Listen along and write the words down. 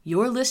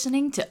You're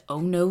listening to Oh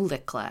No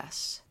Lit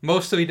Class.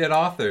 Mostly dead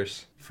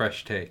authors,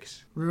 fresh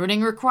takes.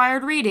 Ruining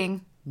required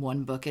reading,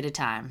 one book at a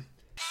time.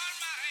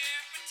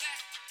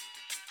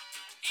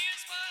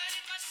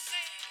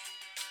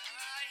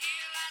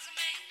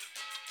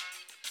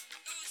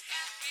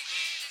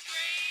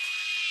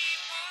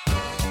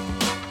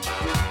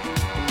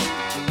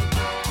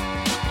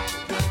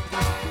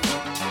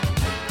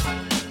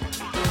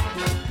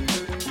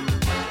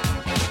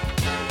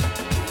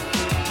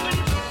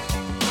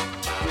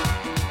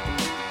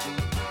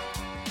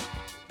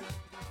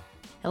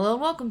 Hello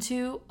and welcome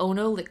to Oh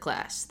No Lit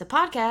Class, the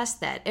podcast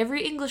that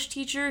every English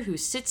teacher who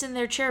sits in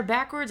their chair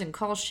backwards and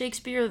calls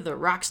Shakespeare the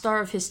rock star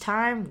of his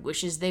time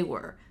wishes they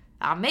were.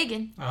 I'm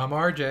Megan. I'm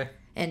RJ.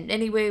 And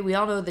anyway, we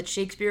all know that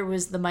Shakespeare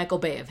was the Michael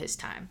Bay of his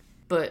time.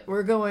 But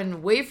we're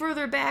going way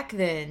further back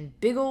than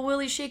Big Ol'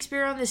 Willie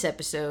Shakespeare on this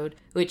episode,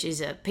 which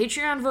is a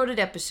Patreon-voted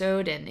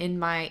episode, and in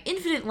my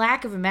infinite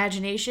lack of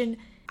imagination,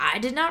 I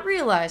did not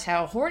realize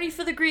how horny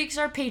for the Greeks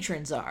our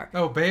patrons are.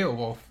 Oh,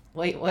 Beowulf.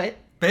 Wait, what?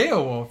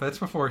 Beowulf, that's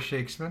before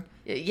Shakespeare.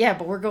 Yeah,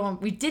 but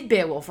we did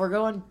Beowulf. We're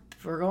going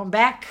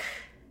back.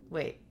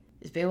 Wait,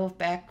 is Beowulf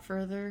back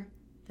further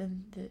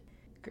than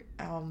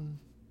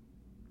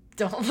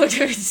don't look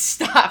at me.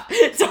 Stop.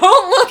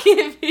 Don't look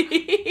at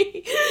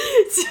me.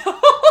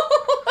 Don't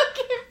look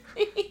at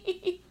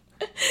me.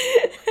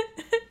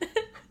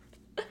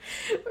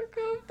 We're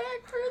going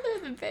back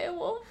further than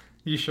Beowulf.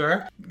 You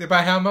sure?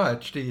 By how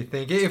much do you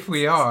think? If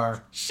we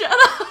are. Shut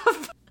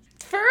up.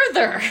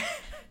 Further.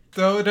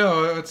 No,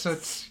 let's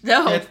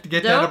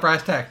get down to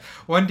brass tacks.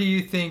 When do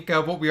you think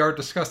what we are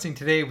discussing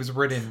today was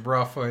written,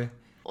 roughly?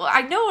 Well,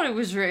 I know when it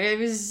was written. It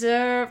was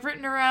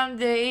written around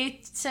the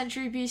 8th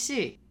century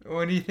BC.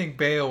 When do you think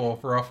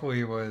Beowulf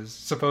roughly was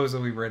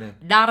supposedly written?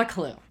 Not a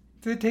clue.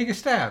 Take a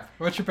stab.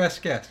 What's your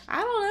best guess?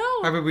 I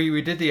don't know. I mean,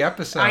 we did the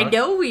episode. I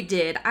know we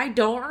did. I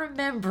don't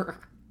remember.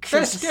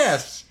 Best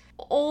guess.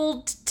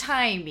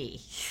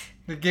 Old-timey.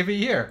 Give a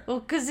year. Well,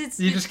 because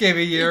You just gave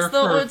a year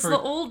it's the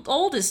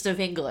oldest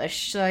of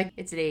English. Like,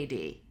 it's an AD.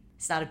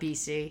 It's not a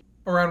BC.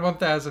 Around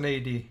 1000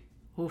 AD.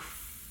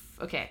 Oof.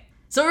 Okay.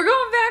 So we're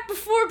going back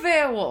before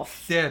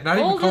Beowulf. Yeah, not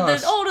even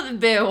close. Older than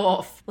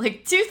Beowulf.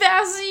 Like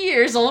 2,000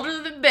 years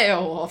older than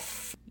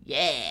Beowulf.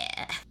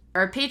 Yeah.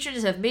 Our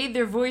patrons have made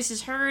their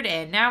voices heard,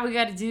 and now we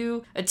gotta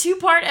do a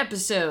 2-part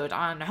episode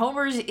on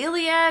Homer's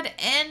Iliad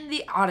and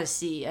the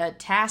Odyssey. A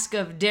task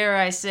of, dare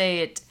I say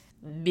it,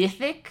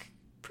 mythic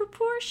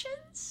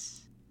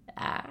proportions?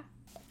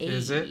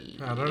 Is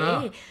it? I don't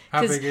know.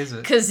 How big is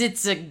it? Because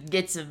it's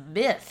a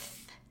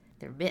myth.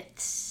 They're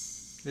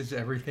myths. Is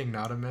everything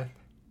not a myth?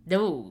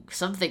 No,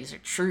 some things are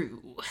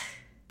true.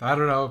 I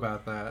don't know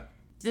about that.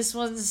 This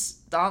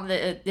one's on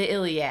the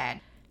Iliad.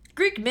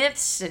 Greek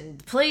myths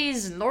and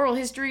plays and oral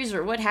histories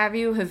or what have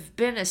you have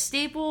been a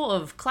staple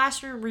of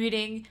classroom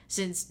reading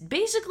since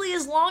basically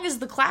as long as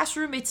the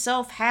classroom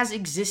itself has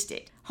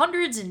existed.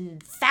 Hundreds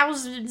and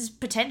thousands,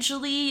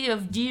 potentially,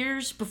 of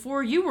years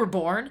before you were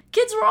born,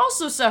 kids were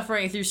also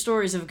suffering through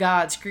stories of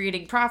gods,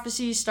 creating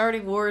prophecies,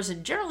 starting wars,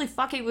 and generally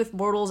fucking with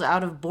mortals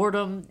out of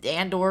boredom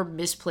and or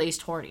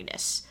misplaced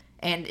horniness.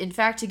 And in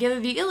fact, together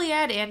the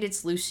Iliad and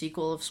its loose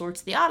sequel of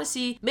sorts, the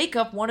Odyssey, make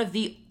up one of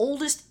the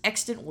oldest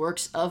extant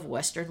works of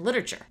Western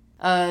literature.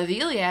 The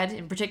Iliad,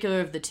 in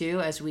particular of the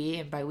two, as we,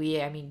 and by we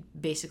I mean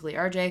basically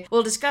RJ,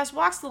 will discuss,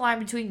 walks the line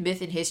between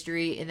myth and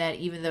history in that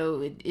even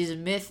though it is a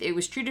myth, it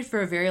was treated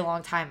for a very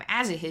long time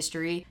as a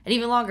history, and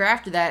even longer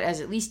after that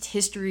as at least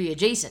history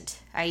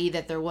adjacent, i.e.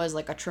 that there was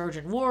like a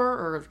Trojan War,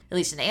 or at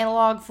least an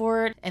analog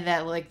for it, and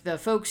that like the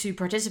folks who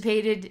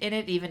participated in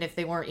it, even if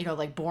they weren't,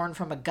 like born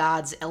from a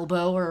god's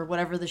elbow or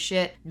whatever the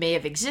shit, may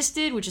have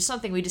existed, which is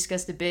something we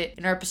discussed a bit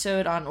in our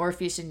episode on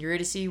Orpheus and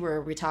Eurydice,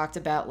 where we talked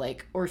about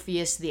like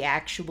Orpheus the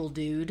actual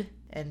dude,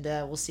 and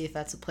we'll see if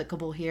that's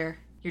applicable here.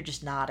 You're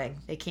just nodding.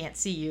 They can't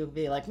see you.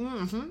 Be like,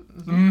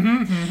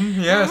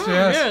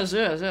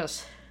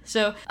 yes.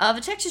 So,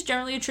 the text is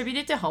generally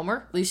attributed to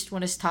Homer, at least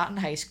when it's taught in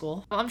high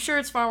school. Well, I'm sure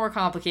it's far more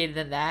complicated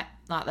than that.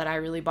 Not that I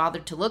really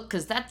bothered to look,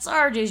 because that's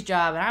RJ's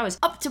job, and I was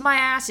up to my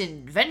ass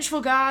in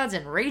vengeful gods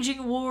and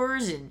raging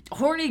wars and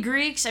horny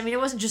Greeks. I mean, it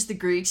wasn't just the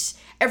Greeks.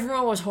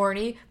 Everyone was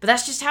horny, but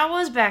that's just how it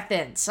was back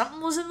then.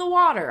 Something was in the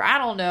water. I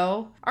don't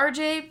know.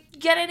 RJ, you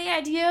got any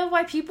idea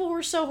why people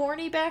were so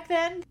horny back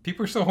then?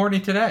 People are so horny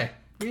today.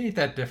 We ain't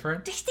that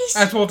different.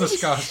 As we'll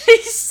discuss. They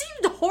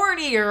seemed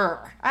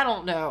hornier. I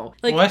don't know.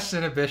 Like, less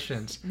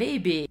inhibitions.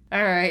 Maybe.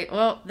 Alright,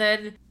 well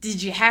then,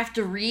 did you have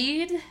to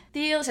read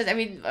the Iliad? I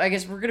mean, I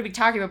guess we're going to be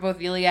talking about both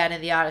the Iliad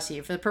and the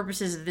Odyssey. For the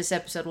purposes of this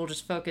episode, we'll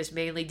just focus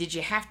mainly, did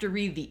you have to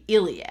read the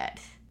Iliad?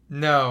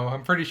 No,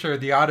 I'm pretty sure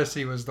the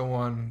Odyssey was the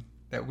one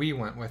that we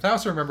went with. I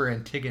also remember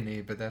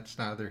Antigone, but that's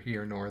neither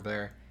here nor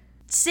there.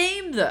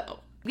 Same though.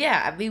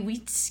 Yeah, I mean,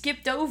 we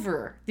skipped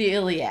over the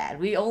Iliad.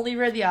 We only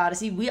read the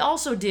Odyssey. We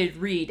also did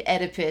read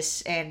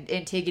Oedipus and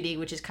Antigone,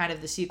 which is kind of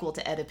the sequel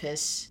to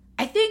Oedipus.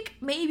 I think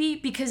maybe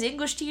because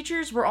English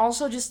teachers were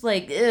also just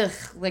like, ugh,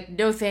 like,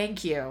 no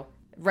thank you.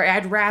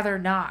 I'd rather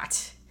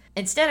not.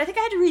 Instead, I think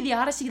I had to read the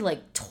Odyssey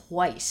like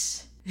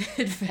twice,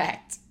 in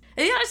fact.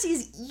 The Odyssey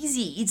is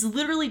easy. It's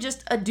literally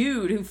just a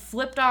dude who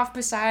flipped off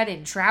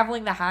Poseidon,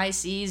 traveling the high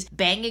seas,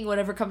 banging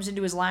whatever comes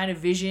into his line of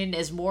vision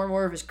as more and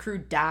more of his crew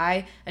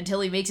die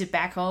until he makes it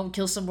back home,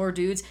 kills some more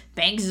dudes,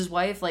 bangs his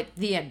wife, like,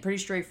 the end. Pretty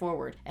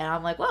straightforward. And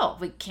I'm like, well,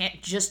 we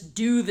can't just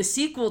do the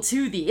sequel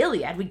to the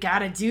Iliad. We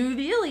gotta do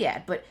the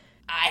Iliad. But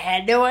I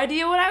had no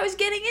idea what I was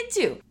getting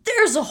into.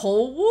 There's a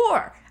whole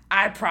war.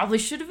 I probably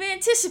should have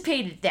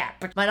anticipated that,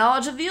 but my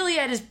knowledge of the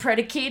Iliad is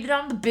predicated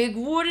on the big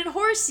wooden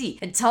horsey,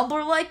 and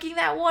Tumblr liking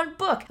that one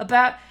book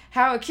about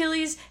how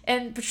Achilles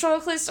and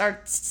Patroclus are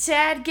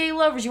sad gay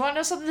lovers. You want to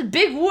know something? The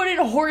big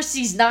wooden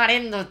horsey's not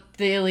in the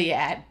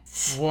Iliad.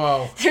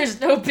 Whoa. There's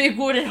no big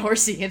wooden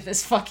horsey in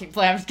this fucking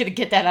play. I'm just gonna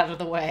get that out of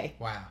the way.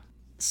 Wow.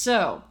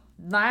 So,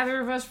 neither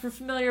of us were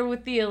familiar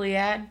with the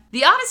Iliad.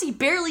 The Odyssey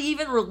barely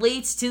even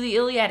relates to the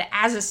Iliad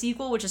as a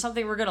sequel, which is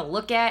something we're going to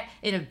look at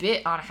in a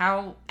bit on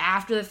how,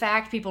 after the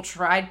fact, people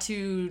tried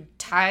to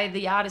tie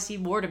the Odyssey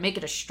more to make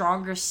it a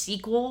stronger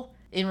sequel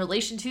in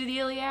relation to the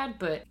Iliad,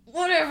 but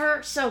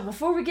whatever. So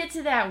before we get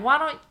to that, why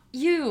don't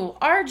you,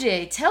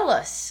 RJ, tell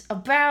us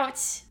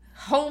about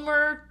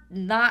Homer,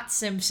 not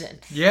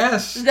Simpson?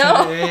 Yes,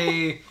 no.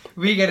 Today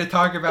we get to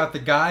talk about the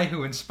guy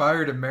who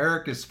inspired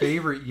America's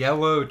favorite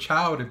yellow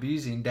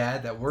child-abusing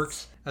dad that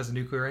works as a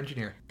nuclear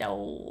engineer.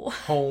 No.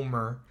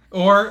 Homer.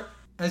 Or,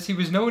 as he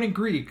was known in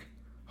Greek,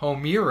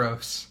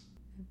 Homeros.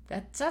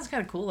 That sounds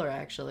kind of cooler,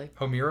 actually.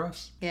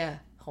 Homeros? Yeah.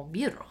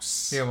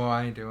 Homeros. Yeah, well,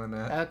 I ain't doing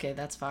that. Okay,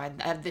 that's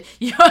fine.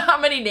 You know how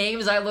many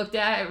names I looked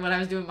at when I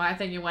was doing my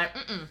thing? You went,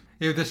 mm-mm.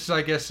 Yeah, this,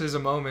 I guess, is a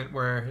moment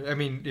where, I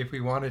mean, if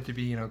we wanted to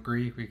be,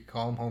 Greek, we could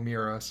call him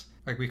Homeros.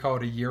 Like, we call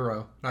it a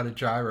gyro, not a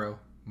gyro.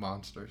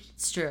 Monsters.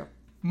 It's true.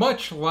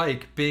 Much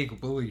like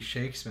Big Willie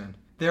Shakespeare,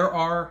 there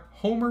are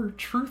Homer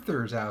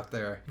truthers out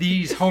there.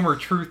 These Homer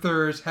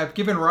truthers have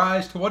given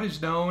rise to what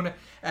is known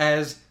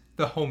as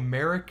the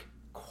Homeric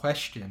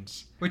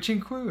questions, which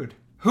include: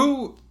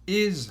 who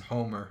is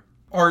Homer?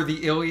 Are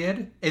the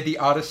Iliad and the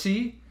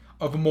Odyssey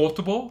of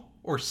multiple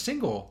or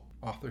single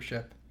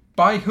authorship?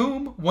 By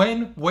whom,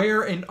 when,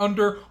 where, and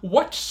under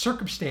what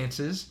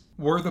circumstances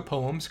were the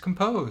poems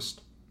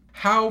composed?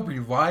 How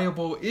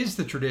reliable is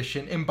the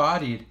tradition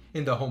embodied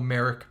in the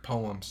Homeric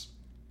poems?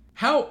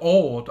 How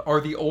old are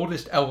the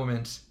oldest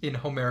elements in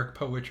Homeric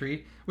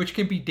poetry which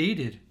can be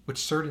dated with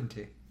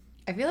certainty?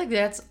 I feel like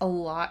that's a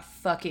lot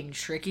fucking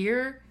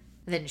trickier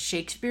than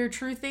Shakespeare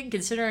truthing,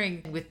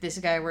 considering with this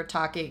guy we're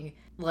talking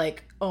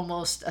like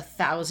almost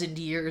 1,000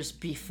 years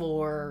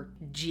before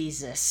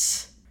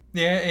Jesus.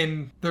 Yeah,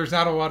 and there's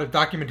not a lot of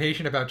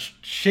documentation about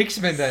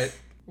Shakespeare that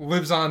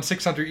lives on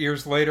 600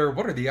 years later.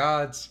 What are the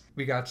odds?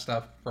 We got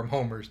stuff from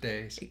Homer's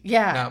days.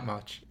 Yeah. Not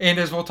much. And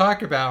as we'll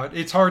talk about,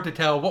 it's hard to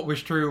tell what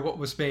was true, what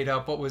was made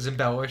up, what was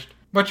embellished.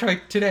 Much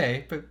like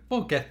today, but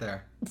we'll get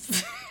there.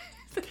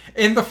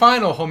 And the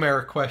final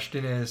Homeric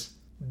question is,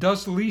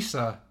 does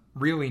Lisa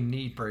really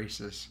need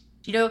braces?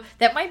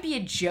 That might be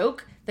a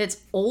joke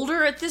that's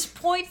older at this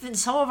point than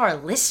some of our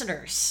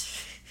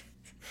listeners.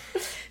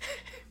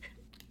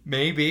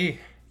 Maybe.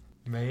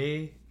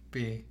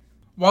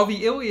 While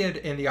the Iliad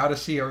and the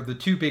Odyssey are the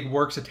two big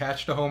works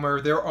attached to Homer,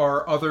 there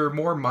are other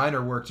more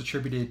minor works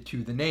attributed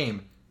to the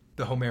name,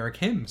 the Homeric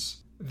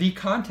hymns. The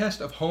contest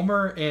of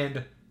Homer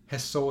and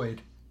Hesiod.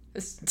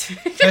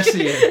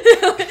 Hesiod.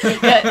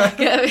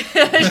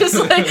 Just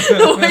like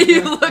the way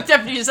you looked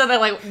after you said that,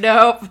 like,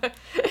 nope.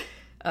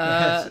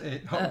 But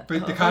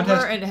the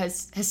contest... Homer and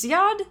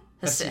Hesiod?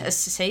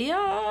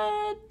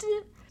 Hesiod?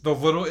 The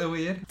Little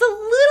Iliad? The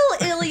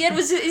Little Iliad?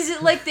 Is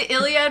it like the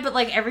Iliad, but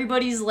like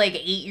everybody's like 8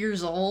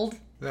 years old?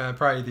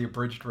 Probably the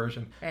abridged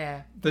version.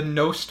 Yeah. The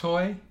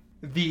Nostoi,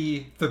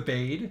 the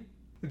Thebaid,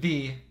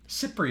 the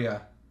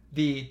Cypria,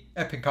 the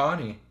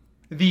Epigoni,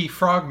 the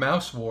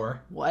Frog-Mouse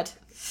War. What?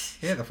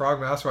 Yeah, the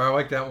Frog-Mouse War. I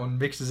like that one.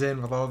 Mixes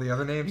in with all the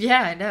other names.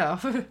 Yeah, I know.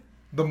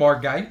 The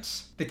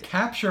Margites, the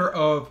capture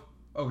of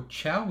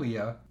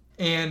Ochalia,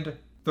 and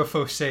the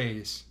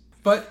Phocées.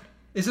 But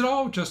is it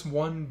all just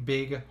one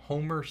big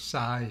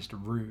Homer-sized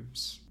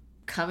ruse?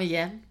 Come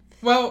again?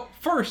 Well,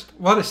 first,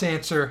 let us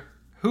answer,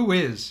 who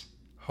is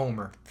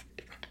Homer?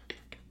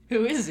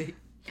 Who is he?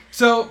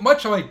 So,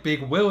 much like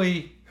Big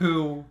Willie,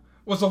 who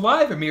was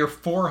alive a mere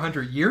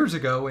 400 years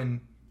ago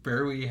and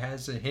barely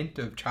has a hint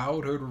of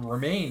childhood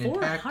remain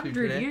intact.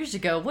 400 years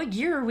ago? What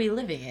year are we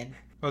living in?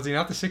 Was he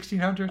not the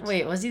 1600s?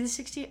 Wait, was he the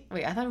 60?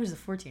 Wait, I thought it was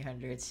the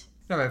 1400s.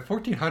 No, man,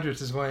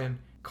 1400s is when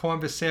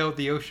Columbus sailed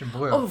the ocean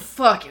blue. Oh,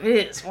 fuck, it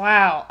is.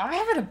 Wow. I'm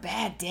having a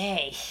bad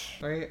day.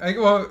 Right?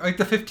 Like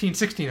the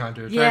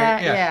 1600s, yeah,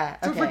 right? Yeah.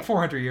 So okay. It was like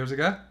 400 years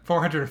ago.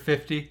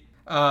 450.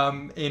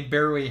 And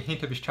barely a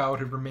hint of his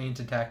childhood remains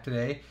intact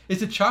today.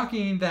 Is it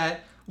shocking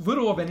that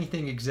little of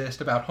anything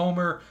exists about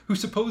Homer, who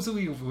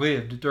supposedly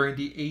lived during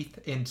the 8th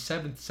and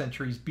 7th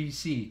centuries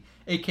BC,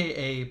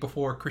 aka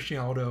before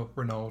Cristiano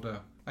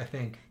Ronaldo, I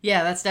think.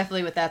 Yeah, that's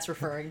definitely what that's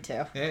referring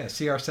to. Yeah,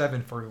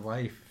 CR7 for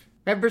life.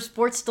 Remember,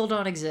 sports still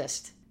don't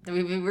exist.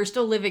 We're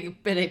still living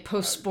in a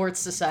post-sports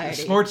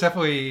society. Sports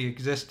definitely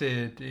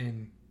existed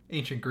in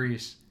ancient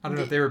Greece. I don't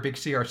know if they were big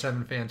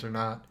CR7 fans or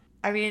not.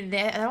 I mean,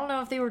 I don't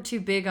know if they were too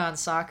big on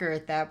soccer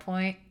at that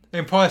point.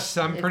 And plus,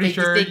 I'm pretty If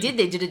sure... they did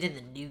it in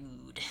the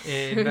nude.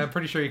 And I'm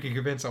pretty sure you can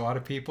convince a lot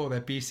of people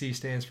that BC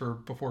stands for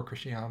before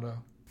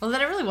Cristiano. Well,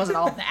 then it really wasn't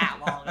all that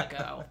long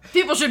ago.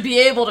 People should be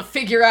able to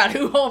figure out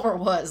who Homer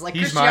was. Like,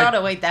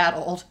 Cristiano ain't that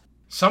old.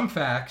 Some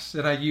facts,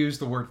 and I use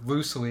the word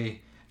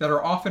loosely, that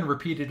are often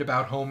repeated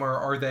about Homer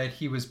are that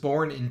he was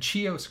born in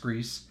Chios,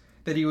 Greece,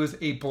 that he was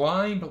a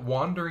blind,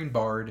 wandering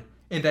bard,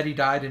 and that he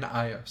died in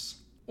Ios.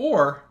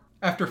 Or,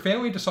 after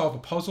failing to solve a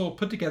puzzle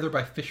put together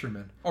by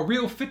fishermen. A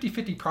real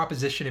 50-50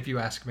 proposition, if you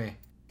ask me.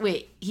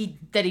 Wait, he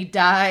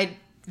died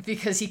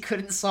because he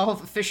couldn't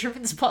solve a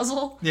fisherman's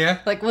puzzle? Yeah.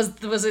 Like,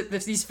 was it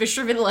that these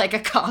fishermen, like,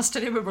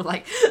 accosted him and were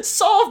like,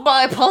 solve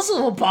my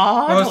puzzle,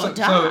 bard, or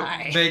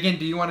die? So, Megan,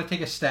 do you want to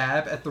take a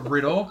stab at the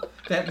riddle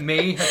that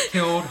may have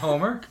killed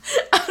Homer?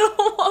 I don't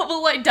know.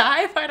 Will I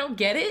die if I don't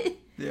get it?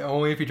 Yeah,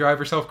 only if you drive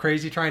yourself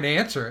crazy trying to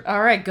answer it.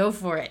 All right, go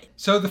for it.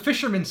 So the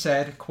fisherman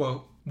said,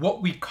 quote,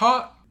 "What we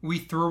caught, we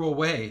threw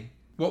away.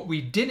 What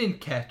we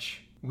didn't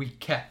catch, we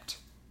kept."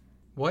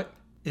 What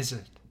is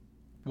it?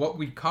 What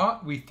we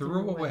caught, we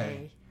threw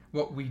away.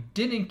 What we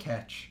didn't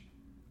catch,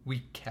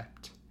 we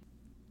kept.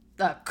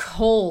 The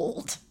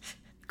cold.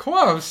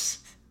 Close,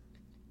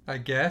 I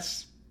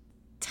guess.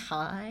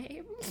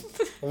 Time?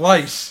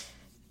 Lice.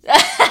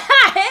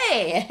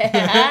 Hey!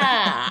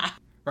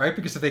 Right?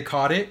 Because if they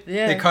caught it,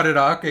 yeah. they cut it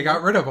off, they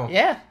got rid of them.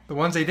 Yeah. The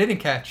ones they didn't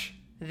catch,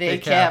 they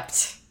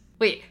kept.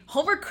 Wait,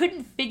 Homer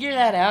couldn't figure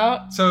that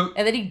out? So,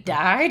 and then he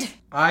died?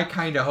 I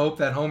kind of hope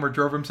that Homer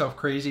drove himself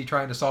crazy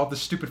trying to solve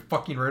this stupid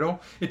fucking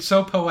riddle. It's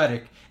so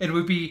poetic. It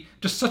would be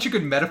just such a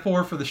good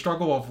metaphor for the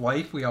struggle of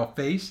life we all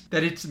face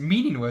that it's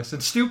meaningless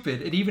and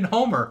stupid. And even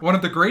Homer, one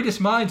of the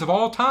greatest minds of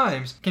all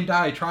times, can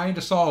die trying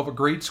to solve a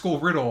grade school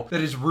riddle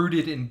that is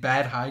rooted in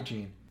bad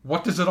hygiene.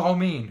 What does it all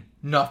mean?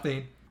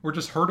 Nothing. We're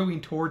just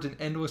hurtling towards an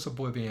endless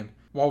oblivion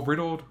while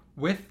riddled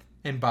with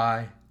and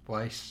by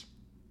lice.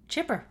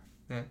 Chipper.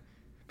 Yeah.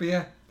 But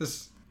yeah,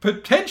 this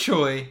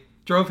potentially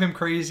drove him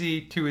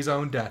crazy to his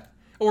own death.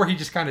 Or he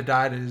just kind of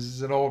died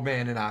as an old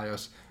man in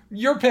Ios.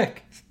 Your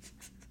pick.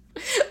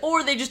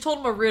 Or they just told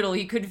him a riddle,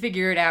 he couldn't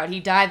figure it out. He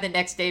died the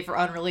next day for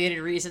unrelated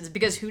reasons,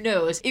 because who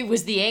knows, it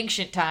was the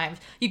ancient times.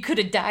 He could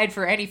have died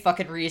for any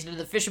fucking reason, and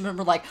the fishermen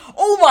were like,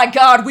 oh my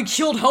god, we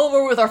killed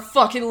Homer with our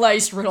fucking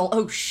lice riddle.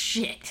 Oh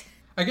shit.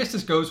 I guess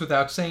this goes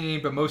without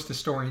saying, but most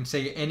historians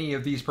say any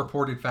of these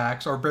purported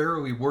facts are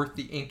barely worth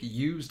the ink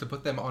used to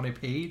put them on a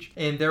page,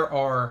 and there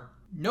are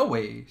no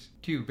ways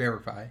to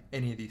verify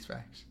any of these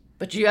facts.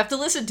 But you have to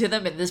listen to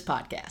them in this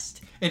podcast.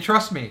 And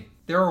trust me,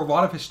 there are a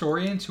lot of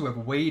historians who have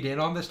weighed in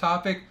on this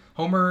topic.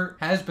 Homer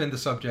has been the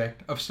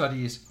subject of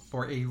studies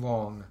for a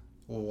long,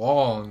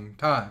 long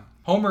time.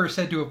 Homer is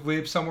said to have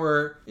lived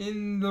somewhere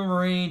in the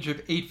range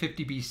of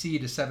 850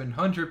 BC to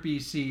 700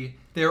 BC.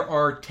 There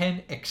are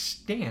 10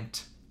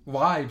 extant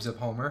lives of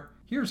Homer.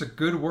 Here's a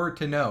good word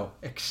to know.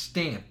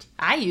 Extant.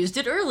 I used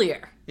it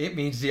earlier. It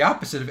means the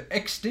opposite of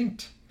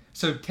extinct.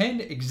 So 10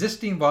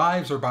 existing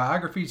lives or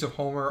biographies of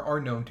Homer are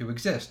known to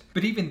exist.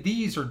 But even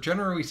these are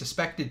generally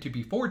suspected to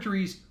be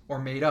forgeries or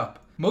made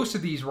up. Most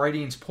of these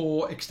writings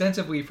pull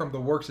extensively from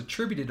the works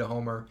attributed to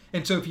Homer.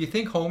 And so if you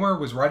think Homer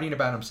was writing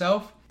about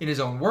himself in his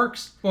own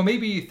works, well,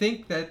 maybe you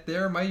think that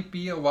there might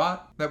be a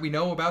lot that we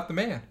know about the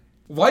man.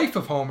 Life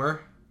of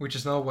Homer, which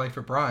is no Life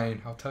of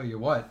Brian, I'll tell you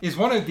what, is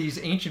one of these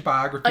ancient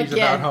biographies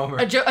about Homer.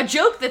 A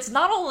joke that's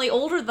not only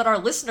older than our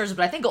listeners,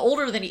 but I think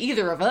older than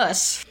either of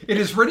us. It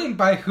is written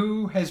by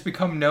who has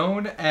become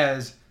known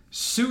as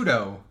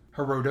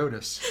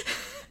Pseudo-Herodotus.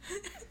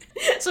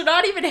 So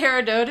not even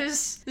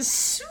Herodotus,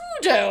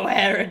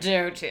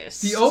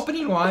 Pseudo-Herodotus. The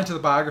opening lines of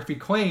the biography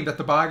claim that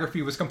the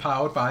biography was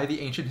compiled by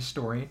the ancient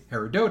historian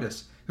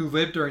Herodotus, who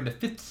lived during the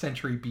 5th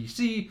century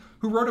BC,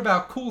 who wrote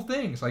about cool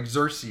things like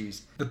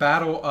Xerxes, the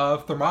Battle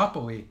of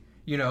Thermopylae,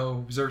 you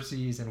know,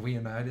 Xerxes and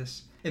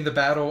Leonidas, and the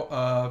Battle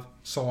of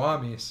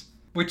Salamis,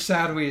 which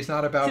sadly is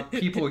not about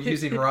people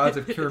using rods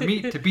of cured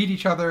meat to beat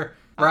each other,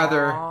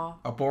 rather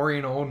a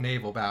boring old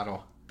naval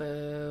battle.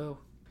 Boo.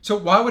 So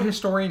why would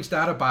historians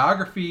doubt a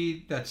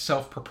biography that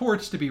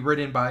self-purports to be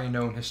written by a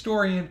known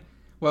historian?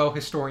 Well,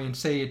 historians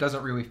say it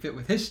doesn't really fit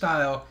with his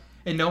style,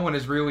 and no one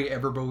has really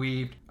ever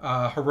believed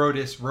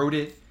Herodotus wrote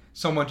it.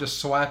 Someone just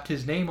slapped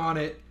his name on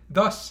it.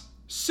 Thus,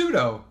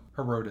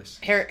 Pseudo-Herodotus.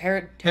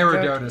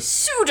 Herodotus.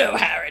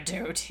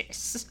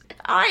 Pseudo-Herodotus.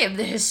 I am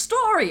the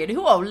historian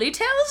who only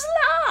tells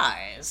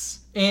lies.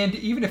 And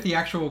even if the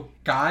actual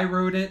guy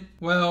wrote it,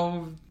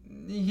 well,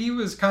 he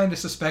was kind of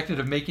suspected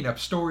of making up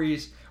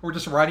stories or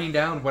just writing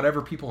down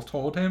whatever people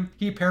told him.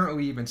 He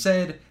apparently even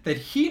said that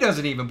he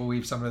doesn't even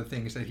believe some of the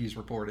things that he's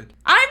reported.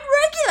 I'm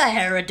regular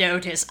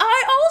Herodotus.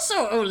 I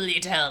also only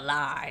tell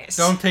lies.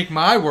 Don't take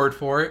my word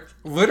for it.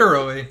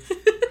 Literally.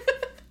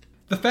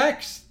 The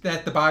facts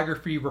that the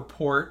biography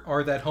report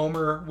are that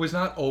Homer was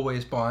not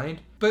always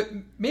blind, but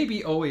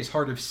maybe always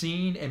hard of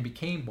seeing and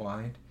became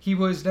blind. He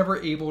was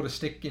never able to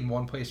stick in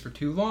one place for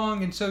too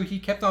long, and so he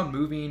kept on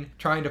moving,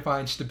 trying to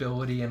find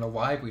stability and a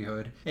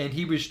livelihood. And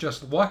he was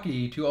just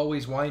lucky to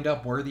always wind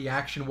up where the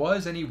action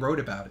was, and he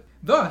wrote about it.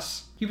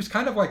 Thus, he was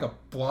kind of like a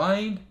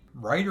blind,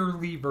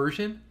 writerly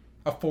version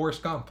of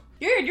Forrest Gump.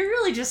 You're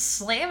really just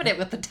slamming it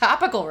with the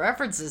topical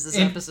references this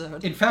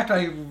episode. In fact,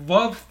 I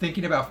love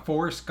thinking about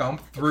Forrest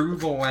Gump through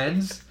the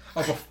lens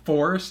of a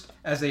Forrest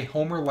as a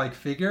Homer-like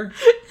figure.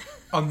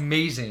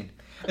 Amazing.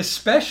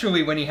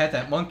 Especially when he had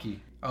that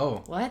monkey.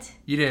 Oh. What?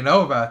 You didn't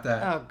know about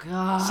that. Oh,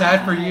 God.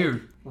 Sad for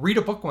you. Read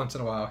a book once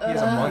in a while. He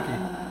has a monkey.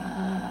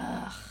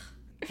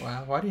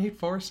 Wow, why do you hate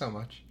Forrest so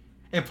much?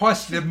 And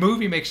plus, the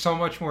movie makes so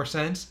much more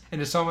sense,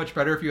 and it's so much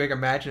better if you like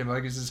imagine him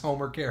like as this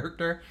Homer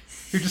character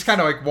who just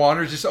kind of like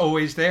wanders, just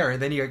always there, and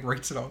then he like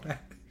writes it all down.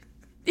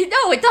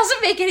 No, it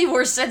doesn't make any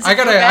more sense. I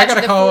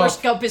gotta call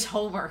Forrest Gump is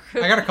Homer.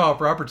 I gotta call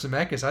up Robert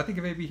Zemeckis. I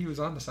think maybe he was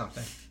onto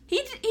something.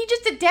 He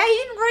just did that. He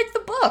didn't write the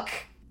book.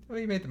 Well,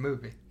 he made the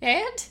movie.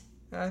 And?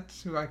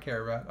 That's who I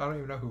care about. I don't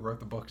even know who wrote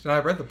the books. And I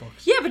read the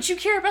books. Yeah, but you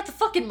care about the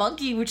fucking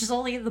monkey, which is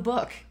only in the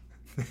book.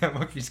 That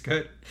monkey's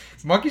good.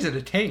 Monkey's in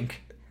a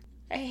tank.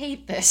 I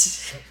hate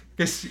this.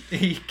 Because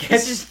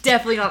this is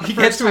definitely not the he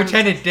first gets time.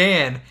 Lieutenant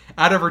Dan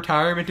out of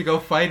retirement to go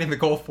fight in the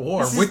Gulf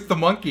War with the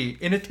monkey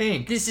in a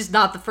tank. This is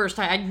not the first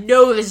time. I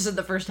know this isn't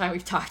the first time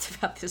we've talked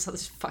about this on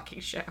this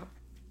fucking show.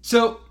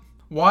 So,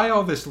 why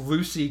all this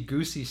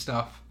loosey-goosey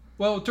stuff?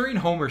 Well, during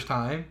Homer's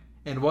time,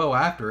 and well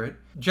after it,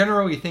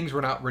 generally things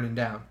were not written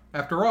down.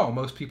 After all,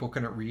 most people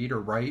couldn't read or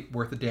write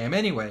worth a damn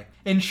anyway.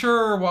 And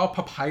sure, while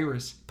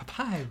papyrus.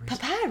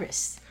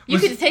 You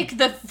can thank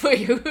the...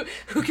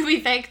 Who can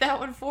we thank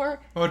that one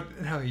for? Well,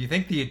 no, you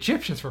thank the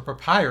Egyptians for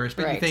papyrus,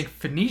 but right. You thank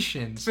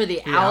Phoenicians for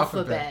the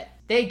alphabet.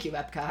 Thank you,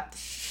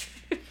 Epcot.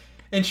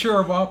 And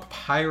sure, while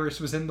papyrus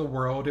was in the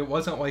world, it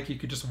wasn't like you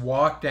could just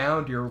walk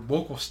down to your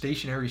local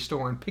stationery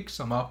store and pick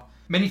some up.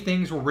 Many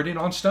things were written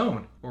on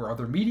stone, or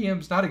other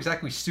mediums not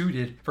exactly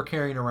suited for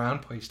carrying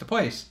around place to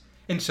place.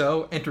 And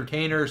so,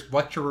 entertainers,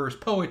 lecturers,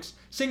 poets,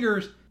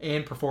 singers,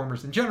 and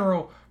performers in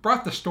general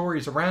brought the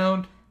stories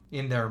around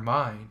in their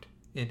mind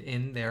and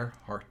in their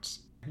hearts.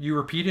 You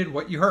repeated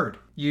what you heard.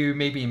 You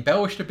maybe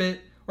embellished a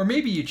bit, or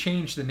maybe you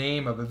changed the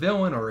name of a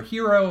villain or a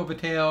hero of a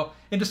tale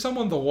into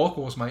someone the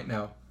locals might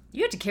know.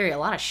 You had to carry a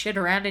lot of shit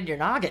around in your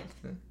noggin.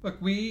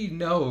 Look, we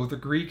know the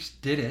Greeks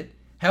did it.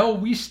 Hell,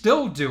 we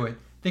still do it.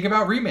 Think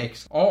about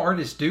remakes. All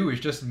artists do is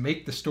just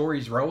make the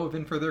stories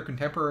relevant for their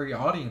contemporary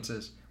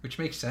audiences, which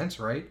makes sense,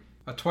 right?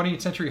 A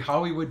 20th century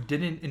Hollywood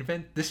didn't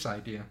invent this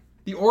idea.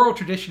 The oral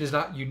tradition is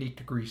not unique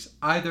to Greece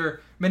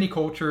either. Many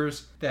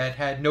cultures that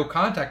had no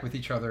contact with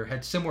each other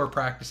had similar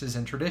practices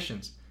and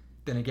traditions.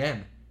 Then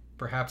again,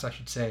 perhaps I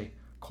should say,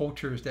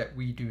 cultures that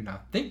we do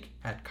not think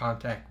had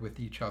contact with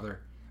each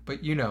other.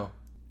 But you know,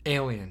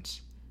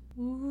 aliens.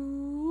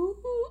 Ooh,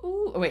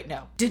 oh, wait,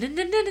 no.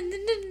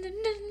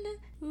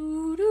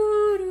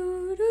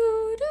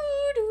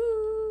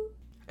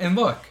 And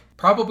look,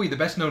 probably the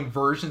best known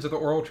versions of the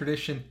oral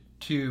tradition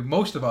to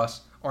most of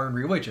us are in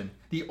religion.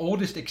 The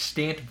oldest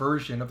extant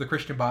version of the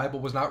Christian Bible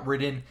was not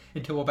written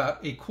until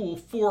about a cool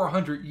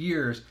 400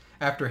 years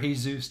after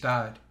Jesus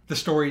died. The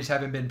stories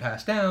haven't been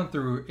passed down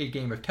through a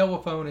game of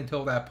telephone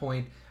until that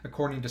point,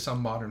 according to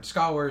some modern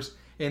scholars,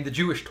 and the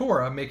Jewish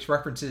Torah makes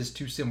references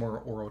to similar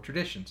oral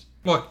traditions.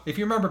 Look, if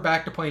you remember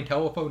back to playing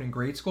telephone in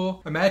grade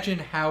school, imagine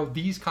how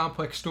these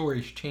complex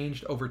stories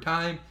changed over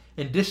time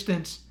and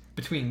distance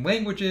between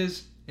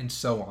languages and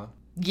so on.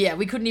 Yeah,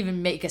 we couldn't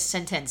even make a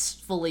sentence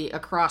fully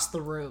across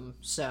the room,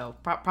 so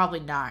probably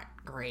not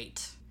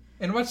great.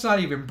 And let's not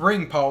even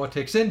bring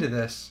politics into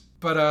this,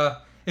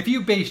 but if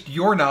you based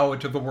your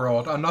knowledge of the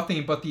world on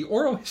nothing but the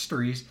oral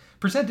histories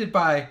presented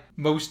by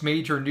most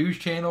major news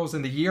channels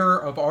in the year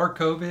of our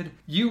COVID,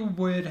 you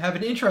would have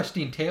an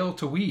interesting tale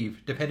to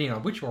weave, depending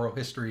on which oral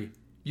history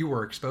you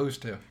were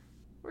exposed to.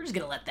 We're just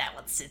gonna let that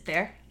one sit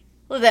there.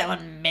 Let that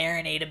one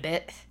marinate a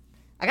bit.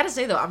 I gotta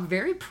say, though, I'm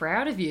very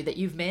proud of you that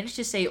you've managed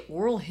to say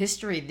oral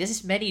history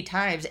this many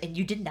times and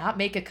you did not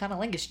make a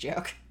cunnilingus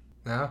joke.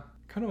 No,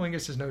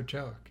 cunnilingus is no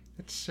joke.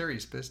 It's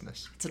serious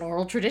business. It's an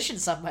oral tradition,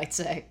 some might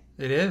say.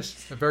 It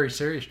is a very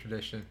serious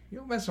tradition. You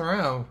don't mess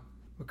around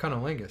with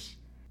cunnilingus.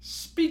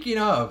 Speaking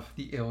of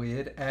the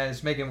Iliad,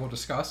 as Megan will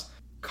discuss,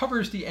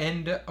 covers the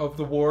end of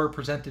the war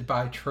presented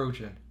by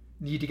Trojan.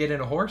 Need to get in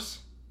a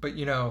horse? But,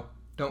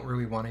 don't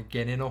really want to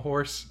get in a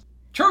horse.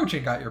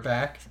 Trojan got your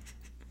back.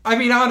 I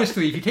mean,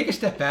 honestly, if you take a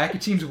step back,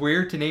 it seems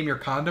weird to name your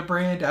condom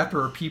brand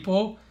after a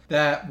people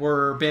that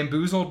were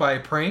bamboozled by a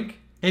prank.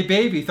 Hey,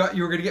 baby, thought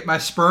you were going to get my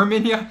sperm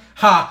in ya?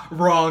 Ha,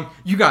 wrong.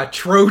 You got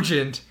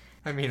Trojaned.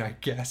 I mean, I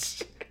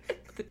guess.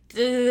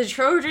 The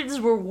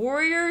Trojans were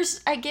warriors,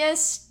 I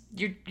guess.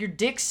 Your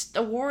dick's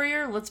a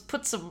warrior. Let's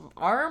put some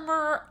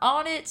armor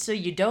on it so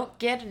you don't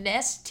get an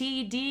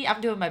STD. I'm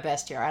doing my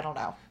best here. I don't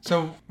know.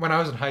 So when I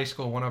was in high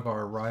school, one of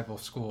our rival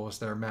schools,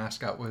 their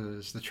mascot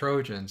was the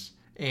Trojans.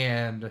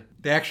 And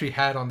they actually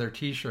had on their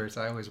t-shirts,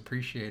 I always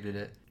appreciated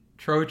it,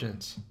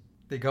 Trojans,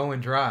 they go in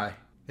dry,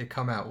 they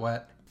come out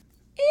wet.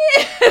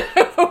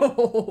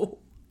 Ew!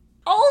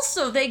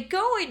 Also, they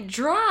go in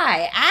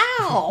dry.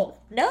 Ow!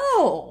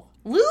 No!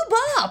 Lube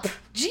up!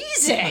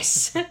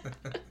 Jesus!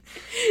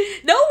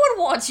 No one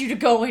wants you to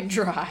go in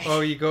dry. Oh,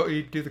 you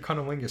do the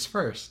cunnilingus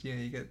first.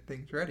 You get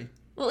things ready.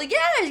 Well,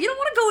 yeah, you don't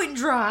want to go in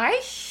dry.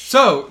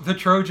 So, the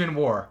Trojan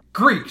War.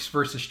 Greeks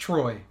versus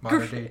Troy,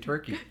 modern-day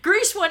Turkey.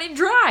 Greece went in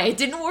dry. It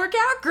didn't work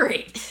out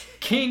great.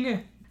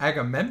 King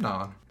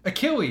Agamemnon,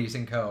 Achilles,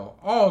 and co.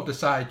 all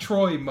decide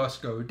Troy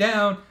must go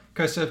down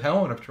because of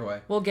Helen of Troy.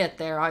 We'll get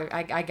there.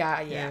 I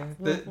got, yeah.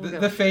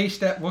 The face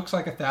that looks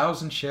like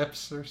 1,000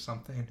 ships or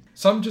something.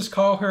 Some just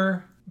call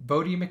her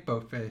Bodie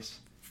McBoatface.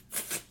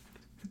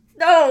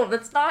 No,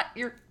 that's not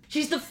your...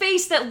 She's the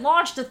face that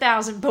launched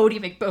 1,000 Bodie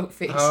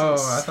McBoatfaces. Oh,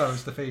 I thought it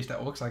was the face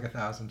that looks like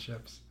 1,000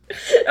 ships.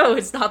 Oh,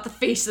 it's not the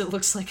face that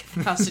looks like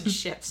 1,000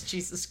 ships.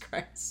 Jesus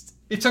Christ.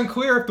 It's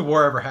unclear if the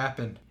war ever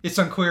happened. It's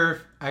unclear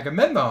if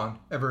Agamemnon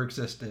ever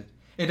existed.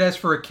 And as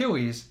for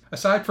Achilles,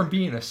 aside from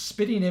being a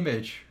spitting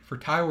image for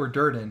Tyler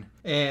Durden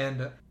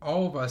and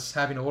all of us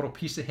having a little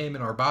piece of him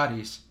in our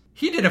bodies,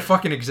 he didn't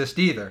fucking exist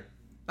either.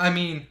 I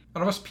mean,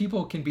 unless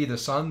people can be the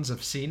sons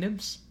of sea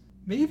nymphs?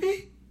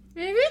 Maybe?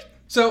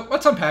 So,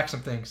 let's unpack some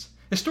things.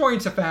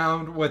 Historians have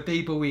found what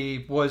they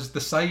believe was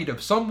the site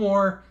of some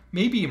war,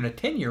 maybe even a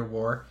 10-year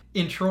war,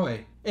 in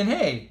Troy. And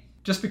hey,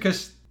 just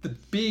because the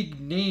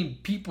big name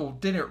people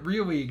didn't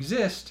really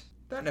exist,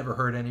 that never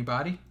hurt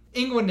anybody.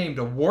 England named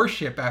a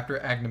warship after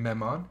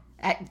Agamemnon.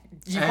 Do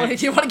you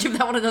want to give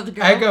that one another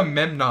go?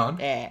 Agamemnon.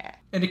 Yeah.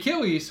 And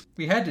Achilles,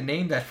 we had to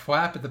name that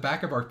flap at the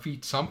back of our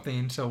feet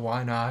something, so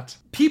why not?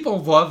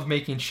 People love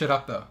making shit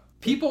up, though.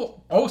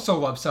 People also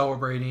love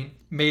celebrating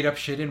made-up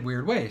shit in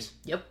weird ways.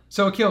 Yep.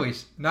 So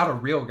Achilles, not a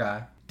real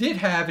guy, did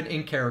have an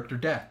in-character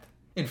death.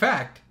 In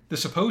fact, the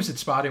supposed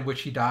spot in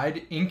which he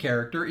died in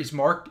character is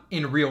marked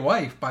in real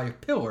life by a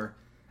pillar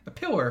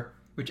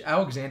which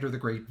Alexander the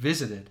Great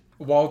visited.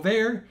 While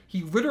there,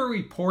 he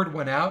literally poured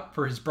one out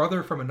for his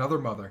brother from another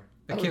mother,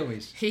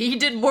 Achilles. Oh, he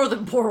did more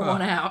than pour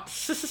one out.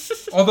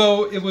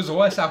 Although it was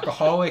less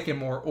alcoholic and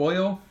more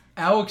oil,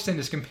 Alex and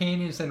his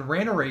companions then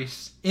ran a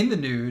race in the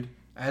nude,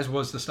 as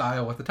was the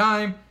style at the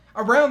time,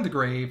 around the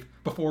grave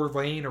before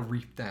laying a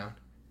wreath down.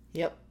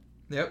 Yep.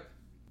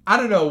 I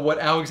don't know what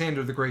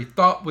Alexander the Great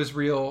thought was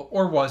real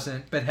or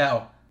wasn't, but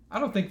hell, I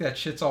don't think that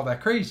shit's all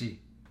that crazy.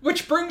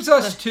 Which brings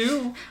us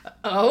to...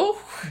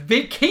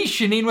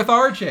 Vacationing with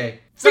RJ.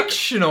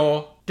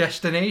 Fictional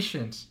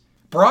destinations.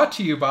 Brought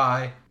to you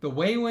by the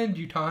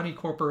Weyland-Yutani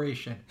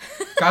Corporation.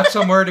 Got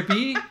somewhere to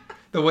be?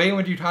 The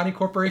Weyland-Yutani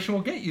Corporation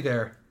will get you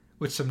there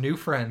with some new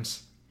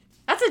friends.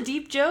 That's a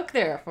deep joke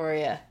there for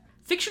you.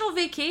 Fictional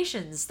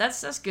vacations.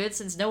 That's good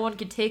since no one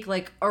can take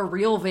like a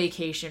real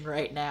vacation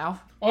right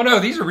now. Oh no,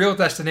 these are real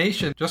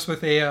destinations, just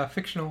with a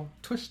fictional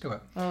twist to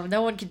it. Oh,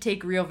 no one can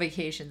take real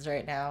vacations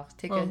right now.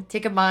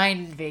 Take a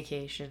mind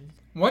vacation.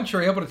 Once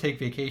you're able to take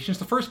vacations,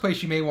 the first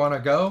place you may want to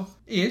go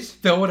is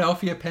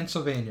Philadelphia,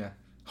 Pennsylvania,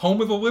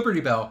 home of the Liberty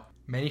Bell,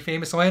 many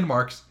famous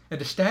landmarks, and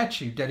a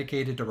statue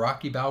dedicated to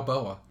Rocky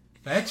Balboa.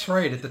 That's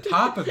right, at the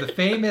top of the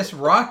famous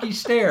Rocky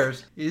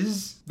Stairs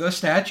is the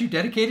statue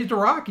dedicated to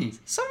Rocky.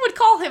 Some would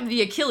call him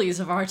the Achilles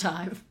of our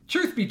time.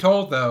 Truth be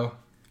told, though,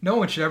 no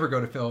one should ever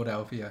go to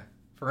Philadelphia.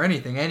 For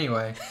anything,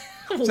 anyway.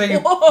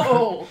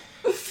 Whoa!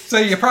 So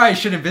you probably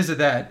shouldn't visit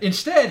that.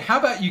 Instead, how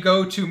about you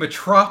go to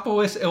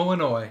Metropolis,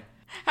 Illinois?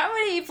 How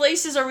many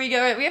places are we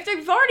going?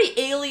 We've already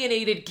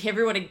alienated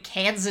everyone in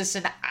Kansas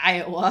and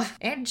Iowa.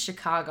 And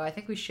Chicago. I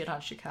think we shit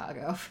on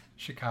Chicago.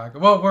 Chicago.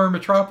 Well, we're in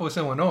Metropolis,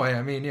 Illinois.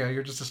 I mean,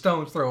 you're just a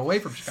stone's throw away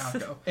from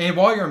Chicago. And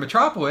while you're in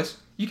Metropolis,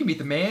 you can meet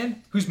the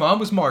man whose mom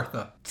was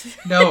Martha.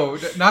 No,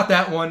 not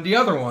that one. The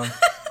other one.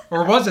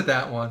 Or was it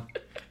that one?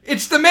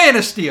 It's the Man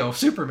of Steel,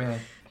 Superman.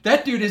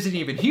 That dude isn't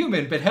even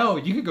human, but hell,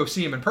 you could go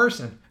see him in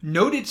person.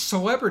 Noted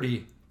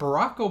celebrity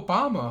Barack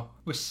Obama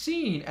was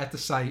seen at the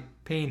site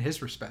paying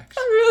his respects.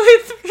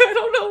 I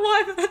don't know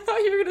why, but I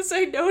thought you were going to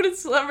say noted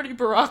celebrity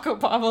Barack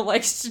Obama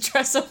likes to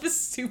dress up as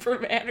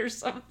Superman or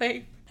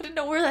something. I didn't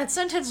know where that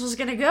sentence was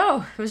going to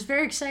go. It was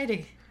very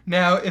exciting.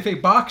 Now, if a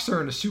boxer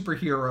and a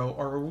superhero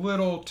are a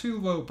little too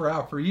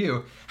lowbrow for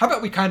you, how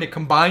about we kind of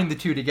combine the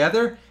two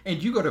together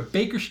and you go to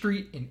Baker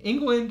Street in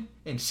England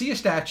and see a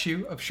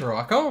statue of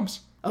Sherlock Holmes?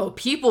 Oh,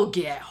 people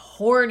get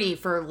horny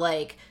for,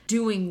 like,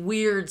 doing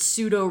weird,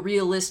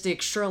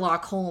 pseudo-realistic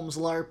Sherlock Holmes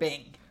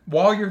LARPing.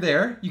 While you're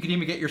there, you can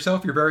even get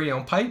yourself your very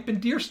own pipe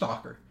and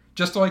deerstalker,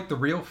 just like the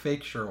real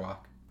fake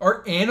Sherlock.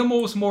 Are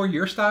animals more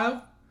your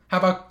style? How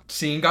about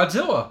seeing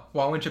Godzilla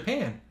while in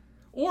Japan?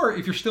 Or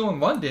if you're still in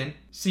London,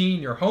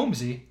 seeing your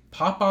Holmesy,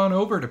 pop on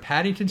over to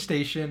Paddington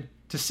Station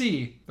to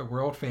see the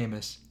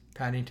world-famous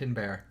Paddington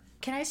Bear.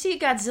 Can I see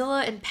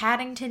Godzilla and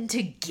Paddington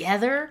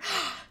together?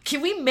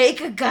 Can we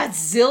make a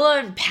Godzilla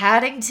and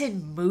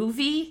Paddington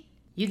movie?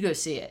 You'd go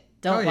see it.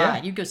 Don't lie.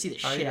 You'd go see the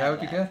shit out of that. That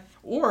would be good.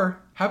 Or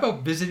how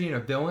about visiting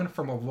a villain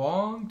from a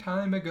long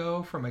time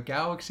ago from a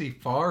galaxy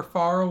far,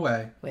 far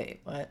away?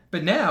 Wait, what?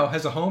 But now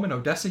has a home in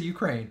Odessa,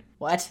 Ukraine.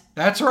 What?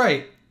 That's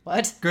right.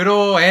 What? Good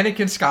old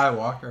Anakin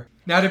Skywalker.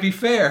 Now, to be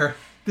fair,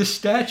 this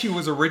statue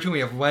was originally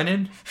of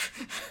Lenin.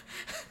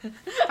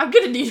 I'm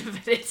gonna need a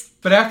minute.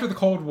 But after the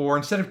Cold War,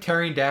 instead of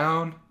tearing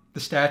down the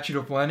statue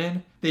of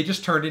Lenin. They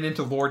just turned it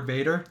into Lord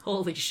Vader.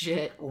 Holy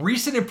shit.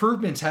 Recent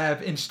improvements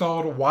have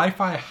installed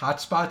Wi-Fi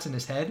hotspots in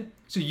his head,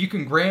 so you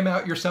can gram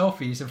out your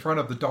selfies in front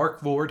of the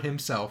Dark Lord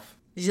himself.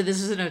 You said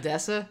this is in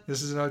Odessa?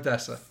 This is in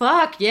Odessa.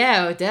 Fuck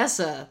yeah,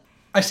 Odessa.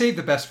 I saved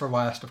the best for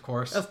last, of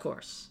course. Of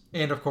course.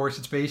 And of course,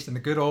 it's based in the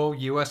good old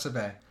US of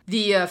A.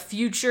 The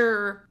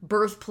future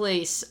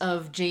birthplace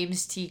of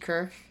James T.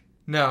 Kirk.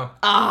 No.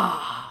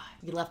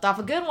 You left off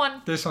a good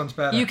one. This one's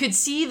better. You could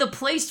see the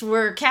place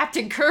where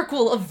Captain Kirk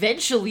will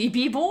eventually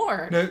be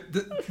born. No,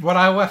 what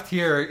I left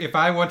here, if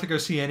I want to go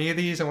see any of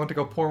these, I want to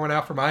go pour one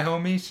out for my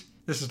homies,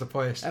 this is the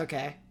place.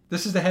 Okay.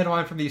 This is the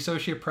headline from the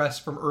Associated Press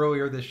from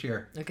earlier this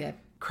year. Okay.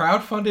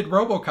 Crowdfunded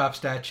RoboCop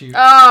statue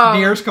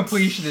nears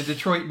completion in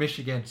Detroit,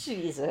 Michigan.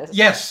 Jesus.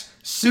 Yes,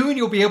 soon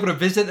you'll be able to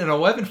visit an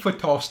 11-foot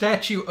tall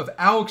statue of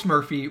Alex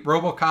Murphy,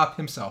 RoboCop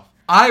himself.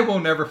 I will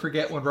never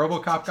forget when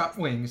RoboCop got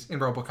wings in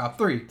RoboCop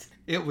 3.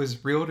 It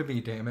was real to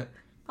me, damn it.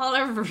 I'll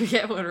never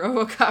forget when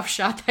RoboCop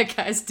shot that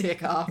guy's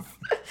dick off.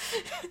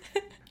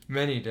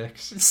 Many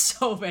dicks.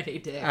 So many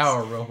dicks.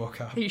 Our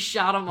RoboCop. He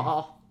shot them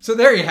all. So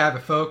there you have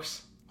it,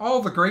 folks. All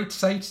the great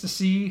sights to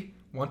see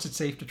once it's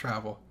safe to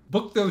travel.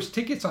 Book those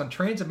tickets on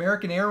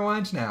Trans-American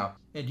Airlines now,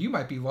 and you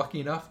might be lucky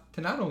enough to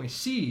not only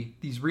see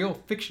these real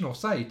fictional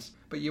sights,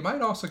 but you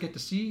might also get to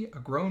see a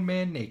grown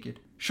man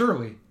naked.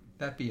 Surely,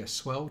 that'd be a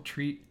swell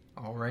treat,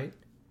 all right?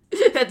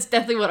 That's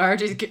definitely what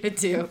RJ's gonna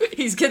do.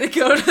 He's gonna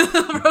go to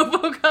the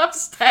RoboCop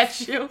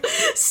statue,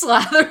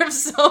 slather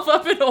himself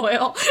up in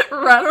oil,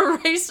 run a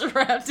race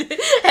around it,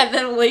 and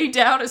then lay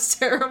down a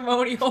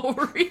ceremonial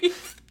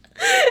wreath.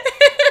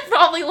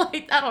 Probably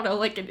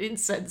like an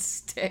incense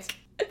stick.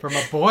 From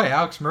my boy,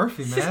 Alex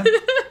Murphy, man.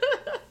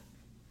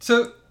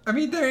 So, I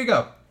mean, there you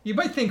go. You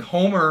might think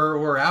Homer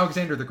or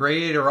Alexander the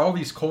Great or all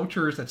these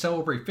cultures that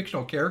celebrate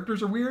fictional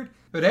characters are weird,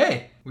 but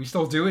hey, we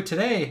still do it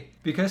today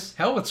because,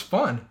 hell, it's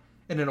fun.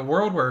 And in a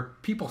world where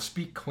people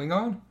speak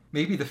Klingon,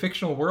 maybe the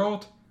fictional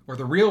world or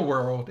the real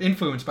world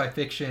influenced by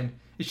fiction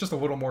is just a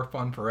little more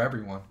fun for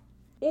everyone.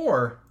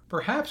 Or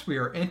perhaps we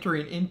are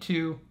entering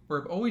into,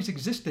 or have always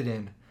existed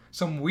in,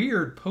 some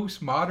weird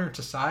postmodern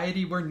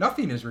society where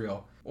nothing is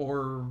real.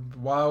 Or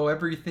while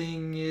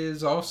everything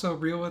is also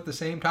real at the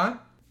same time.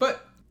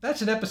 But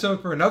that's an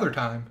episode for another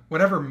time,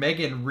 whenever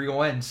Megan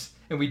relents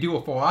and we do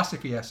a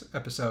philosophy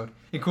episode,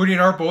 including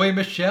our boy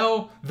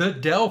Michel the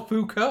Del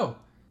Foucault.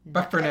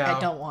 But for now... I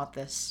don't want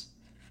this.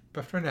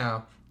 But for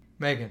now,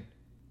 Megan,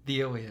 the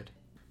Iliad.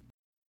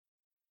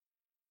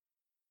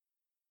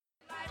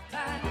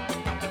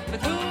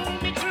 With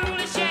whom you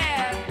truly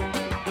share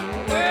a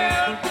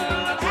world full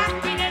of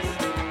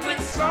happiness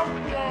with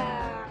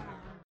someone.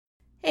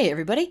 Hey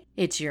everybody,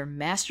 it's your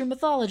master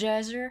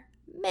mythologizer,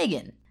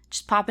 Megan.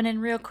 Just popping in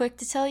real quick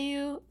to tell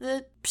you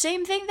the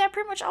same thing that I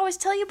pretty much always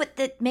tell you, but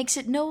that makes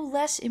it no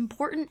less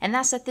important, and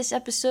that's that this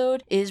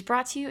episode is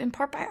brought to you in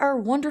part by our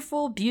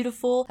wonderful,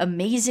 beautiful,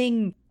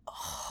 amazing,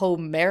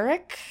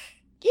 Homeric?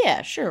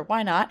 Yeah, sure,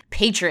 why not?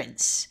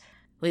 Patrons.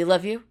 We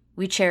love you.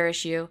 We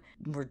cherish you.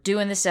 We're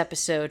doing this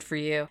episode for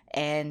you.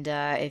 And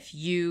if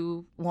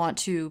you want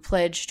to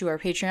pledge to our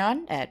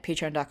Patreon at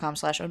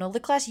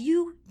patreon.com/OhNoLitClass,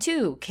 you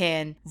too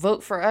can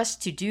vote for us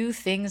to do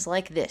things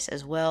like this,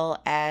 as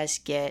well as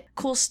get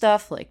cool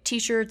stuff like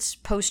t-shirts,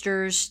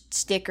 posters,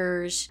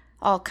 stickers,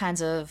 all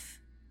kinds of...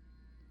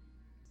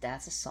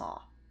 That's a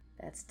saw.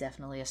 That's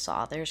definitely a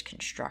saw. There's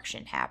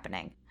construction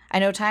happening. I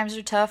know times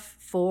are tough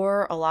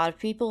for a lot of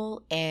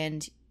people,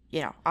 and,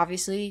 you know,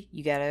 obviously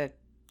you gotta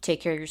take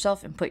care of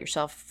yourself and put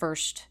yourself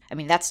first. I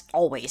mean, that's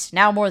always,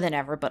 now more than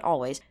ever, but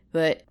always.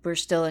 But we're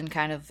still in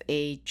kind of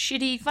a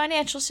shitty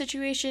financial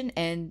situation,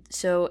 and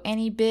so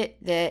any bit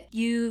that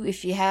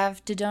if you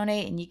have to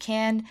donate and you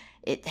can,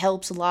 it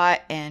helps a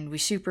lot, and we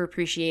super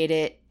appreciate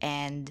it,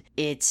 and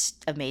it's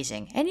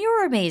amazing. And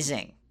you're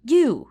amazing.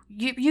 You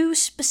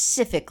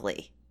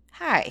specifically.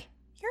 Hi,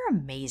 you're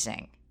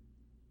amazing.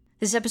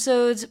 This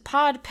episode's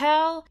pod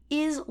pal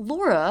is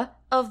Laura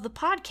of the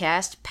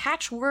podcast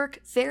Patchwork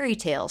Fairy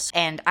Tales,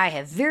 and I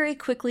have very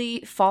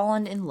quickly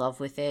fallen in love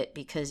with it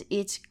because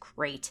it's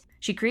great.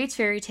 She creates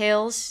fairy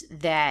tales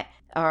that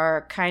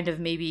are kind of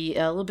maybe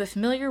a little bit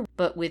familiar,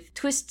 but with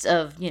twists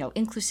of,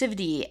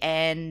 inclusivity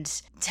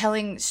and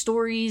telling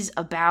stories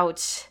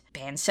about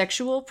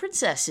pansexual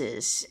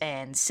princesses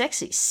and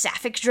sexy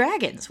sapphic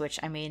dragons, which,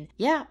 I mean,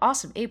 yeah,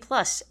 awesome, A+.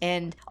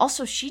 And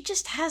also, she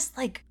just has,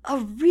 a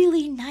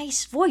really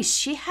nice voice.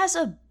 She has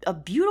a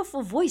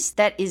beautiful voice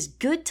that is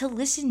good to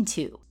listen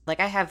to.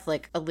 I have,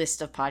 a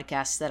list of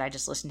podcasts that I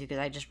just listen to because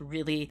I just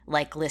really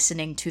like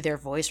listening to their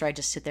voice, or I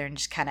just sit there and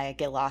just kind of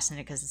get lost in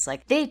it because it's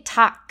they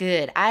talk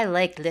good. I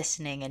like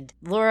listening. And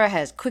Laura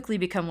has quickly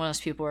become one of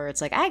those people where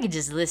it's I could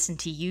just listen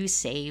to you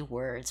say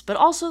words. But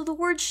also, the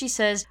words she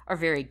says are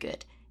very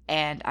good.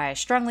 And I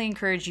strongly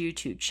encourage you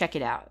to check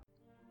it out.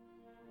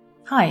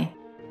 Hi,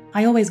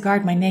 I always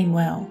guard my name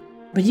well,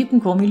 but you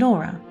can call me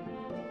Laura.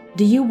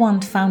 Do you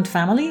want found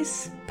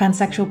families,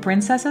 pansexual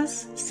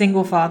princesses,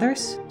 single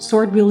fathers,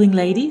 sword-wielding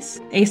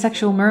ladies,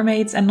 asexual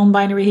mermaids, and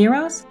non-binary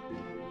heroes?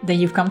 Then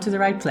you've come to the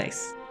right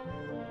place.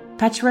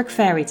 Patchwork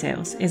Fairy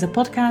Tales is a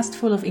podcast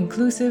full of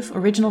inclusive,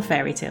 original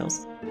fairy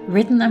tales,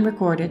 written and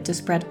recorded to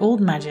spread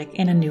old magic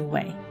in a new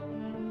way.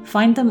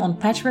 Find them on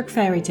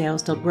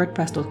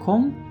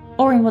patchworkfairytales.wordpress.com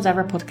or in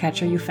whatever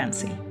podcatcher you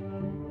fancy.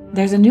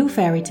 There's a new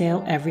fairy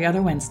tale every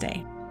other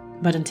Wednesday.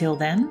 But until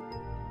then,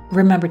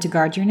 remember to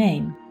guard your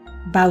name,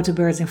 bow to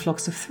birds in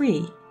flocks of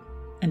 3,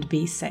 and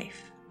be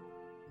safe.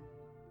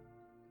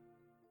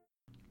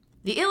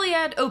 The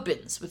Iliad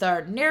opens with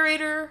our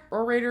narrator,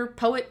 orator,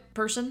 poet,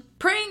 person,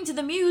 praying to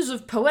the muse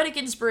of poetic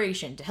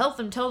inspiration to help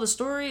them tell the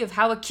story of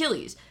how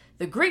Achilles,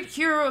 the great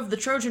hero of the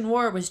Trojan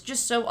War, was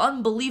just so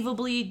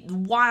unbelievably,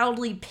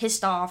 wildly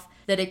pissed off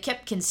that it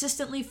kept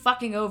consistently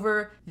fucking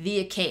over the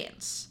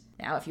Achaeans.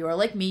 Now, if you are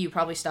like me, you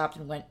probably stopped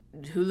and went,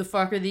 who the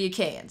fuck are the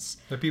Achaeans?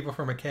 The people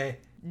from Achaia.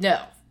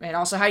 No. And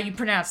also how you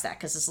pronounce that,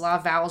 because it's a lot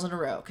of vowels in a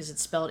row, because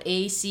it's spelled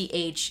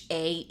Achaeans.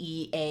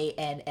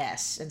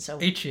 And so...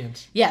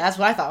 Achaeans. Yeah, that's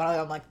what I thought.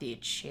 I'm like, the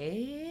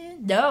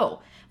Achaeans? No.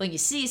 When you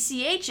see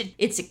a CH,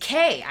 it's a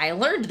K. I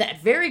learned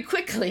that very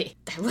quickly.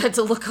 I had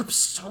to look up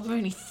so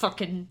many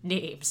fucking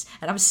names,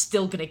 and I'm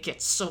still gonna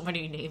get so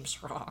many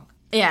names wrong.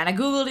 Yeah, and I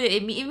googled it.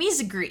 It means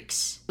the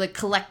Greeks, like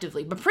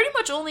collectively, but pretty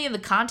much only in the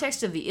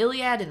context of the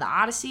Iliad and the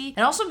Odyssey,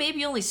 and also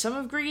maybe only some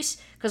of Greece,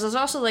 because there's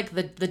also like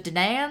the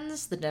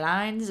Danaans,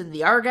 and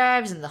the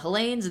Argives, and the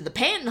Hellenes, and the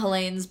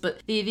Pan-Hellenes,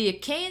 but the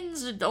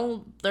Achaeans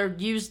they're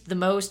used the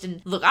most.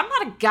 And look, I'm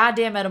not a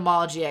goddamn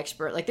etymology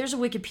expert. Like, there's a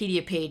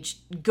Wikipedia page.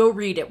 Go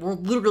read it. We're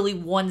literally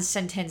one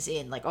sentence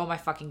in. Like, oh my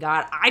fucking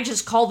god. I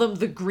just call them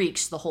the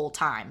Greeks the whole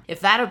time.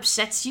 If that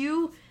upsets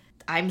you,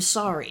 I'm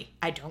sorry.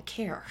 I don't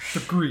care. The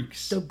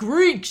Greeks. The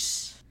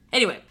Greeks!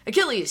 Anyway,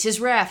 Achilles, his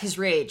wrath, his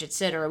rage,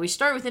 etc. We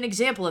start with an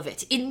example of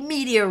it, in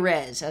media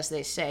res, as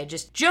they say,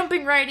 just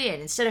jumping right in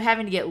instead of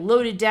having to get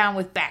loaded down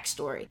with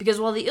backstory. Because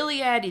while the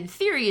Iliad, in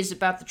theory, is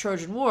about the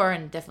Trojan War,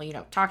 and definitely,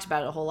 talks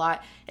about it a whole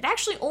lot, it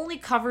actually only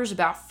covers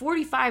about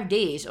 45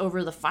 days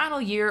over the final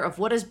year of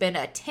what has been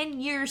a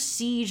 10-year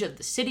siege of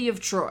the city of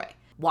Troy.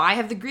 Why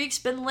have the Greeks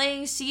been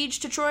laying siege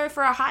to Troy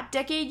for a hot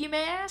decade, you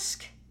may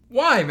ask?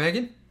 Why,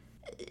 Megan?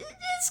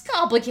 It's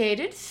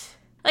complicated.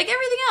 Like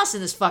everything else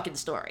in this fucking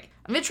story.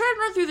 I'm gonna try to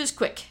run through this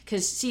quick,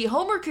 because, see,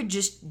 Homer could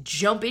just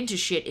jump into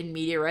shit in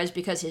media res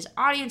because his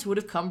audience would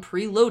have come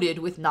preloaded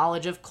with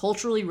knowledge of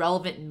culturally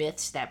relevant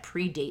myths that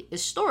predate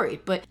this story,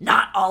 but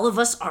not all of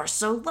us are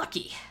so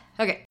lucky.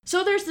 Okay,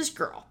 so there's this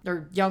girl,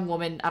 or young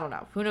woman, I don't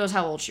know, who knows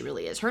how old she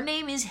really is. Her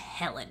name is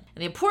Helen,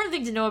 and the important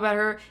thing to know about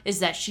her is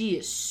that she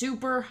is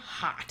super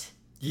hot.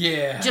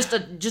 Yeah. Just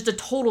a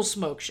total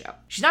smoke show.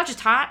 She's not just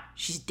hot,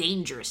 she's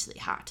dangerously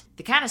hot.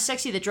 The kind of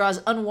sexy that draws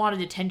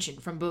unwanted attention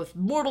from both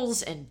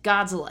mortals and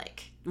gods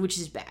alike, which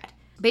is bad.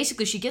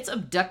 Basically, she gets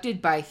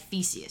abducted by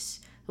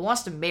Theseus, who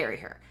wants to marry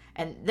her.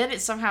 And then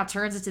it somehow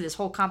turns into this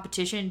whole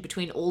competition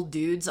between old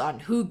dudes on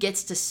who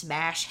gets to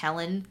smash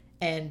Helen.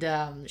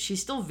 And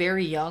she's still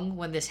very young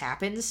when this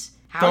happens.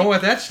 Don't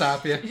let that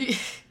stop you.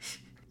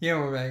 You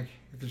know, Meg,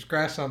 if there's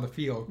grass on the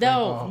field.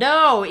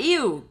 No,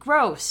 ew,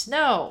 gross,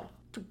 no.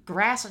 Put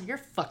grass on your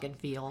fucking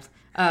field.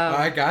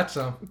 I got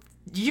some.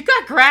 You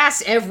got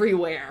grass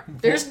everywhere.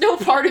 There's no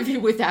part of you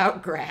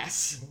without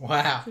grass.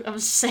 Wow. I'm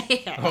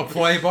saying. Oh,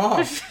 play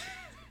ball.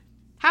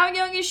 How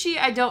young is she?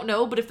 I don't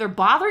know, but if they're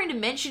bothering to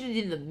mention it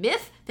in the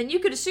myth, then you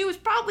could assume it's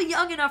probably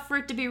young enough for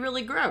it to be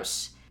really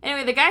gross.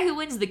 Anyway, the guy who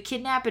wins the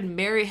kidnap and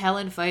marry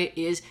Helen fight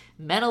is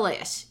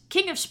Menelaus,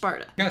 king of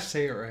Sparta. You gotta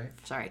say it right.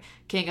 Sorry,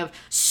 king of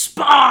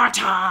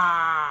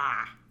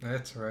Sparta!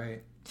 That's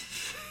right.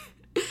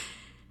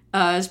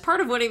 As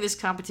part of winning this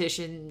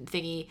competition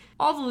thingy,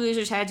 all the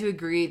losers had to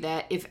agree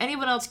that if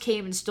anyone else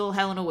came and stole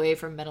Helen away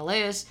from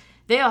Menelaus,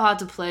 they all had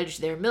to pledge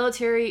their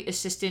military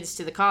assistance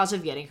to the cause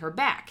of getting her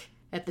back.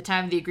 At the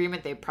time of the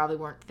agreement, they probably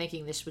weren't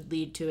thinking this would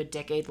lead to a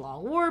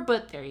decade-long war,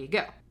 but there you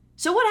go.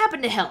 So what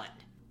happened to Helen?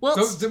 Well,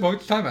 what you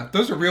talking about?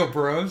 Those are real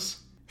bros.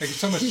 Like, if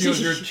someone steals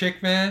your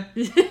chick, man,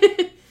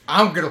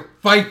 I'm gonna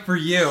fight for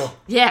you.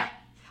 Yeah.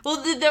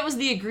 Well, that was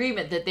the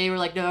agreement, that they were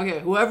like, no,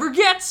 okay, whoever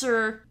gets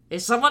her,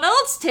 if someone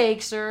else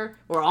takes her,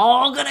 we're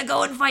all gonna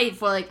go and fight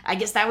for, like, I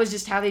guess that was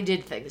just how they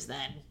did things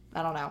then.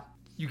 I don't know.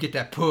 You get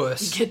that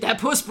puss. You get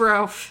that puss,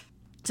 bro.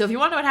 So if you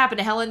want to know what happened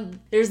to Helen,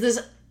 there's this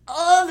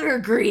other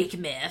Greek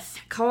myth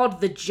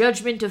called the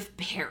Judgment of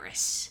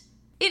Paris.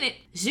 In it,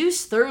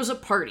 Zeus throws a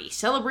party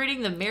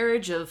celebrating the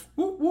marriage of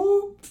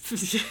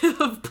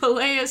of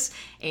Peleus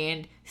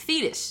and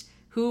Thetis,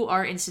 who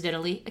are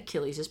incidentally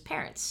Achilles'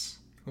 parents.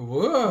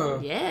 Whoa.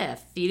 Yeah,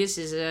 Thetis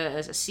is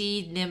a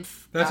sea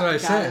nymph. That's what I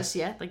goddess.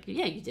 said.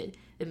 Yeah, you did.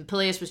 And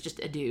Peleus was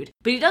just a dude.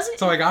 But he doesn't...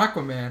 So like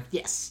Aquaman.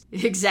 Yes,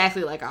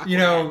 exactly like Aquaman. You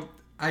know,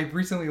 I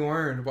recently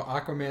learned what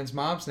Aquaman's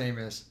mom's name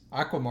is.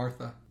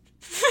 Aquamartha.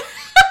 God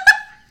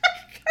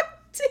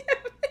damn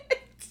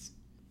it.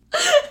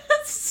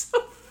 That's so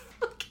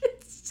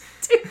fucking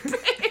stupid.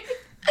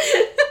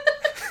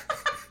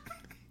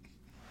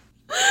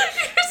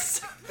 You're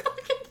so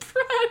fucking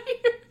proud of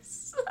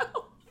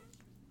yourself.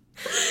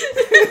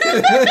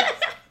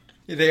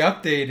 They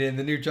updated in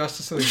the new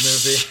Justice League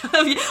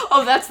movie.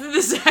 Oh, that's the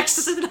Zack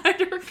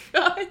Snyder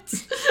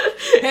cut.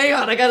 Hang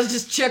on, I gotta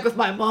just check with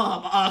my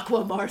mom,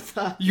 Aqua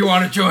Martha. You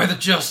want to join the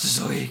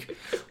Justice League?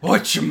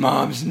 What's your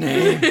mom's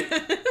name?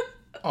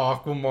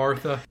 Aqua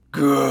Martha.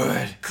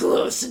 Good.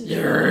 Close enough.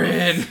 You're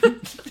in.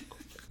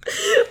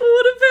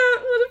 What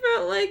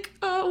about like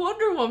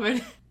Wonder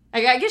Woman?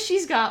 I guess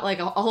she's got like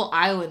a whole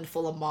island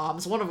full of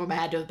moms. One of them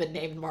had to have been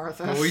named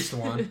Martha. At least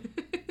one.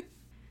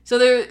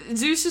 So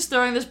Zeus is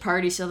throwing this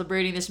party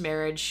celebrating this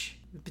marriage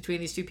between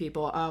these two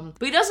people.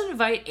 But he doesn't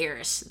invite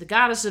Eris, the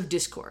goddess of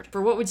discord,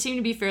 for what would seem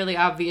to be fairly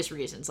obvious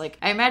reasons. Like,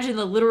 I imagine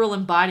the literal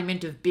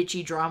embodiment of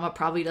bitchy drama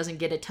probably doesn't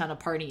get a ton of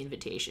party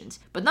invitations.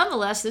 But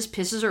nonetheless, this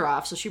pisses her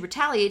off, so she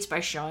retaliates by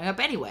showing up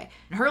anyway,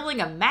 and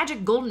hurling a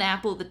magic golden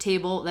apple at the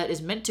table that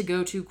is meant to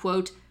go to,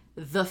 quote,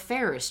 the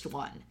fairest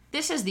one.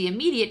 This has the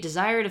immediate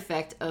desired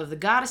effect of the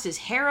goddesses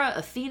Hera,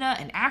 Athena,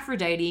 and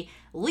Aphrodite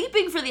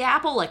leaping for the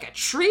apple like a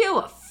trio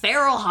of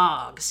feral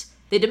hogs.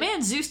 They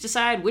demand Zeus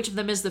decide which of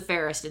them is the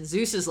fairest, and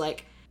Zeus is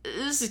like,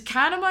 this is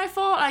kind of my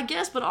fault, I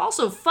guess, but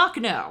also fuck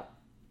no.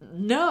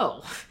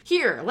 No.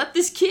 Here, let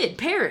this kid,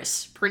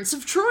 Paris, Prince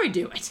of Troy,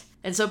 do it.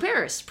 And so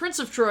Paris, Prince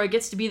of Troy,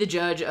 gets to be the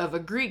judge of a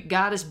Greek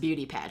goddess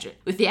beauty pageant,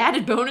 with the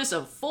added bonus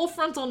of full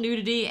frontal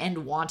nudity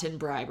and wanton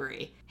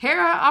bribery.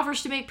 Hera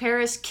offers to make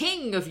Paris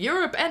king of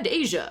Europe and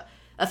Asia.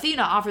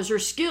 Athena offers her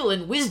skill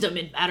and wisdom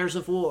in matters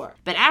of war.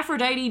 But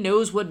Aphrodite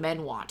knows what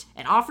men want,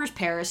 and offers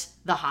Paris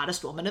the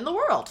hottest woman in the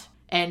world.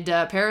 And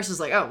Paris is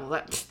like, oh,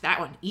 well, that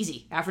one,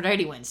 easy.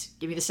 Aphrodite wins.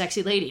 Give me the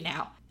sexy lady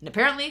now. And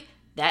apparently,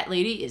 that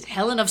lady is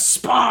Helen of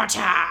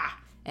Sparta.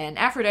 And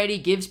Aphrodite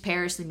gives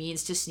Paris the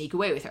means to sneak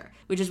away with her,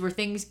 which is where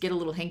things get a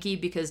little hinky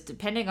because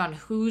depending on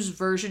whose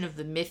version of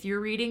the myth you're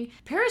reading,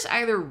 Paris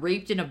either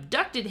raped and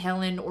abducted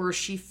Helen or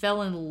she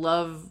fell in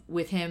love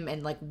with him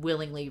and like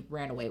willingly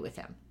ran away with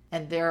him.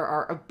 And there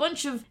are a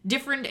bunch of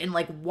different and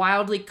like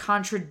wildly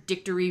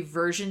contradictory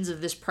versions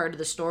of this part of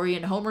the story,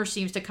 and Homer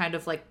seems to kind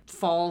of like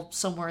fall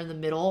somewhere in the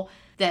middle.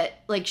 That,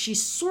 like, she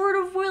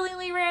sort of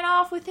willingly ran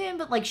off with him,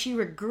 but, like, she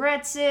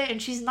regrets it,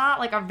 and she's not,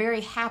 like, a very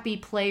happy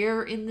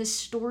player in this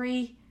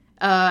story.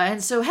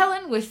 And so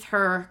Helen, with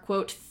her,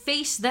 quote,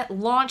 face that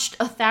launched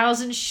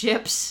 1,000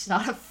 ships,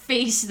 not a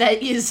face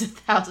that is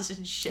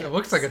 1,000 ships. It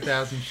looks like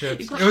 1,000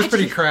 ships. It was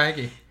pretty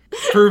craggy.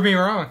 Prove me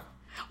wrong.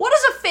 What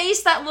does a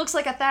face that looks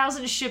like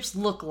 1,000 ships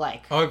look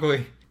like?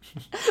 Ugly.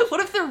 What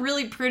if they're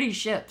really pretty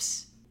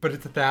ships? But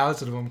it's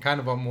 1,000 of them kind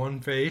of on one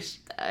face.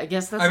 I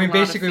guess that's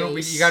basically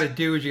what you gotta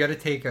do is you gotta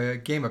take a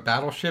game of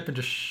Battleship and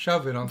just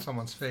shove it on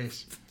someone's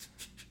face.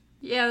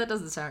 Yeah, that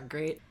doesn't sound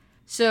great.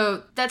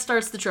 So that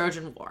starts the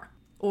Trojan War.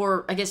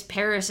 Or I guess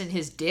Paris and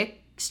his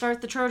dick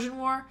start the Trojan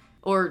War.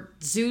 Or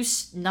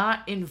Zeus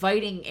not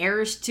inviting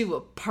Eris to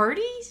a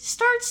party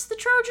starts the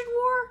Trojan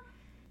War.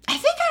 I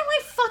think I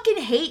might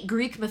fucking hate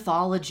Greek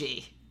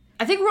mythology.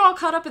 I think we're all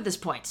caught up at this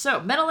point.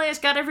 So, Menelaus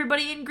got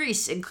everybody in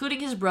Greece,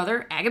 including his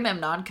brother,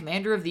 Agamemnon,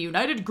 commander of the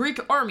united Greek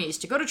armies,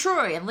 to go to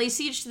Troy and lay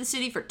siege to the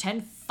city for 10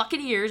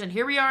 fucking years, and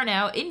here we are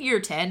now, in year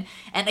 10,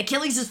 and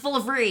Achilles is full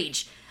of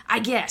rage. I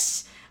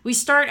guess. We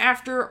start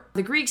after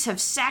the Greeks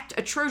have sacked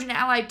a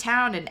Trojan-allied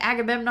town, and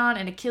Agamemnon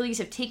and Achilles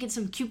have taken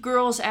some cute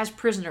girls as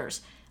prisoners.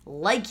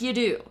 Like you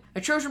do.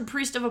 A Trojan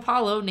priest of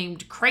Apollo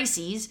named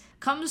Chryses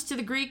comes to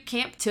the Greek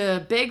camp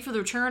to beg for the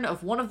return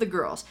of one of the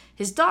girls,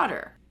 his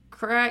daughter,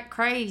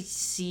 Chryses.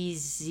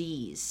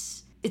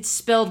 It's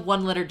spelled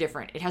one letter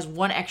different. It has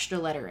one extra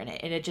letter in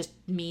it, and it just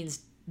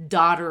means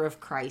daughter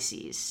of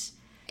Chryses.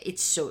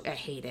 I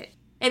hate it.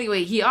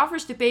 Anyway, he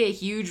offers to pay a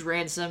huge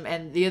ransom,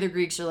 and the other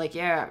Greeks are like,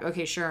 yeah,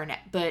 okay, sure.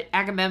 But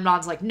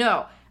Agamemnon's like,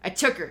 no, I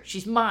took her.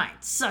 She's mine.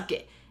 Suck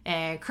it.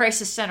 And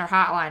Crisis Center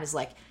Hotline is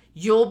like,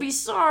 you'll be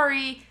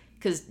sorry.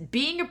 Because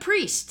being a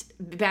priest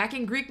back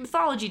in Greek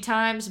mythology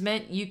times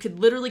meant you could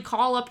literally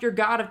call up your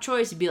god of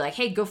choice and be like,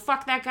 hey, go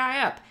fuck that guy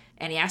up.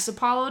 And he asks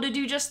Apollo to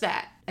do just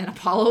that. And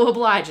Apollo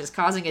obliges,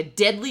 causing a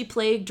deadly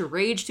plague to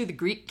rage through the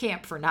Greek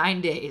camp for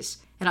 9 days.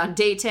 And on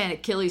day 10,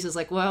 Achilles is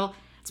like, well,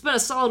 it's been a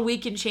solid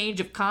week and change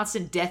of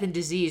constant death and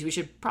disease. We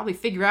should probably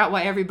figure out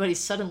why everybody's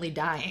suddenly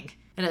dying.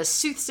 And a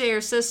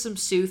soothsayer says some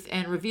sooth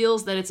and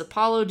reveals that it's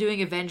Apollo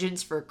doing a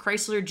vengeance for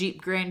Chrysler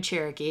Jeep Grand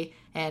Cherokee,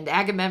 and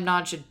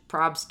Agamemnon should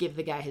probs give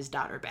the guy his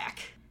daughter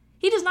back.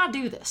 He does not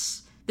do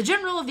this. The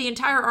general of the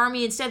entire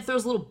army instead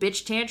throws a little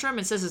bitch tantrum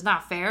and says it's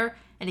not fair,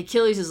 and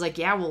Achilles is like,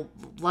 yeah, well,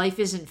 life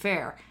isn't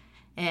fair.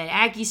 And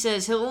Agi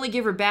says he'll only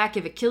give her back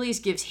if Achilles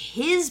gives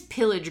his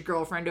pillage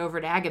girlfriend over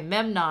to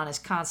Agamemnon as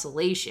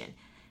consolation.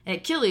 And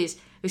Achilles,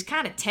 who's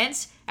kind of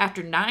tense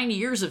after 9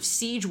 years of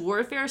siege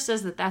warfare,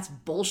 says that that's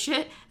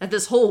bullshit, that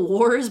this whole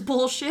war is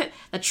bullshit,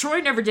 that Troy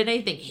never did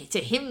anything to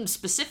him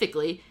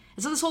specifically.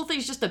 And so this whole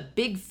thing's just a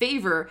big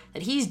favor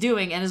that he's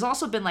doing, and has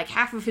also been like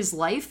half of his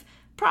life,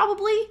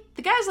 probably.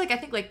 The guy's like, I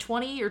think like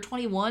 20 or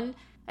 21,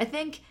 I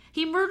think.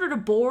 He murdered a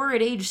boar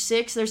at age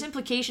 6. There's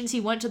implications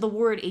he went to the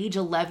war at age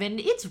 11.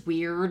 It's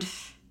weird.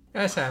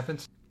 This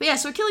happens. But yeah,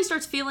 so Achilles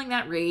starts feeling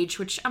that rage,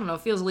 which, I don't know,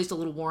 feels at least a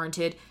little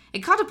warranted,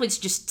 and contemplates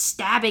just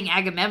stabbing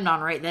Agamemnon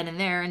right then and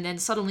there, and then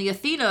suddenly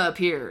Athena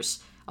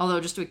appears.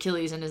 Although just to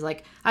Achilles, and is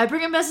like, I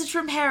bring a message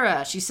from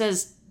Hera. She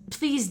says,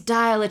 please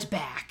dial it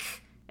back.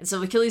 And so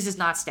Achilles does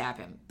not stab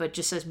him, but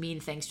just says mean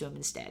things to him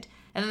instead.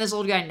 And then this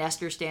old guy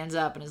Nestor stands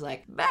up and is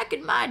like, back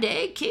in my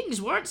day,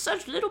 kings weren't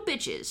such little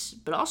bitches,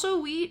 but also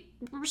we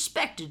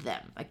respected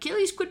them.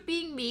 Achilles quit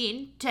being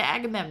mean to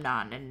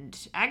Agamemnon,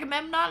 and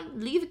Agamemnon,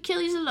 leave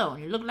Achilles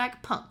alone. You look like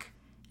a punk.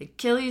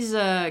 Achilles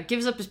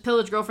gives up his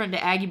pillaged girlfriend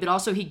to Aggie, but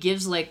also he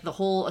gives, like, the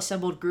whole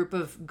assembled group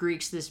of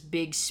Greeks this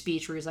big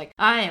speech where he's like,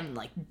 I am,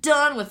 like,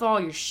 done with all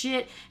your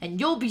shit, and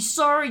you'll be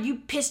sorry you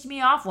pissed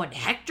me off when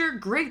Hector,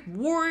 great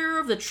warrior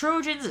of the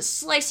Trojans, is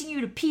slicing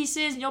you to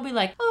pieces, and you'll be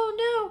like, oh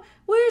no,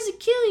 where's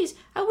Achilles?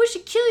 I wish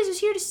Achilles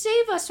was here to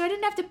save us so I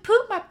didn't have to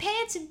poop my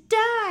pants and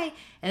die.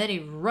 And then he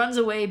runs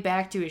away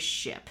back to his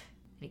ship,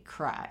 and he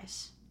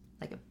cries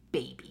like a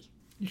baby.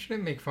 You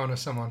shouldn't make fun of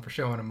someone for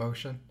showing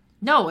emotion.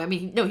 No, I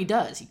mean, no, he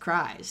does. He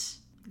cries.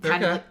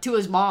 Kind of Okay. like to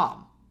his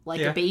mom, like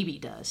Yeah. a baby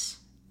does.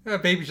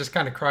 Babies just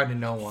kind of cry to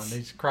no one.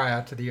 They just cry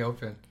out to the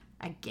open.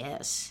 I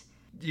guess.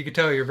 You could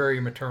tell you're very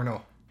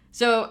maternal.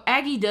 So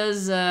Aggie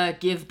does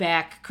give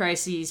back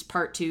Crises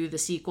Part 2, the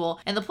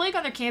sequel, and the plague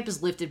on their camp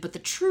is lifted, but the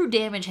true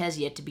damage has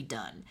yet to be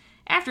done.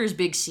 After his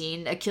big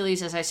scene,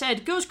 Achilles, as I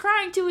said, goes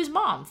crying to his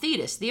mom,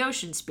 Thetis, the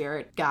ocean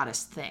spirit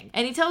goddess thing.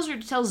 And he tells her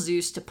to tell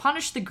Zeus to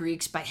punish the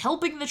Greeks by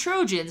helping the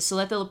Trojans so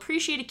that they'll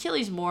appreciate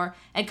Achilles more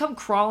and come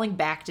crawling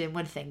back to him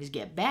when things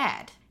get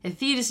bad. And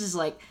Thetis is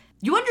like,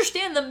 you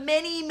understand the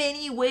many,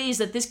 many ways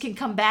that this can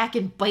come back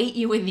and bite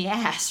you in the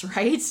ass,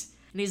 right?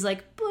 And he's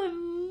like, but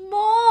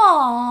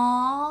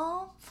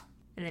Mom...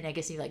 And then I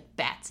guess he, like,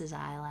 bats his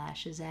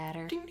eyelashes at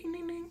her. Ding, ding,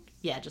 ding, ding.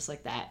 Yeah, just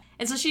like that.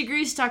 And so she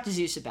agrees to talk to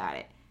Zeus about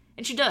it.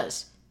 And she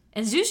does.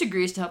 And Zeus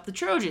agrees to help the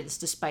Trojans,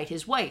 despite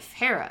his wife,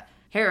 Hera.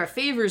 Hera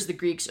favors the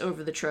Greeks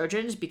over the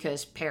Trojans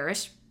because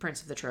Paris,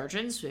 Prince of the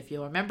Trojans, if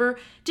you'll remember,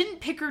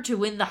 didn't pick her to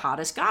win the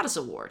Hottest Goddess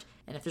Award.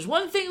 And if there's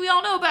one thing we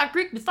all know about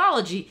Greek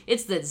mythology,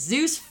 it's that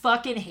Zeus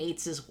fucking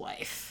hates his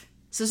wife.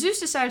 So Zeus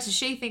decides to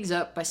shake things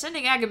up by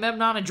sending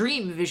Agamemnon a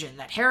dream vision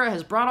that Hera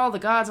has brought all the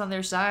gods on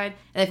their side,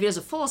 and if he does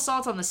a full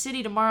assault on the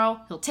city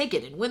tomorrow, he'll take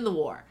it and win the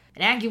war.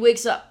 And Aggie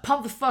wakes up,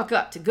 pumped the fuck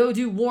up, to go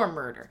do war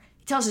murder.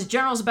 He tells his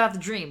generals about the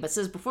dream, but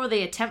says before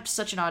they attempt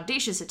such an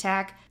audacious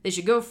attack, they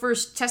should go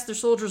first test their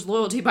soldiers'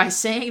 loyalty by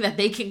saying that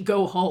they can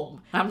go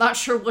home. I'm not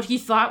sure what he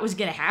thought was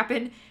gonna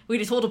happen. We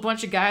just told a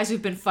bunch of guys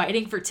who've been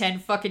fighting for 10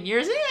 fucking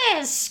years,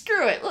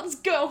 screw it, let's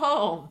go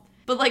home.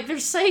 But, like, they're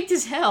psyched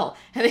as hell,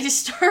 and they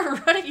just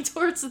start running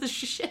towards the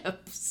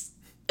ships.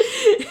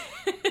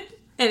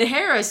 And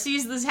Hera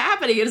sees this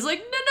happening and is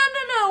like,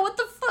 no, what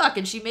the fuck?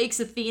 And she makes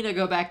Athena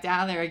go back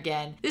down there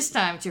again, this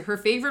time to her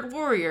favorite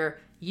warrior.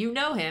 You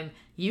know him,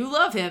 you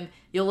love him,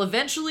 you'll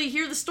eventually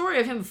hear the story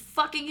of him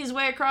fucking his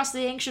way across the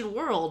ancient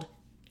world.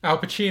 Al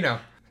Pacino.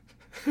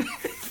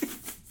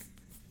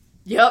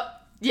 Yep.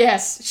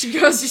 Yes,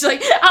 she's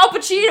like, Al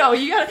Pacino,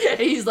 you gotta, and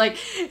he's like,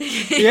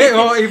 Yeah,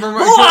 well, even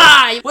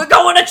why? We're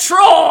going to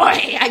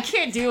Troy! I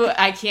can't do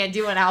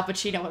an Al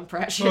Pacino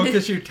impression. Well,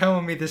 because you're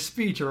telling me this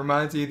speech, it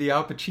reminds me of the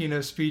Al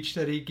Pacino speech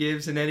that he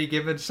gives in Any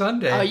Given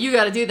Sunday. Oh, you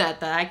gotta do that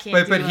then. I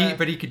can't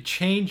But he could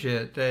change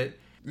it that,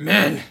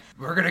 men,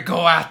 we're gonna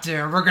go out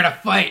there and we're gonna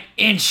fight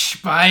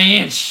inch by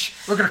inch.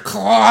 We're gonna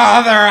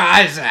claw their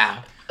eyes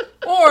out.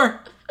 Or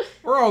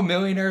we're all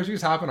millionaires. We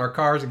just hop in our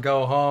cars and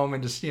go home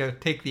and just,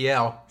 take the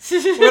L.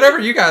 Whatever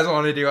you guys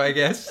want to do, I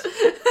guess.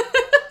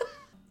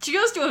 She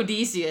goes to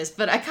Odysseus,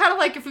 but I kind of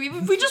like if we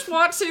just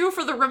want to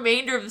for the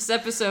remainder of this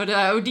episode,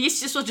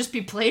 Odysseus will just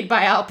be played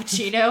by Al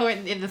Pacino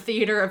in the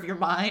theater of your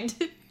mind.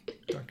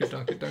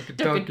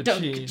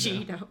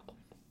 Dunkachino.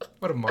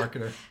 What a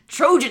marketer.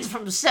 Trojans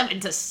from 7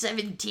 to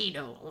 17,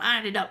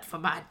 line it up for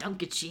my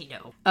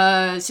Dunkachino.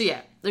 So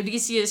yeah,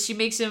 Odysseus, she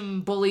makes him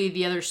bully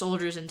the other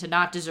soldiers into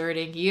not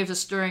deserting. He gives a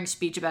stirring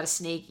speech about a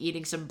snake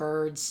eating some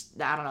birds.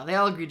 I don't know, they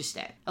all agree to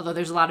stay, although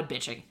there's a lot of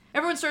bitching.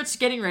 Everyone starts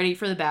getting ready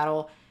for the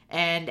battle,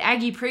 and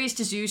Aggie prays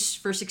to Zeus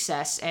for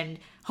success, and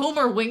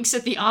Homer winks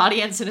at the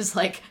audience and is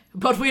like,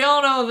 but we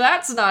all know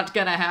that's not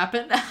gonna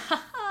happen.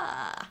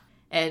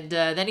 And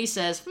then he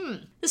says,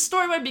 this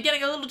story might be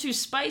getting a little too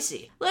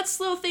spicy. Let's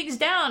slow things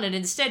down and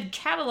instead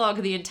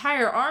catalog the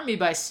entire army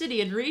by city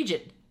and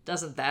region.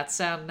 Doesn't that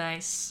sound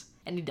nice?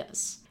 And he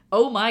does.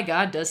 Oh my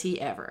god, does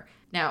he ever.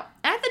 Now,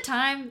 at the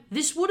time,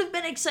 this would have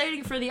been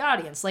exciting for the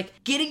audience. Like,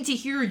 getting to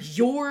hear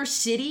your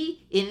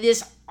city in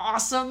this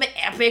awesome,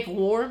 epic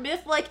war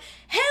myth. Like,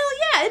 hell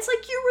yeah, it's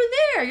like you were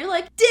there. You're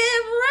like, damn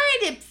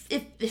right,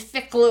 if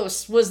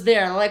Iphiclos was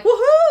there. Like,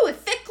 woohoo,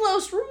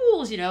 Iphiclos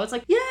rules, It's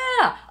like,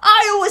 yeah,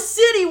 Iowa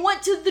City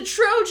went to the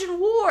Trojan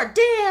War.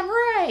 Damn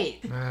right.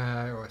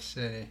 Iowa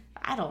City.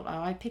 I don't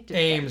know, I picked it.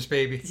 Ames,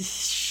 baby.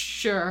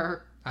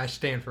 Sure. I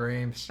stand for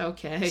Ames.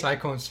 Okay.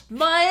 Cyclones.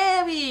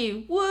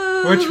 Miami,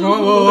 woo. Which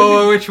one?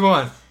 Whoa, which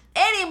one?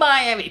 Any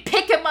Miami.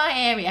 Pick a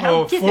Miami. I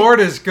Oh, don't give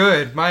Florida's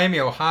good. Miami,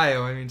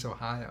 Ohio. It means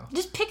Ohio.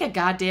 Just pick a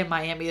goddamn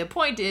Miami. The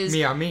point is,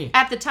 Me.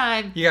 at the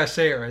time, You gotta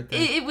say it right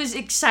there. it was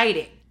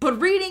exciting.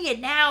 But reading it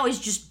now is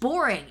just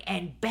boring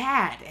and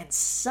bad and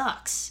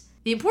sucks.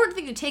 The important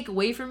thing to take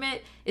away from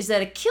it is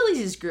that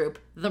Achilles' group,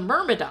 the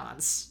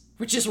Myrmidons,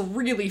 which is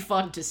really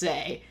fun to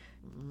say,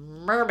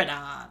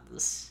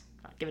 Myrmidons.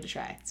 Give it a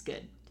try. It's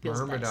good. Feels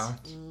Myrmidons.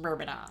 nice.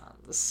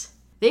 Myrmidons.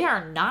 They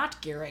are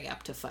not gearing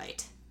up to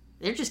fight.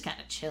 They're just kind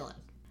of chilling.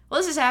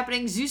 While this is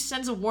happening, Zeus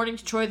sends a warning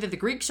to Troy that the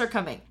Greeks are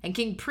coming, and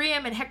King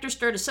Priam and Hector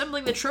start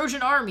assembling the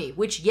Trojan army,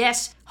 which,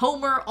 yes,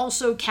 Homer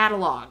also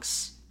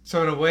catalogs.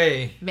 So in a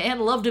way, Man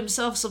loved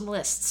himself some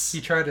lists.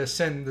 he tried to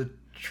send the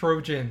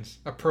Trojans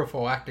a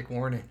prophylactic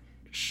warning.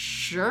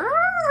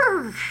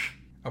 Sure.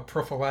 A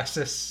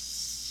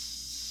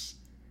prophylaxis.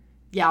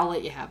 Yeah, I'll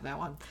let you have that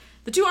one.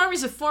 The two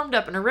armies have formed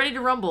up and are ready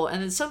to rumble,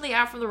 and then suddenly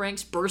out from the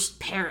ranks burst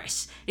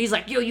Paris. And he's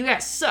like, yo, you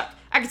guys suck.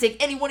 I can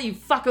take any one of you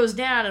fuckos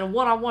down in a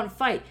one-on-one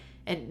fight.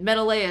 And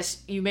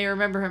Menelaus, you may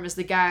remember him as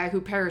the guy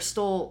who Paris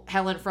stole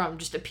Helen from,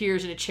 just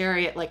appears in a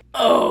chariot like,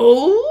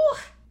 oh?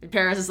 And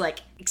Paris is like,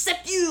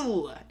 except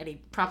you! And he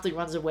promptly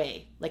runs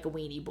away like a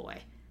weenie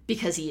boy.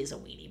 Because he is a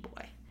weenie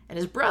boy. And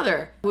his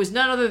brother, who is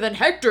none other than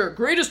Hector,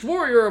 greatest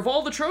warrior of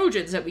all the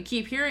Trojans that we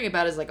keep hearing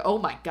about, is like, oh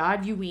my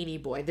god, you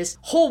weenie boy. This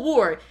whole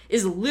war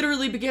is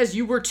literally because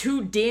you were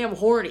too damn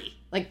horny.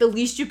 Like, the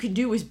least you can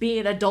do is be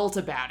an adult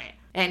about it.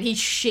 And he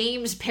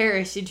shames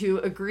Paris into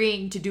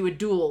agreeing to do a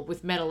duel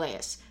with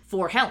Menelaus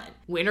for Helen.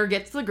 Winner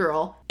gets the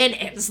girl and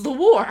ends the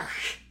war.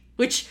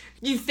 Which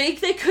you think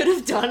they could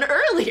have done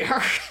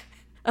earlier.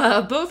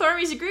 Both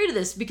armies agree to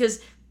this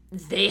because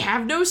they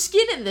have no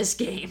skin in this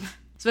game.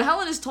 So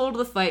Helen is told of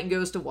the fight and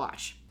goes to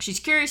watch.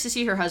 She's curious to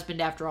see her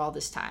husband after all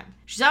this time.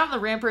 She's out on the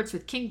ramparts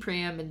with King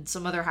Priam and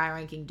some other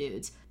high-ranking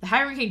dudes. The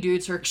high-ranking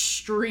dudes are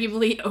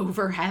extremely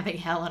over having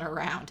Helen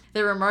around.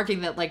 They're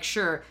remarking that, like,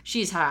 sure,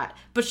 she's hot,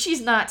 but she's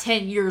not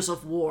 10 years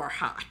of war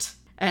hot.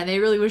 And they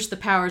really wish the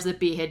powers that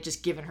be had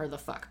just given her the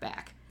fuck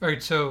back.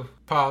 Alright, so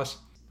pause.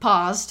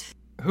 Paused.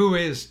 Who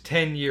is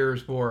 10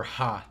 years war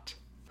hot?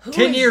 Who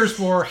 10 is years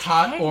war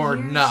hot 10 or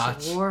years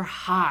not? War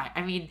hot.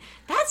 I mean,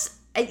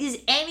 is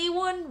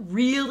anyone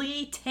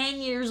really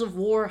 10 years of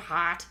war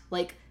hot?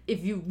 Like,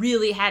 if you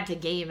really had to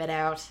game it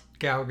out.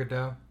 Gal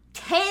Gadot.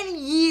 10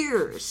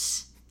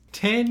 years.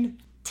 10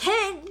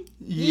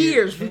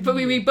 years. But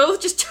we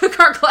both just took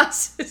our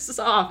glasses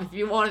off if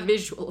you want a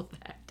visual of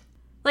that.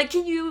 Like,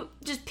 can you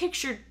just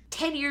picture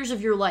 10 years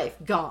of your life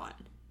gone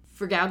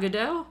for Gal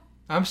Gadot?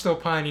 I'm still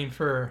pining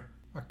for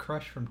a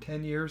crush from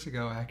 10 years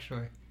ago,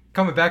 actually.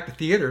 Coming back to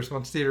theaters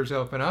once theaters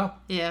open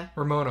up. Yeah.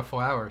 Ramona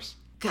Flowers.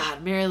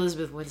 God, Mary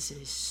Elizabeth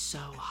Winstead is so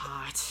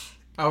hot.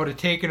 I would have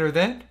taken her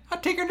then.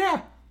 I'd take her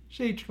now.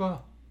 She aged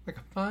well. Like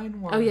a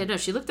fine woman. Oh, yeah, no,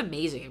 she looked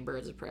amazing in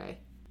Birds of Prey.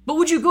 But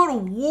would you go to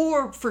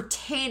war for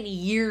 10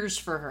 years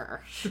for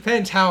her?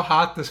 Depends how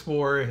hot this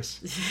war is.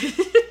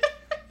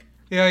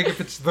 Yeah, like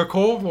if it's the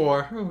Cold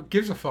War, who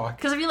gives a fuck?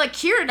 Because I mean, like,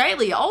 Keira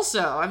Knightley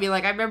also. I mean,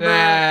 like, I remember...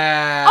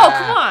 Ah, Oh,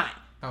 come on!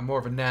 I'm more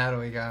of a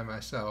Natalie guy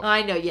myself.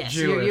 I know, yes.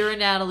 Jewish. You're a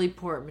Natalie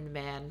Portman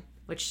man.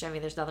 Which, I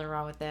mean, there's nothing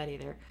wrong with that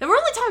either. And we're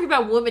only talking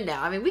about women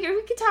now. I mean, we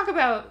can talk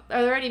about...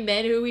 Are there any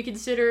men who we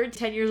consider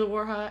 10 years of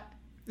war hot?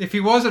 If he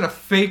wasn't a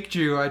fake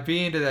Jew, I'd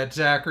be into that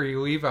Zachary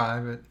Levi,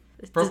 but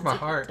it broke my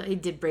heart. He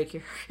did break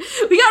your...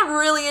 We got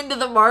really into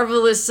the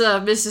marvelous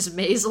Mrs.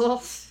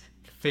 Maisel.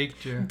 Fake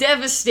Jew.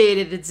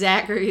 Devastated that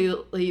Zachary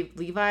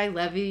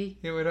Levy,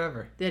 Yeah,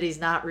 whatever. that he's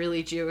not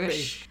really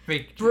Jewish.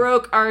 Fake Jew.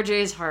 Broke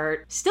RJ's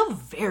heart. Still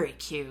very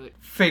cute.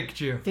 Fake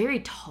Jew. Very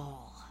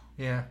tall.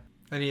 Yeah.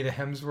 Any of the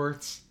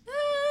Hemsworths?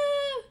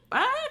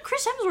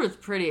 Chris Hemsworth's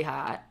pretty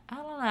hot. I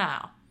don't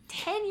know.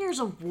 10 years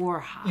of war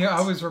hot. Yeah,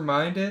 I was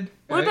reminded.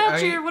 What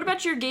about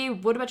your gay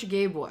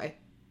boy?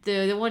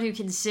 The one who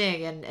can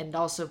sing and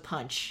also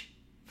punch.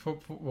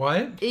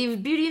 What? He was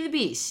Beauty and the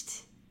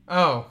Beast.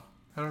 Oh,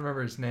 I don't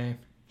remember his name.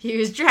 He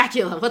was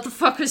Dracula. What the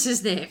fuck was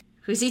his name?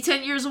 Was he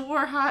 10 years of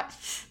war hot?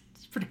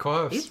 It's pretty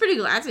close. He's pretty.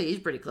 I'd say he's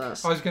pretty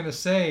close. I was gonna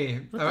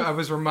say, I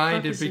was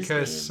reminded fuck is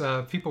his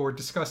because people were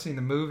discussing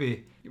the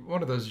movie,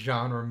 one of those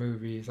genre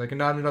movies, like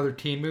Not Another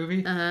Teen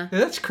Movie. Uh-huh. Yeah,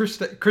 that's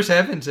Chris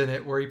Evans in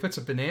it, where he puts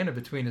a banana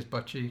between his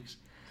butt cheeks.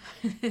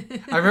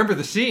 I remember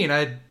the scene.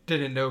 I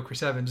didn't know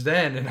Chris Evans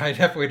then, and I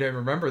definitely didn't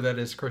remember that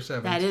as Chris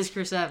Evans. That is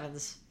Chris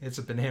Evans. It's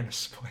a banana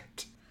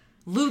split.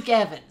 Luke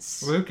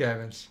Evans. Luke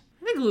Evans.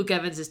 I think Luke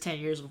Evans is 10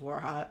 years of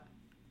war hot.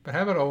 But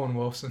how about Owen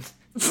Wilson?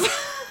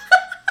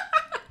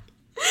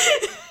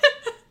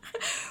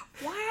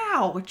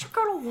 Wow, would you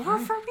go to war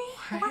for me?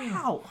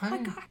 Wow. Why? Oh my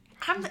God.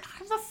 I'm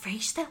the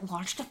face that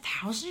launched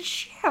 1,000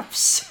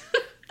 ships.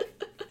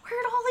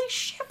 Where'd all these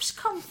ships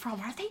come from?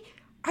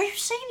 Are you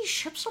saying these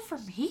ships are for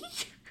me?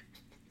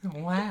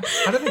 Wow.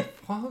 How do they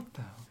float,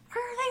 though?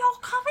 Where are they all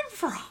coming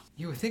from?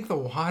 You would think the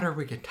water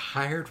would get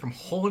tired from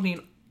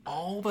holding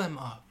all of them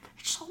up.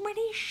 So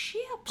many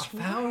ships.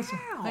 1,000.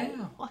 Wow.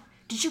 Wow. What?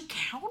 Did you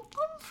count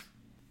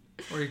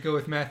them? Or you go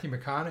with Matthew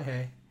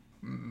McConaughey.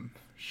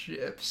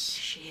 Ships.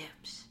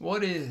 Ships.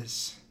 What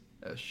is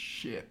a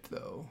ship,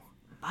 though?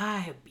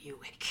 Buy a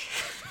Buick.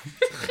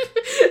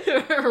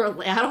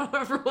 I don't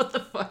remember what the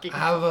fucking...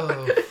 I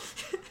love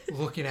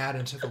looking out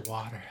into the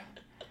water.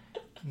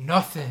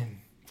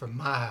 Nothing for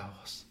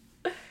miles.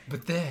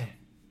 But then,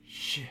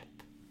 ship.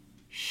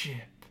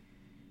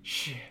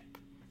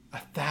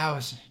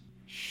 1,000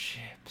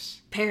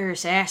 ships.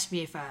 Paris asked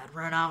me if I'd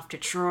run off to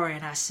Troy,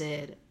 and I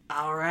said,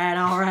 all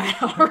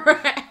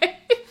right.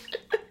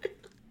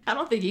 I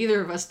don't think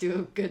either of us do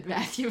a good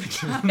Matthew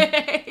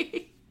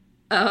McConaughey.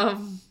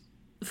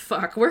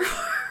 Fuck, where were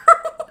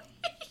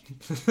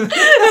we?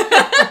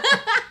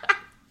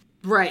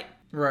 Right.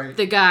 Right.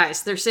 The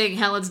guys, they're saying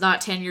Helen's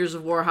not 10 years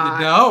of war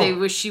high. No. They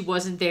wish she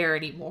wasn't there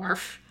anymore.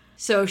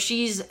 So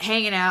she's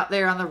hanging out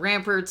there on the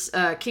ramparts.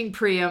 King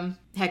Priam,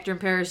 Hector and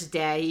Paris'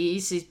 dad,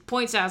 he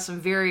points out some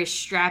various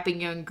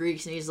strapping young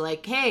Greeks, and he's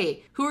like,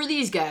 hey, who are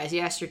these guys?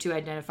 He asked her to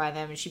identify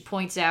them, and she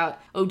points out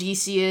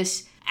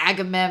Odysseus,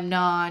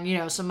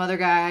 Agamemnon, some other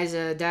guys,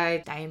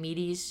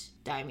 Diomedes,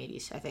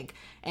 I think,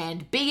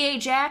 and Big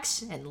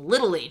Ajax and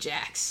Little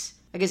Ajax.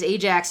 I guess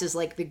Ajax is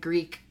like the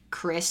Greek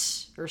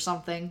Chris or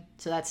something,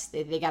 so that's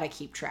they gotta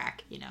keep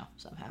track,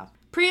 somehow.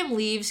 Priam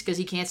leaves because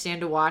he can't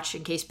stand to watch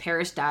in case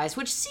Paris dies,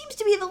 which seems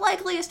to be the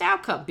likeliest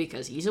outcome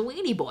because he's a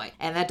weenie boy.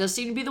 And that does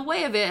seem to be the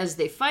way of it as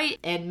they fight,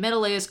 and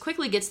Menelaus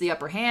quickly gets the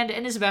upper hand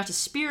and is about to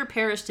spear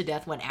Paris to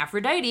death when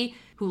Aphrodite,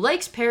 who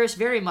likes Paris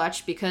very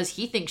much because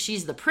he thinks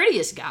she's the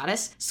prettiest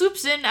goddess,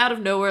 swoops in out of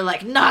nowhere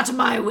like, not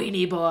my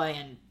weenie boy,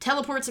 and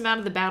teleports him out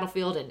of the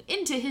battlefield and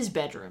into his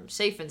bedroom,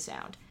 safe and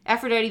sound.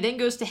 Aphrodite then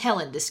goes to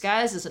Helen,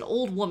 disguised as an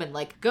old woman,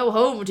 like, go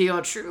home to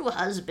your true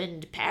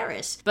husband,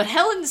 Paris. But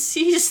Helen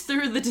sees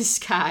through the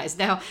disguise.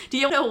 Now, do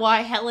you know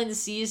why Helen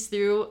sees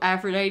through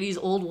Aphrodite's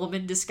old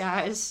woman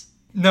disguise?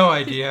 No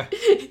idea.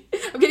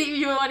 I'm gonna give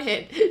you one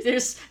hint.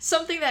 There's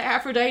something that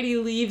Aphrodite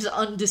leaves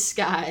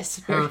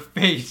undisguised. Her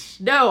face.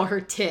 No, her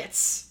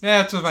tits.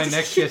 Yeah, that's what my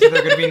next guess is.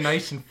 They're going to be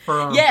nice and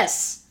firm.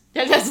 Yes!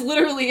 That's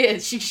literally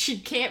it. She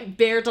can't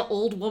bear to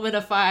old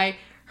womanify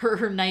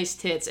her nice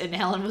tits, and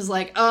Helen was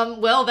like,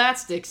 well, that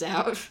sticks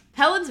out.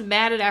 Helen's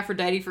mad at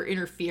Aphrodite for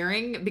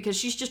interfering because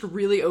she's just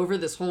really over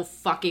this whole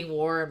fucking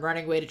war and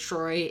running away to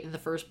Troy in the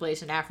first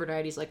place, and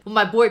Aphrodite's like, well,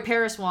 my boy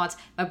Paris wants,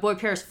 my boy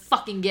Paris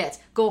fucking gets,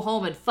 go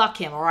home and fuck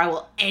him or I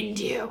will end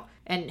you.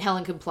 And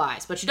Helen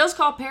complies, but she does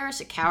call Paris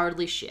a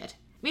cowardly shit.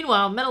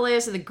 Meanwhile,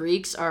 Menelaus and the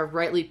Greeks are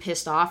rightly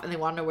pissed off and they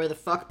want to know where the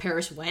fuck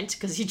Paris went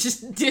because he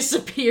just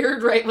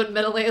disappeared right when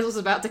Menelaus was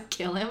about to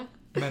kill him.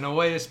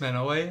 Menelaus.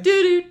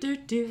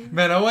 Do-do-do-do.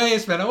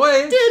 Menelaus.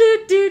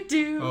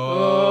 Do-do-do-do.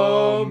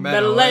 Oh,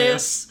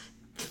 Menelaus.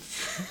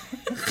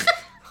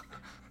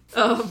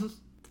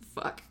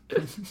 Fuck.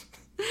 And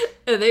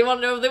they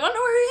want to know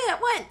where he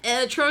went.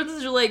 And the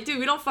Trojans are like, dude,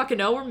 we don't fucking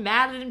know. We're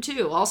mad at him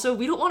too. Also,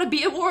 we don't want to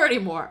be at war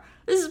anymore.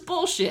 This is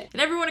bullshit.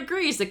 And everyone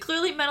agrees that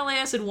clearly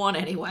Menelaus had won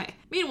anyway.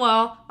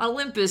 Meanwhile, on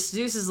Olympus,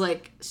 Zeus is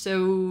like,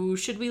 so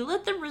should we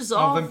let them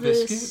resolve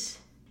this? Olympuscate?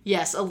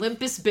 Yes,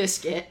 Olympus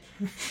Biscuit.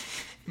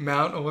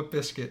 Mount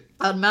Olympuscate.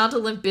 On Mount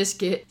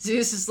Olympuscate,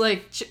 Zeus is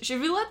like, should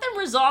we let them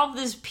resolve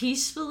this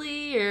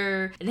peacefully,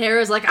 or... And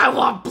Hera's like, I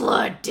want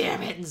blood,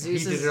 damn it. And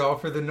Zeus He did it all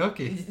for the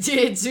nookie.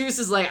 Dude, Zeus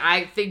is like,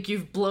 I think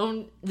you've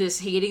blown this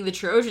hating the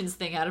Trojans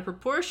thing out of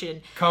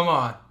proportion. Come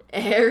on.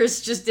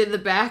 Hera's just in the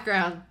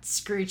background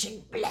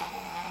screeching, blood.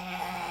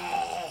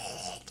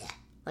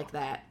 Like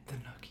that. The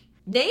nookie.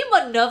 Name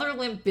another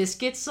Limp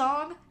Bizkit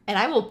song, and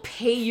I will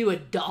pay you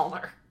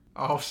 $1.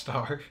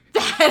 All-Star.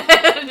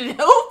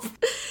 Nope.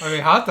 I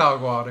mean, Hot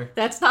Dog Water.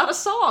 That's not a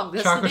song.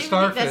 That's Chocolate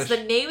Starfish. That's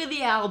the name of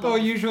the album. Well,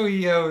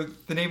 usually the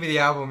name of the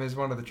album is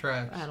one of the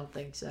tracks. I don't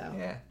think so.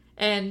 Yeah.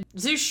 And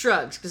Zeus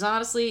shrugs, because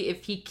honestly,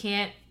 if he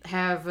can't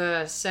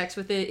have sex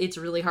with it, it's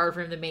really hard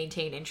for him to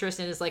maintain interest,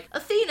 and is like,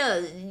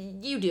 Athena,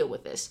 you deal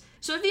with this.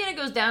 So Athena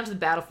goes down to the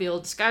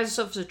battlefield, disguises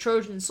herself as a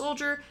Trojan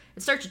soldier,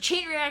 and starts a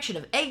chain reaction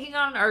of egging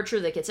on an archer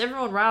that gets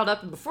everyone riled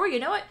up, and before you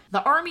know it,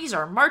 the armies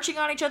are marching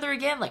on each other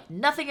again like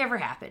nothing ever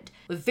happened,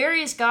 with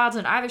various gods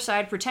on either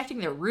side protecting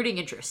their rooting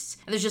interests.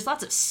 And there's just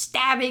lots of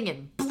stabbing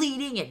and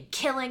bleeding and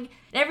killing,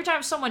 and every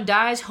time someone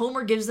dies,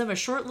 Homer gives them a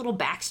short little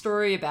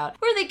backstory about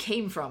where they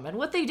came from and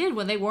what they did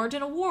when they weren't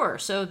in a war,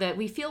 so that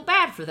we feel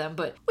bad for them,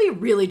 but we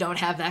really don't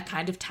have that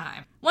kind of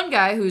time. One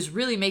guy who's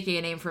really making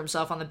a name for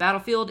himself on the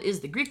battlefield is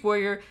the Greek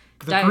warrior,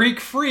 The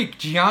Greek freak,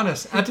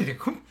 Giannis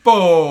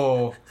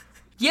Antetokounmpo.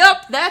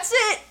 Yep, that's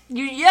it.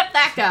 Yep,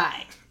 that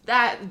guy.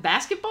 That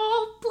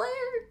basketball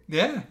player?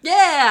 Yeah.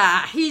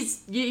 Yeah, he's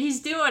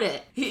doing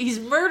it. He's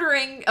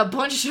murdering a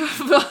bunch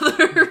of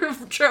other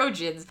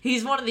Trojans.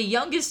 He's one of the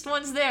youngest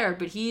ones there,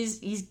 but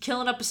he's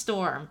killing up a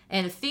storm.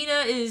 And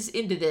Athena is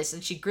into this,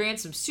 and she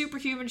grants him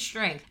superhuman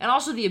strength, and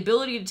also the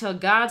ability to tell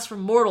gods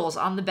from mortals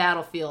on the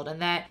battlefield,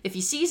 and that if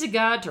he sees a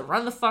god, to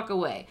run the fuck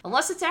away.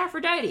 Unless it's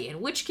Aphrodite,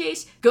 in which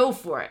case, go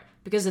for it.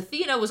 Because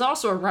Athena was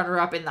also a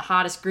runner-up in the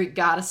hottest Greek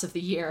goddess of the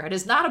year, and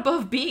is not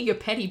above being a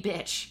petty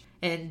bitch.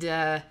 And,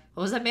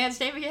 what was that man's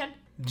name again?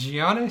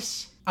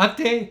 Giannis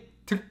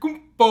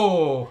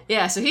Antetokounmpo.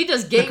 Yeah, so he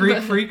does The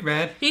Greek freak,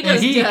 man. He does,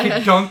 and he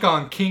can dunk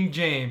on King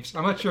James.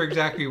 I'm not sure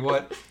exactly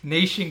what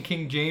nation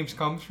King James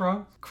comes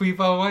from.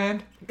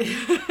 Cleveland.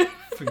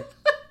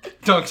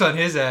 Dunks on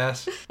his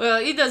ass.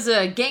 Well, he does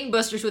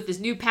gangbusters with his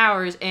new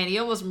powers, and he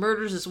almost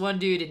murders this one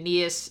dude,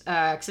 Aeneas,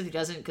 except he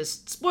doesn't,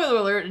 because, spoiler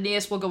alert,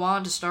 Aeneas will go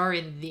on to star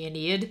in the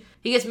Aeneid.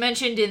 He gets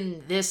mentioned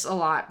in this a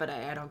lot, but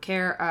I don't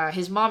care.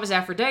 His mom is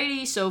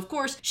Aphrodite, so of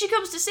course, she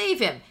comes to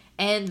save him.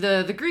 And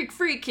the Greek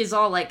freak is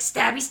all like,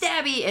 stabby,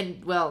 stabby,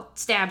 and, well,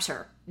 stabs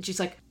her. And she's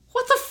like,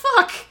 what the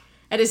fuck?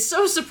 and is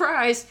so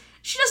surprised,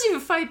 she doesn't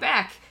even fight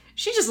back.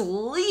 She just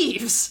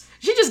leaves.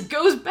 She just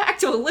goes back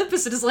to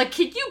Olympus and is like,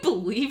 can you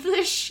believe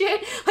this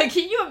shit? Like,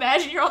 can you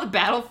imagine you're on the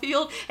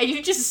battlefield and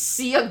you just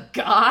see a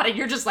god and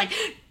you're just like,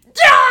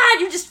 ah!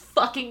 You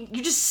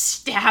just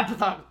stab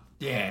them.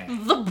 Yeah.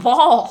 The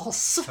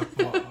balls. The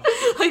balls.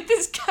 Like,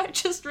 this guy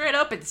just ran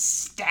up and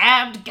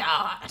stabbed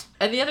God.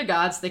 And the other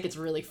gods think it's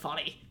really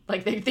funny.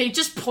 Like, they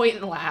just point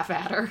and laugh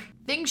at her.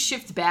 Things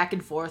shift back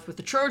and forth, with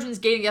the Trojans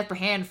gaining the upper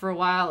hand for a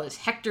while as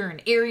Hector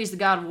and Ares, the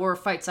god of war,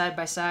 fight side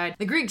by side.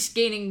 The Greeks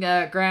gaining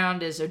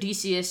ground as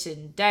Odysseus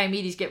and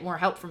Diomedes get more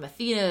help from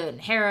Athena and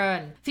Hera,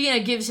 and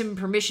Athena gives him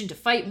permission to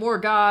fight more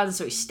gods,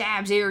 so he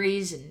stabs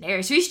Ares,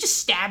 so he's just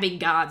stabbing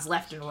gods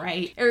left and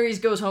right. Ares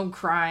goes home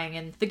crying,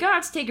 and the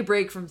gods take a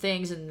break from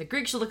things, and the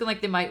Greeks are looking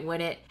like they might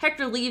win it.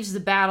 Hector leaves the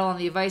battle on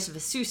the advice of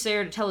a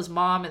soothsayer to tell his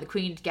mom and the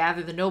queen to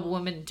gather the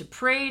noblewomen to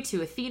pray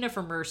to Athena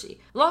for mercy.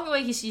 Along the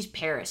way, he sees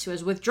Paris, who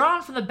has withdrawn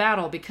from the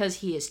battle because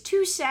he is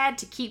too sad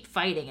to keep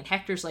fighting, and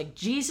Hector's like,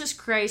 Jesus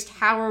Christ,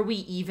 how are we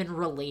even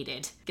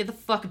related? Get the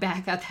fuck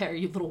back out there,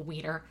 you little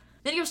wiener.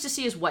 Then he goes to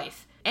see his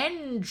wife,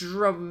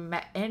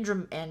 Andromache.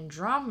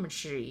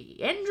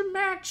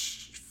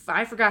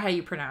 I forgot how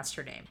you pronounced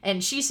her name.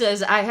 And she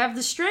says, I have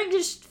the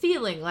strangest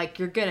feeling like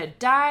you're gonna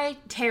die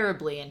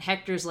terribly. And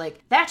Hector's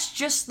like, that's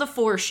just the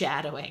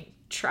foreshadowing.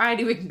 Try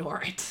to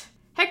ignore it.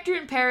 Hector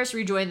and Paris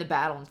rejoin the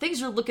battle, and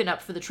things are looking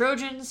up for the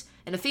Trojans,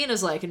 and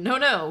Athena's like,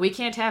 no, we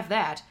can't have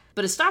that.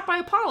 But is stopped by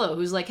Apollo,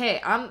 who's like, hey,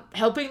 I'm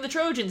helping the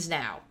Trojans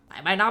now.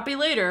 I might not be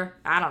later.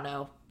 I don't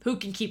know. Who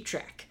can keep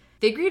track?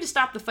 They agree to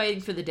stop the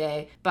fighting for the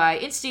day by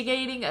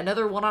instigating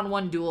another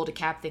one-on-one duel to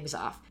cap things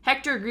off.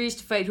 Hector agrees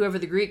to fight whoever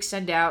the Greeks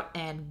send out,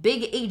 and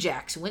Big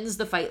Ajax wins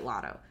the fight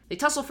lotto. They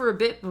tussle for a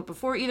bit, but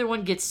before either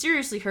one gets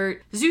seriously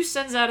hurt, Zeus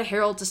sends out a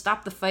herald to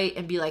stop the fight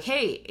and be like,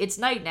 hey, it's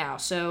night now,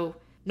 so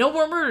no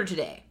more murder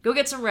today. Go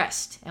get some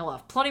rest, and we'll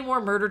have plenty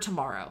more murder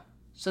tomorrow.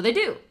 So they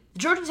do. The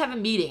Trojans have a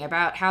meeting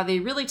about how they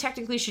really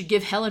technically should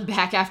give Helen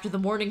back after the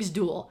morning's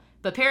duel,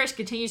 but Paris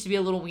continues to be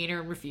a little wiener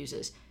and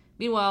refuses.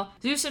 Meanwhile,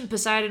 Zeus and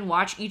Poseidon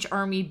watch each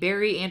army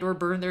bury and or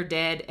burn their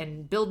dead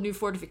and build new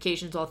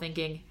fortifications while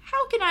thinking,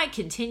 how can I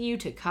continue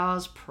to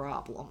cause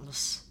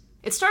problems?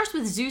 It starts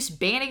with Zeus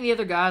banning the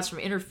other gods from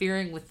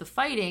interfering with the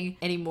fighting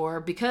anymore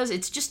because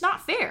it's just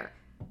not fair.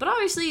 But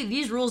obviously,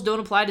 these rules don't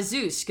apply to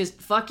Zeus, because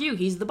fuck you,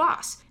 he's the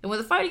boss. And when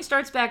the fighting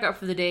starts back up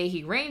for the day,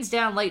 he rains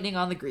down lightning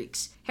on the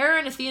Greeks. Hera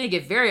and Athena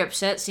get very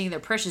upset seeing their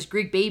precious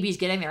Greek babies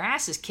getting their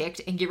asses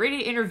kicked and get ready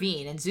to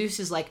intervene, and Zeus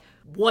is like,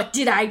 what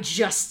did I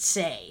just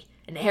say?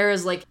 And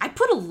Hera's like, I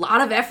put a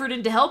lot of effort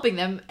into helping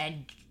them,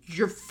 and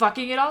you're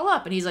fucking it all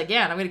up. And he's like,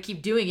 yeah, and I'm gonna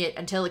keep doing it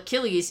until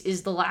Achilles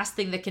is the last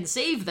thing that can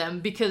save them,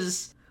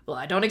 because, well,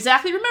 I don't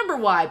exactly remember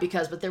why,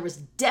 but there was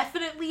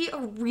definitely a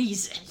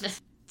reason.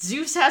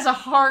 Zeus has a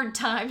hard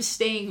time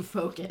staying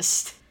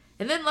focused.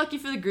 And then, lucky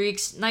for the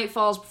Greeks, night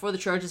falls before the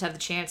Trojans have the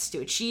chance to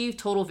achieve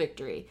total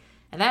victory.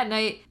 And that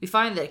night, we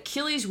find that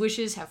Achilles'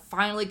 wishes have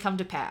finally come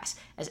to pass,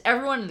 as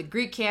everyone in the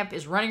Greek camp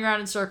is running around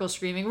in circles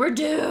screaming, we're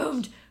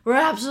doomed! We're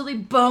absolutely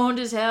boned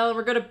as hell,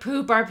 we're gonna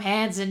poop our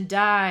pants and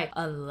die.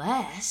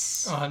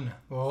 Unless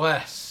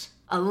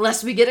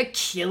we get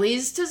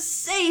Achilles to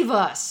save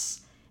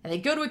us! And they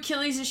go to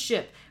Achilles'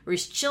 ship, where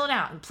he's chilling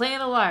out and playing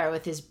the lyre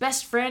with his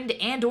best friend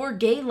and or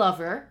gay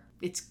lover.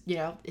 It's,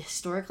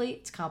 historically,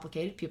 it's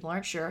complicated. People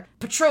aren't sure.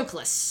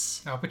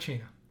 Patroclus. Al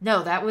Pacino.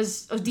 No, that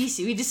was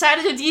Odysseus. We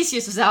decided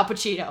Odysseus was Al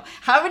Pacino.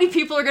 How many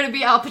people are going to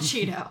be Al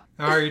Pacino?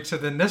 All right, so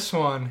then this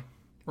one,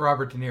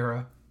 Robert De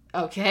Niro.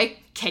 Okay.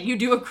 Can you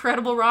do a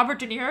credible Robert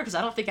De Niro? Because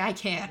I don't think I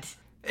can.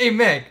 Hey,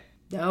 Meg.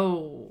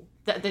 No.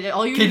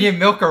 Can you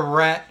milk a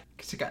rat?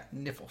 Because it got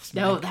nipples.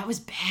 No, Meg. that was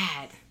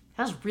bad.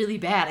 That was really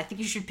bad. I think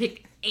you should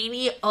pick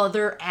any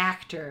other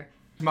actor.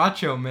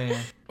 Macho Man.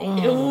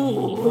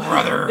 Oh,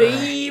 brother.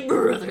 Hey,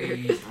 brother.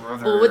 Hey,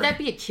 brother. Oh, would that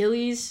be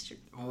Achilles?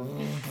 Oh,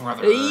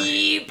 brother.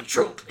 Hey,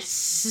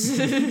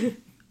 Patroclus.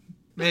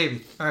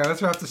 Maybe. All right,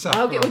 let's wrap this up.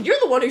 Okay, well, you're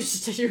the one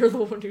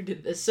who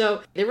did this.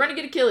 So they run to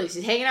get Achilles.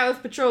 He's hanging out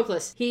with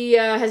Patroclus. He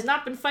has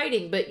not been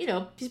fighting, but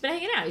he's been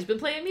hanging out. He's been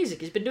playing music.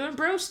 He's been doing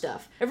bro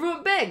stuff.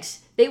 Everyone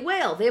begs. They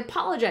wail. They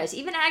apologize.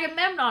 Even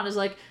Agamemnon is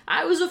like,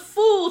 I was a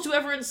fool to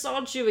ever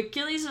insult you.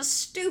 Achilles, a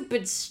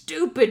stupid,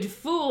 stupid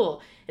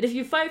fool. And if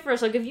you fight for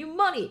us, I'll give you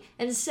money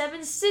and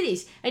 7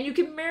 cities, and you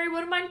can marry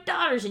one of my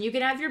daughters, and you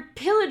can have your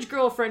pillage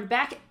girlfriend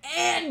back,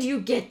 and you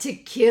get to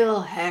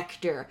kill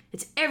Hector.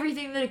 It's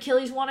everything that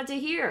Achilles wanted to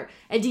hear.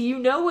 And do you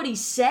know what he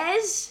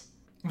says?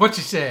 What'd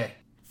you say?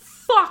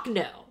 Fuck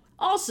no.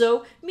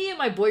 Also, me and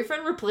my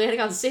boyfriend were planning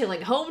on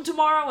sailing home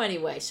tomorrow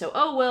anyway, so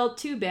oh well,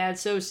 too bad,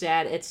 so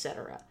sad,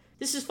 etc.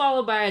 This is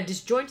followed by a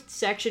disjointed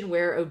section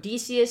where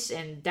Odysseus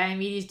and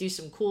Diomedes do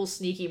some cool,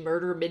 sneaky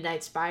murder,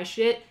 midnight spy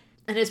shit.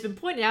 And it's been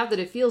pointed out that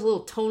it feels a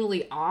little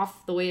tonally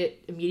off, the way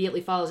it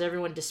immediately follows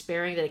everyone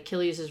despairing that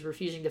Achilles is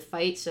refusing to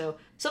fight. So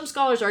some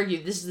scholars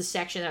argue this is the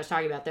section that I was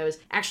talking about that was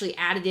actually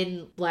added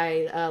in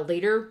by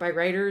later by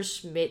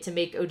writers to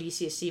make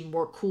Odysseus seem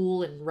more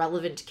cool and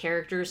relevant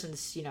character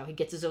since, he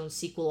gets his own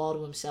sequel all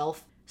to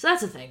himself. So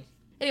that's a thing.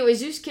 Anyway,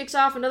 Zeus kicks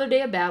off another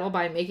day of battle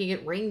by making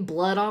it rain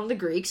blood on the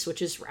Greeks,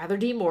 which is rather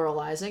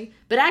demoralizing.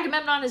 But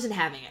Agamemnon isn't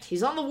having it.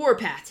 He's on the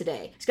warpath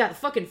today. He's got the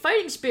fucking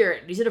fighting spirit,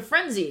 and he's in a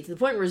frenzy, to the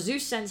point where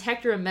Zeus sends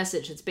Hector a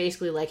message that's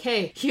basically like,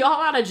 hey, y'all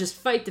oughta just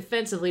fight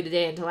defensively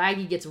today until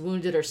Aggie gets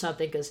wounded or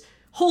something, because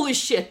holy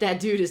shit, that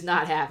dude is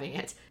not having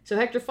it. So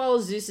Hector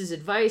follows Zeus's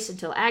advice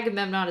until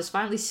Agamemnon is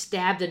finally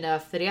stabbed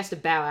enough that he has to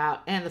bow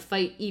out, and the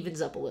fight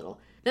evens up a little.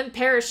 Then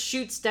Paris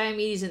shoots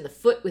Diomedes in the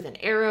foot with an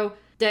arrow.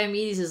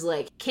 Diomedes is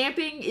like,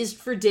 camping is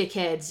for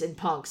dickheads and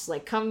punks,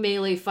 like come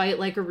melee fight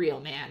like a real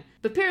man.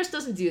 But Paris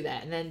doesn't do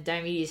that, and then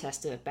Diomedes has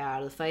to bow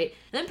out of the fight.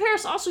 And then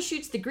Paris also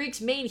shoots the Greeks'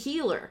 main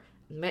healer,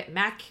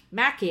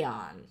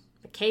 Machaon.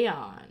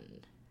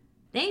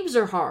 Names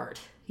are hard.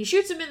 He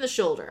shoots him in the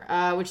shoulder,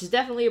 which is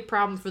definitely a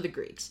problem for the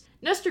Greeks.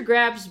 Nestor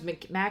grabs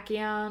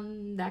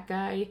Machaon, that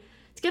guy,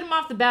 to get him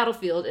off the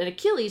battlefield, and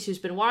Achilles, who's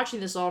been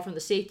watching this all from the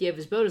safety of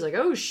his boat, is like,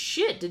 oh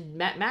shit, did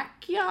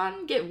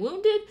Machaon get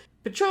wounded?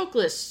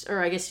 Patroclus, or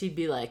I guess he'd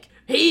be like,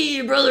 hey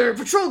brother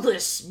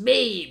Patroclus,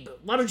 babe,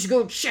 why don't you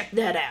go check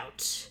that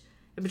out?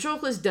 And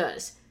Patroclus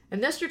does,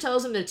 and Nestor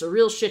tells him that it's a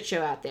real shit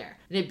show out there,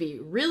 and it'd be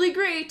really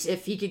great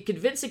if he could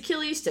convince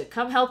Achilles to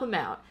come help him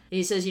out. And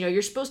he says,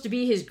 you're supposed to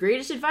be his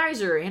greatest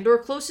advisor and or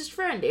closest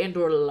friend and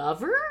or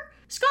lover?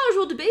 Scholars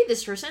will debate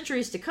this for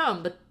centuries to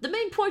come, but the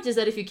main point is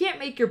that if you can't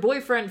make your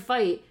boyfriend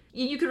fight,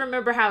 you can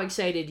remember how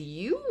excited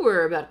you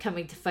were about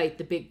coming to fight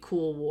the big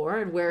cool war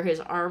and wear his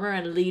armor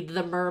and lead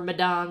the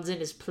Myrmidons in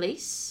his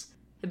place.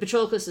 And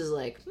Patroclus is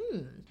like,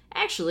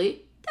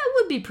 actually, that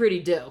would be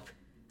pretty dope.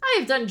 I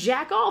have done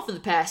jack all for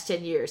the past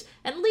 10 years,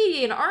 and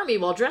leading an army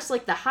while dressed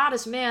like the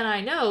hottest man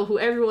I know who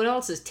everyone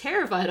else is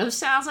terrified of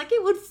sounds like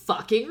it would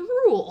fucking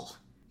rule.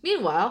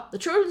 Meanwhile, the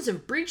Trojans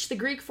have breached the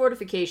Greek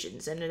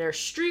fortifications, and they're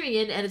streaming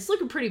in, and it's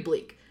looking pretty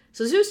bleak.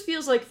 So Zeus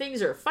feels like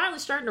things are finally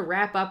starting to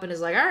wrap up and is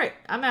like, alright,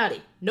 I'm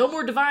outie. No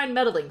more divine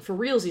meddling for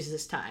realsies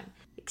this time.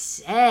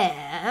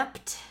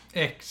 Except,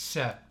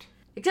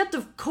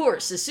 of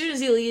course, as soon as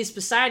he leaves,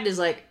 Poseidon is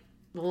like,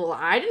 well,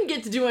 I didn't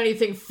get to do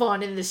anything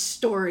fun in this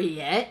story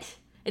yet.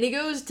 And he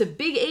goes to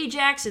Big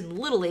Ajax and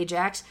Little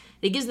Ajax, and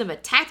he gives them a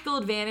tactical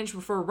advantage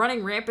before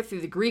running rampant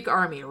through the Greek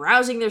army,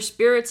 arousing their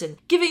spirits and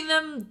giving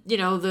them,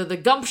 the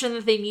gumption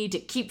that they need to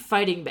keep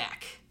fighting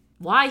back.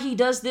 Why he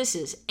does this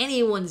is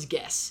anyone's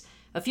guess.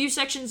 A few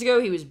sections ago,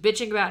 he was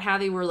bitching about how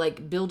they were,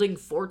 building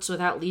forts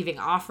without leaving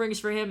offerings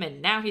for him,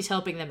 and now he's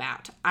helping them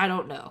out. I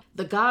don't know.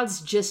 The gods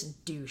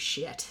just do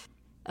shit.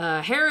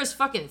 Hera is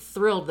fucking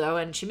thrilled, though,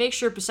 and she makes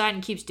sure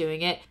Poseidon keeps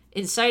doing it,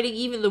 inciting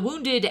even the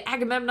wounded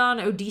Agamemnon,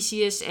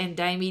 Odysseus, and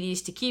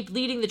Diomedes to keep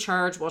leading the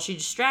charge while she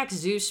distracts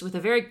Zeus with a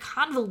very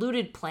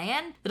convoluted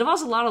plan that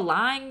involves a lot of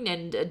lying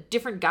and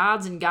different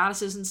gods and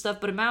goddesses and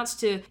stuff, but amounts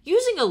to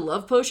using a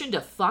love potion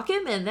to fuck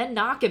him and then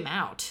knock him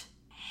out.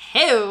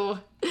 Heyo!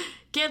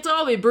 Can't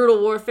all be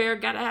brutal warfare,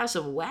 gotta have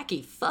some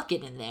wacky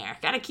fucking in there.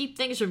 Gotta keep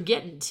things from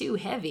getting too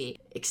heavy.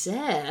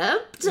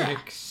 Except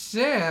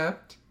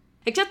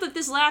that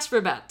this lasts for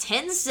about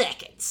 10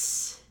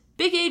 seconds.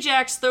 Big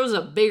Ajax throws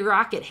a big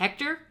rock at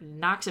Hector,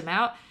 knocks him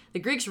out. The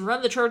Greeks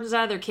run the Trojans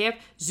out of their camp.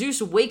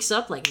 Zeus wakes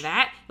up like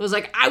that. It was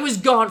like, I was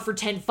gone for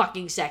 10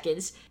 fucking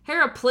seconds.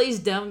 Hera plays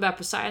dumb about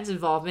Poseidon's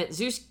involvement.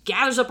 Zeus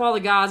gathers up all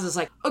the gods and is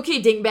like,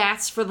 okay,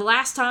 dingbats, for the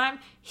last time,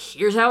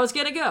 here's how it's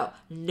gonna go.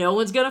 No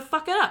one's gonna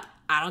fuck it up.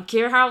 I don't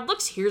care how it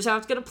looks, here's how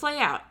it's gonna play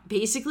out.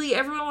 Basically,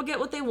 everyone will get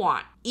what they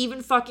want,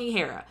 even fucking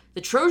Hera.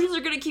 The Trojans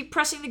are gonna keep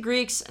pressing the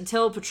Greeks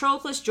until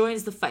Patroclus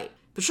joins the fight.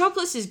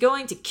 Patroclus is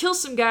going to kill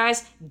some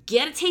guys,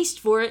 get a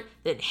taste for it,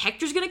 then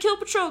Hector's gonna kill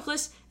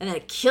Patroclus, and then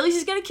Achilles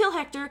is gonna kill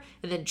Hector,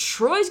 and then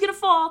Troy's gonna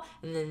fall,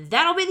 and then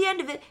that'll be the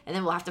end of it, and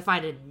then we'll have to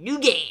find a new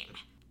game.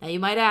 Now you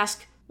might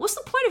ask, what's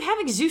the point of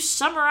having Zeus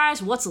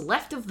summarize what's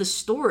left of the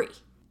story?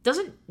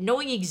 Doesn't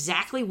knowing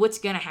exactly what's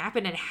gonna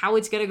happen and how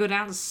it's gonna go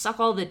down suck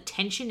all the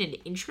tension and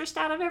interest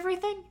out of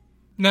everything?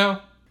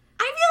 No.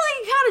 I feel like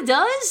it kinda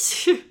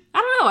does. I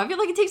don't know, I feel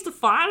like it takes the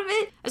fun out of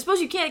it. I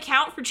suppose you can't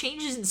account for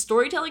changes in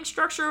storytelling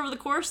structure over the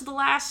course of the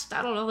last,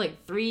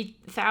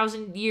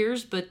 3,000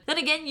 years, but then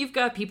again, you've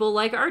got people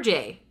like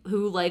RJ,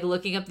 who like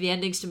looking up the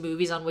endings to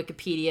movies on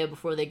Wikipedia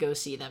before they go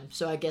see them,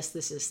 so I guess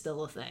this is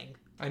still a thing.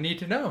 I need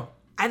to know.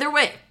 Either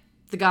way,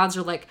 the gods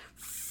are like,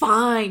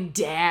 fine,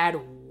 Dad,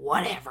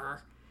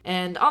 whatever.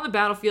 And on the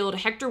battlefield,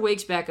 Hector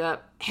wakes back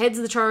up, heads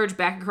the charge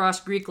back across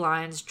Greek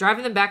lines,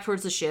 driving them back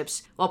towards the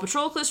ships, while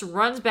Patroclus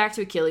runs back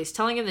to Achilles,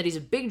 telling him that he's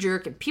a big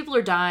jerk and people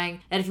are dying,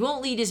 and if he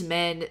won't lead his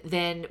men,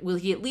 then will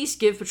he at least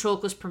give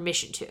Patroclus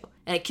permission to?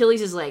 And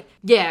Achilles is like,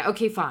 yeah,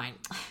 okay, fine,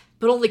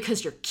 but only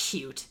because you're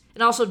cute.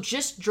 And also,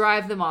 just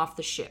drive them off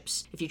the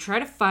ships. If you try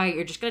to fight,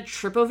 you're just gonna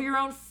trip over your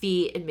own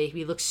feet and make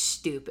me look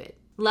stupid.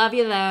 Love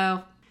you,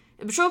 though.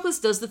 And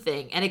Patroclus does the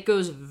thing, and it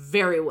goes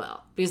very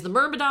well, because the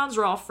Myrmidons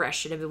are all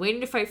fresh and have been waiting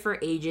to fight for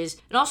ages,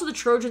 and also the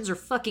Trojans are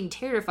fucking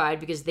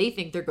terrified because they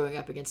think they're going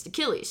up against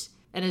Achilles.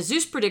 And as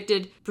Zeus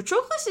predicted,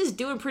 Patroclus is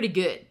doing pretty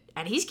good,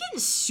 and he's getting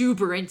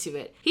super into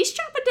it. He's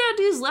chopping down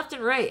dudes left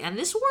and right, and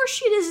this war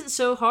shit isn't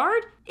so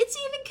hard, it's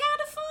even kind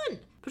of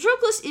fun.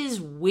 Patroclus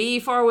is way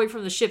far away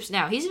from the ships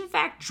now. He's in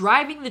fact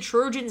driving the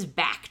Trojans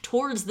back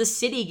towards the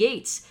city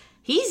gates.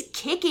 He's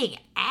kicking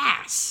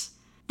ass.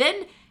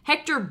 Then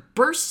Hector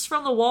bursts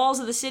from the walls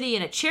of the city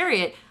in a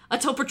chariot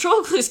until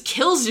Patroclus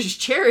kills his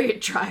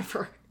chariot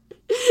driver.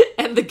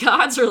 And the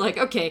gods are like,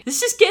 okay,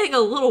 this is getting a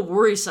little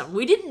worrisome.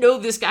 We didn't know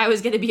this guy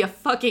was going to be a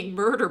fucking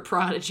murder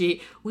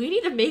prodigy. We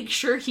need to make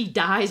sure he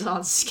dies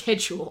on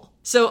schedule.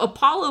 So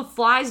Apollo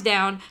flies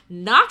down,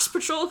 knocks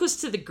Patroclus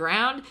to the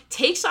ground,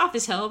 takes off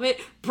his helmet,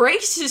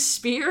 breaks his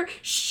spear,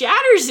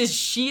 shatters his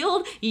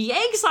shield,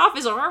 yanks off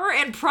his armor,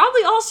 and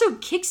probably also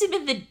kicks him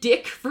in the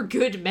dick for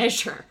good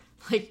measure.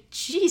 Like,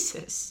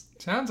 Jesus.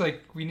 Sounds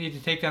like we need to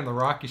take down the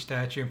Rocky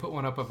statue and put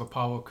one up of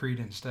Apollo Creed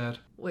instead.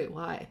 Wait,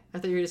 why? I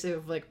thought you were going to say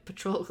of, like,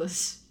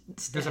 Patroclus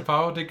instead. Because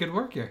Apollo did good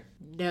work here.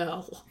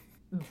 No.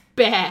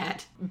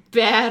 Bad,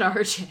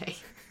 RJ.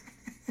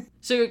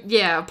 So,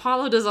 yeah,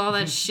 Apollo does all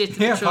that shit to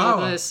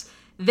Patroclus.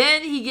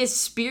 Then he gets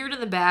speared in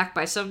the back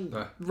by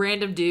some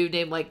random dude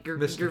named, like,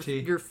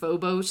 your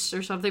Phobos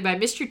or something, by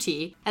Mr.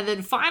 T. And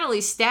then finally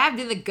stabbed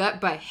in the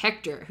gut by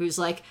Hector, who's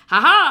like,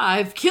 haha,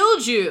 I've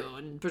killed you.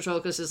 And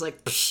Patroclus is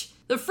like, psh,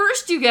 the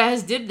first two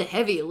guys did the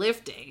heavy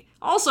lifting.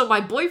 Also, my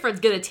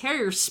boyfriend's gonna tear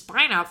your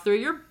spine out through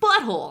your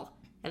butthole.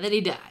 And then he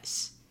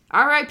dies.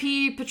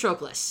 R.I.P.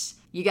 Patroclus.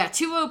 You got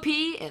too OP,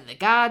 and the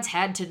gods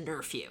had to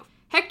nerf you.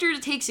 Hector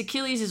takes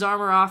Achilles'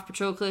 armor off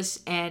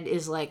Patroclus and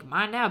is like,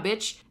 mine now,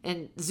 bitch.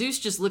 And Zeus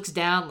just looks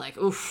down like,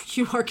 oof,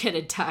 you are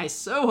gonna die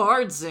so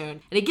hard soon.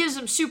 And he gives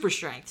him super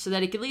strength so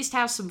that he can at least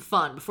have some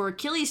fun before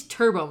Achilles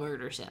turbo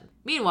murders him.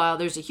 Meanwhile,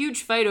 there's a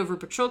huge fight over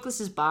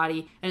Patroclus'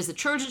 body, and as the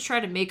Trojans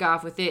try to make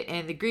off with it,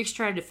 and the Greeks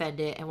try to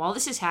defend it, and while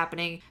this is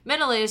happening,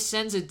 Menelaus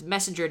sends a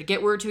messenger to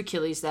get word to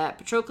Achilles that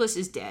Patroclus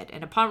is dead,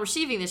 and upon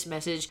receiving this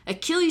message,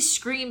 Achilles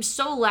screams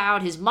so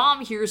loud his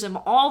mom hears him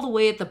all the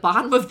way at the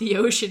bottom of the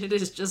ocean, and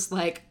is just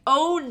like,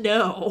 oh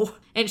no.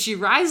 And she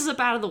rises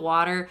up out of the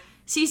water,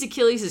 sees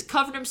Achilles has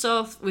covered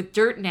himself with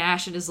dirt and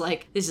ash, and is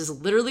like, this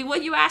is literally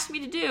what you asked me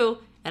to do.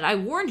 And I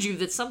warned you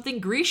that something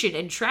Grecian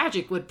and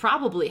tragic would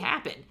probably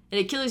happen. And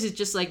Achilles is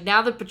just like,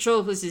 now that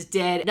Patroclus is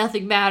dead,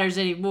 nothing matters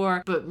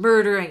anymore but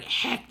murdering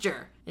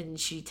Hector. And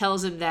she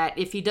tells him that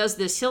if he does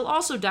this, he'll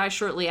also die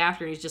shortly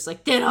after. And he's just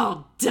like, then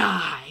I'll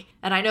die.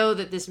 And I know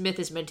that this myth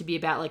is meant to be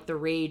about, like, the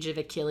rage of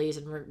Achilles,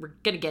 and we're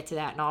gonna get to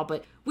that and all,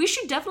 but we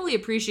should definitely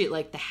appreciate,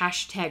 like, the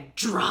hashtag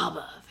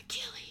drama of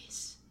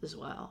Achilles as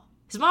well.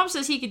 His mom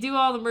says he could do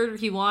all the murder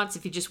he wants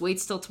if he just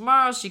waits till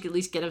tomorrow so she could at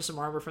least get him some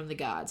armor from the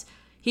gods.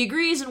 He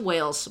agrees and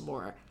wails some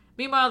more.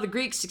 Meanwhile, the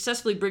Greeks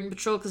successfully bring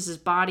Patroclus'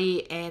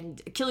 body,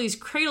 and Achilles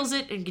cradles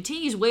it and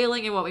continues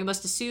wailing in what we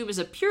must assume is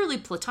a purely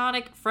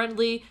platonic,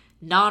 friendly,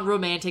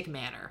 non-romantic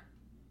manner.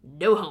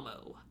 No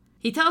homo.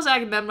 He tells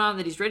Agamemnon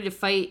that he's ready to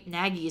fight, and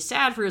Aggie is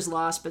sad for his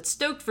loss, but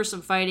stoked for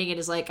some fighting, and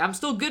is like, I'm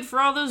still good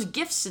for all those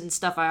gifts and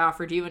stuff I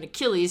offered you, and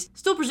Achilles,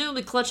 still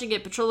presumably clutching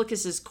at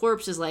Patroclus'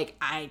 corpse, is like,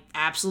 I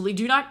absolutely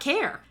do not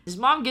care. His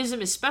mom gives him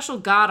his special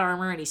god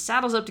armor, and he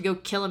saddles up to go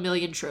kill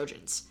 1,000,000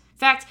 Trojans.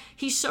 In fact,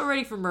 he's so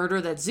ready for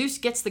murder that Zeus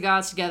gets the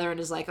gods together and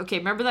is like, okay,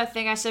 remember that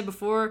thing I said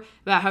before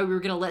about how we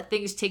were going to let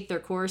things take their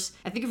course?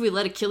 I think if we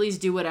let Achilles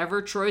do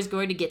whatever, Troy's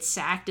going to get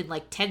sacked in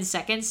like 10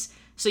 seconds.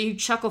 So you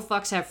chuckle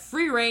fucks have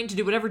free reign to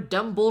do whatever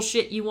dumb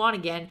bullshit you want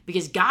again,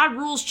 because God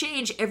rules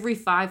change every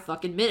 5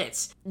 fucking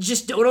minutes.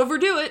 Just don't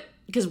overdo it,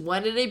 because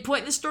when at any point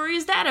in the story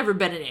has that ever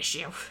been an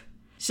issue?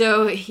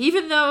 So,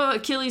 even though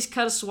Achilles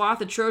cut a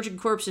swath of Trojan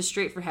corpses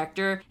straight for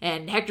Hector,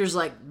 and Hector's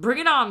like, bring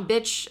it on,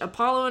 bitch,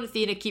 Apollo and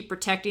Athena keep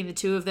protecting the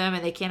two of them,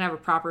 and they can't have a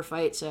proper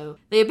fight, so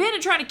they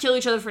abandon trying to kill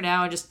each other for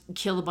now and just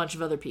kill a bunch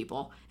of other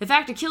people. In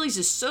fact, Achilles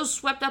is so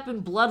swept up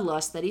in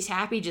bloodlust that he's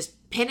happy just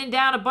pinning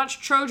down a bunch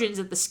of Trojans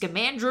at the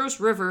Scamandros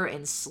River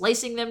and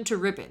slicing them to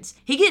ribbons.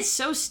 He gets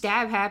so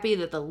stab happy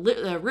that the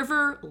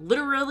river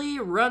literally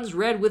runs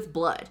red with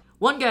blood.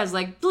 One guy's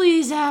like,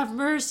 please have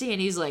mercy, and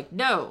he's like,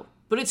 no.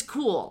 But it's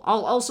cool,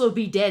 I'll also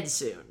be dead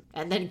soon,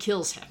 and then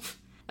kills him.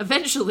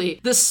 Eventually,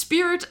 the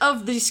spirit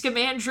of the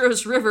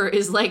Scamandros River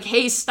is like,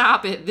 hey,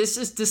 stop it, this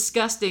is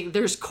disgusting,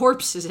 there's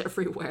corpses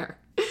everywhere.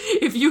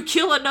 If you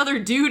kill another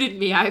dude in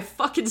me, I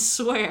fucking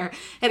swear.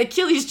 And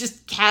Achilles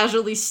just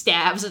casually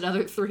stabs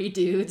another 3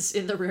 dudes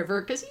in the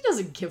river, because he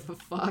doesn't give a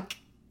fuck.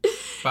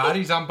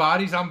 Bodies on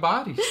bodies on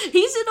bodies.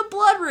 He's in a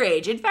blood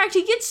rage. In fact,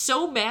 he gets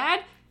so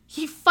mad,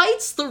 he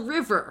fights the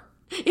river.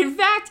 In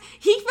fact,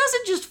 he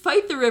doesn't just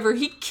fight the river,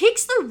 he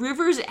kicks the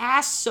river's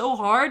ass so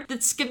hard that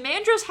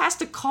Scamandros has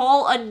to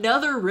call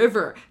another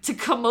river to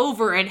come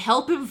over and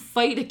help him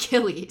fight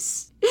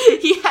Achilles.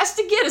 He has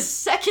to get a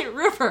second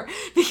river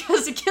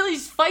because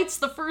Achilles fights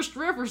the first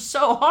river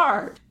so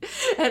hard.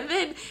 And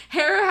then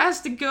Hera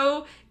has to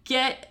go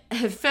get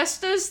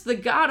Hephaestus, the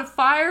god of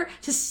fire,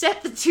 to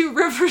set the 2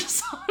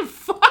 rivers on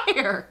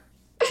fire.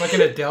 It's like an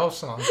Adele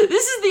song.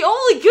 This is the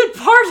only good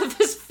part of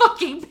this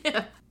fucking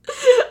myth.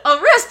 The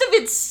rest of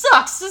it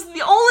sucks. This is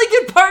the only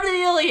good part of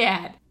the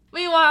Iliad.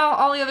 Meanwhile,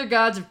 all the other other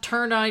gods have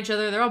turned on each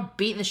other. They're all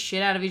beating the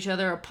shit out of each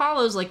other.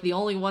 Apollo's like the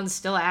only one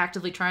still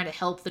actively trying to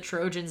help the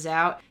Trojans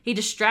out. He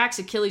distracts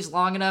Achilles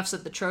long enough so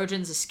that the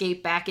Trojans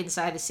escape back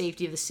inside the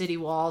safety of the city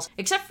walls,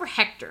 except for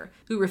Hector,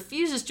 who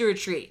refuses to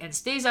retreat and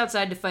stays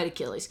outside to fight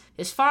Achilles.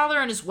 His father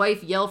and his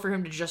wife yell for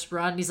him to just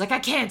run. He's like, I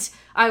can't,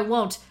 I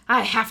won't,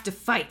 I have to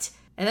fight.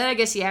 And then I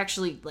guess he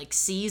actually,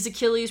 sees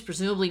Achilles,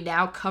 presumably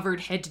now covered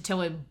head to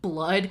toe in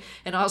blood,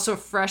 and also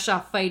fresh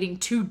off fighting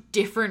 2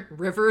 different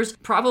rivers,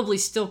 probably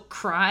still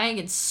crying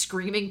and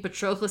screaming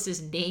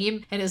Patroclus'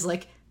 name, and is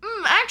like,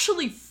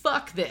 actually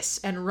fuck this,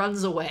 and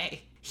runs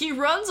away. He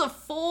runs a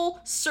full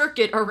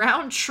circuit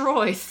around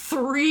Troy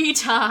 3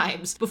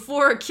 times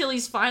before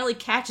Achilles finally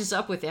catches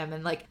up with him,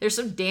 and there's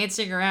some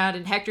dancing around,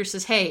 and Hector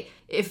says, hey,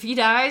 if he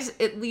dies,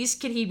 at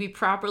least can he be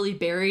properly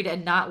buried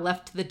and not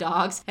left to the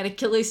dogs? And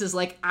Achilles is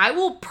like, I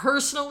will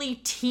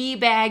personally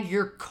teabag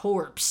your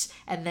corpse,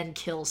 and then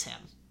kills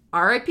him.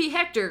 R.I.P.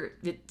 Hector,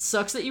 it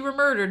sucks that you were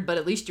murdered, but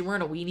at least you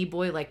weren't a weenie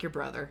boy like your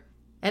brother.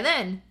 And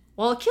then,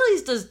 while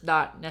Achilles does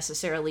not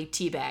necessarily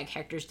teabag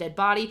Hector's dead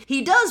body,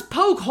 he does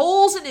poke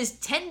holes in his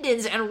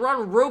tendons and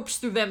run ropes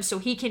through them so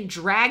he can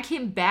drag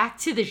him back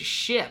to the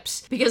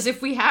ships. Because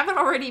if we haven't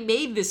already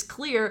made this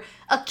clear,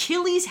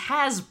 Achilles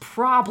has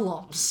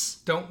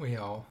problems. Don't we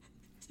all?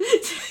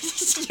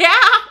 Yeah!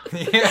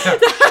 Yeah.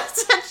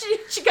 That's what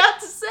you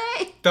got to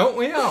say. Don't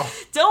we all?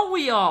 Don't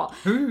we all?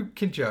 Who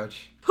can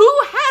judge? Who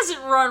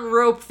hasn't run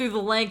rope through the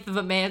length of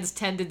a man's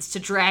tendons to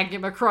drag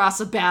him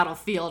across a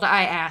battlefield,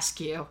 I ask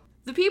you?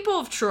 The people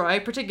of Troy,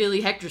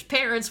 particularly Hector's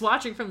parents,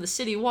 watching from the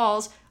city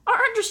walls, are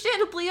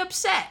understandably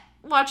upset,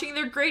 watching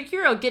their great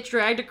hero get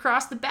dragged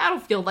across the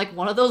battlefield like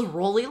one of those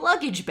rolly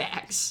luggage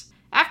bags.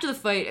 After the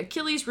fight,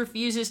 Achilles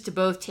refuses to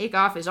both take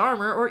off his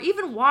armor or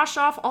even wash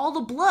off all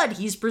the blood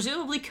he's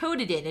presumably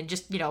coated in and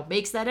just,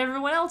 makes that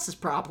everyone else's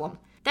problem.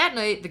 That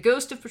night, the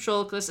ghost of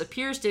Patroclus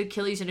appears to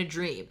Achilles in a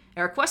dream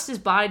and requests his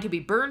body to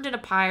be burned in a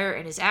pyre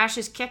and his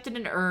ashes kept in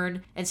an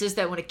urn, and says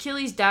that when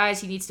Achilles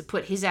dies, he needs to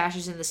put his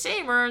ashes in the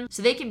same urn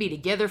so they can be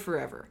together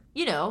forever.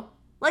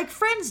 Like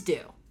friends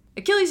do.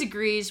 Achilles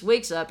agrees,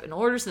 wakes up, and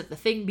orders that the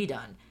thing be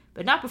done,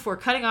 but not before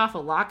cutting off a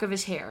lock of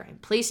his hair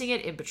and placing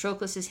it in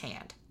Patroclus'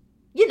 hand.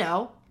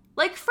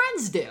 Like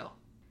friends do.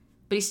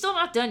 But he's still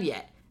not done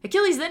yet.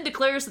 Achilles then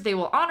declares that they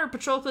will honor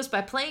Patroclus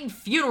by playing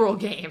funeral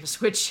games,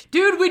 which,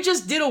 dude, we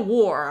just did a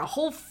war. A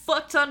whole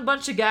fuck-ton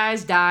bunch of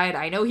guys died.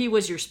 I know he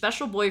was your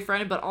special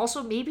boyfriend, but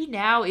also maybe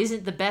now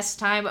isn't the best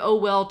time. Oh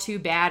well, too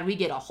bad. We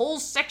get a whole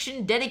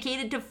section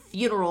dedicated to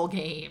funeral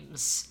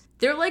games.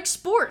 They're like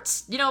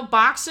sports,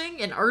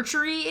 boxing and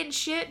archery and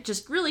shit,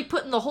 just really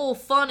putting the whole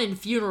fun in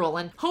funeral,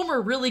 and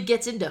Homer really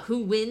gets into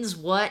who wins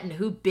what and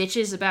who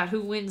bitches about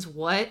who wins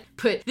what,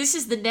 but this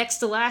is the next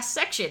to last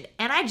section,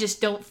 and I just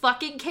don't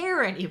fucking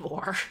care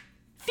anymore.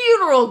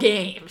 Funeral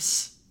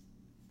games!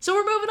 So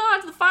we're moving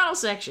on to the final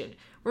section,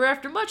 where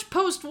after much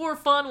post-war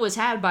fun was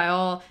had by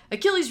all,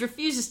 Achilles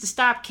refuses to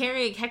stop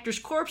carrying Hector's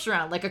corpse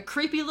around like a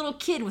creepy little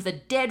kid with a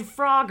dead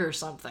frog or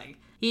something.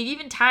 He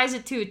even ties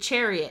it to a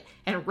chariot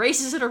and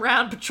races it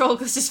around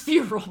Patroclus'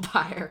 funeral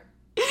pyre,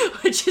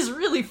 which is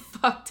really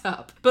fucked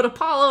up. But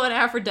Apollo and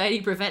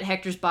Aphrodite prevent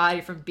Hector's body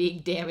from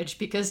being damaged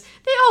because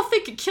they all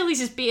think Achilles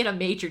is being a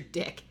major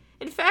dick.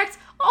 In fact,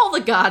 all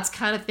the gods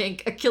kind of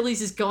think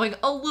Achilles is going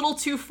a little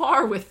too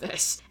far with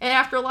this. And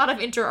after a lot of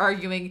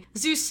inter-arguing,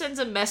 Zeus sends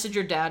a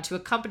messenger down to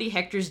accompany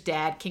Hector's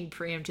dad, King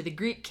Priam, to the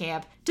Greek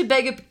camp to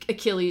beg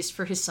Achilles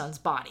for his son's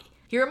body.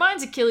 He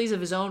reminds Achilles of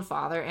his own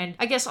father, and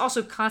I guess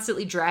also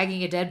constantly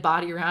dragging a dead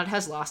body around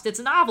has lost its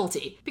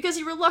novelty, because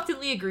he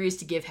reluctantly agrees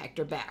to give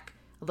Hector back.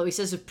 Although he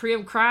says if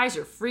Priam cries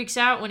or freaks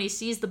out when he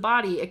sees the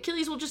body,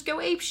 Achilles will just go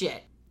apeshit,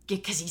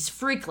 because he's a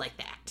freak like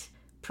that.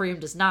 Priam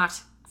does not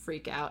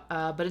freak out,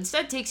 but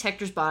instead takes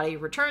Hector's body,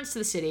 returns to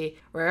the city,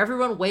 where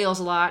everyone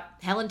wails a lot.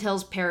 Helen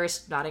tells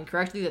Paris, not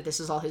incorrectly, that this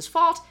is all his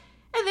fault,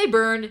 and they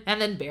burn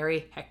and then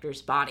bury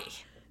Hector's body.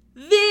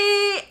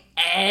 The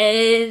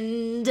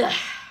end.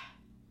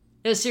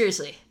 No,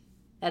 seriously,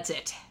 that's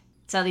it.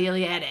 That's how the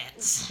Iliad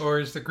ends. Or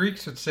as the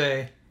Greeks would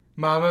say,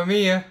 Mamma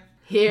Mia.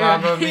 Here,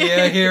 Mamma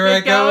Mia, here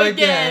I go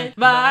again.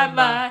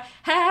 My,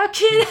 how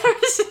can I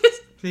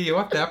resist? See, you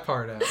left that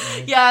part out,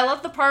 man. Yeah, I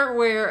love the part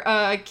where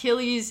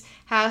Achilles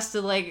has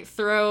to,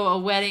 throw a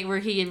wedding where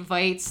he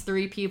invites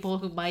 3 people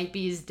who might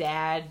be his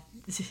dad.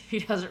 He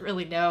doesn't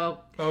really know.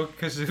 Oh,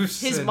 because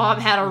Zeus. His mom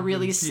had a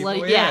really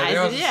slutty.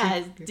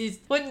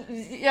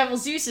 Well,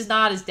 Zeus is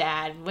not his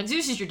dad. When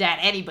Zeus is your dad,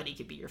 anybody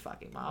could be your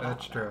fucking mom.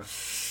 That's true.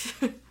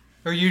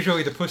 Or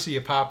usually the pussy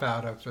you pop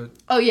out of. But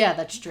oh yeah,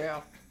 that's true.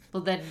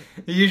 Well then.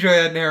 Usually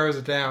that narrows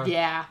it down.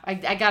 Yeah, I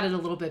got it a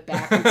little bit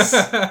backwards.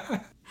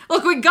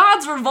 Look, when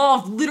gods were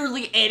involved,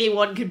 literally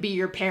anyone could be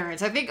your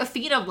parents. I think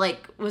Athena,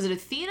 was it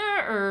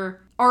Athena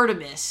or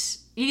Artemis?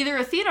 Either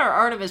Athena or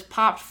Artemis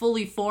popped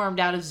fully formed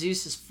out of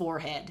Zeus's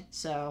forehead.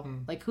 So,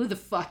 who the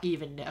fuck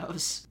even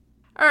knows?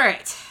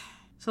 Alright,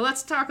 so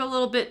let's talk a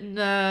little bit,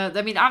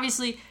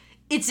 obviously,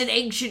 it's an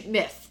ancient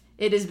myth.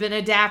 It has been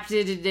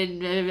adapted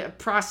and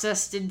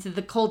processed into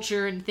the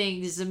culture and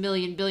things a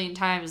million billion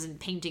times in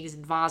paintings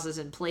and vases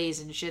and plays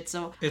and shit.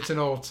 So It's an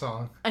old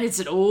song. and it's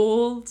an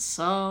old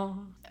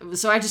song.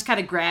 So I just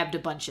kind of grabbed a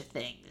bunch of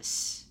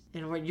things,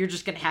 and you're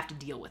just gonna have to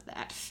deal with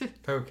that.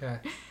 Okay.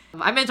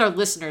 I meant our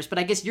listeners, but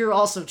I guess you're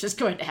also just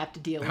going to have to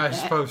deal with I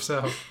that. suppose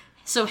so.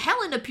 So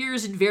Helen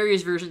appears in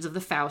various versions of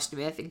the Faust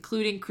myth,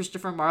 including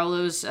Christopher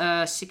Marlowe's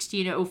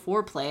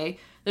 1604 play,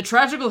 The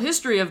Tragical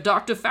History of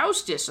Dr.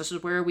 Faustus. This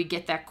is where we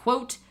get that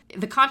quote,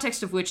 the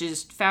context of which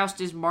is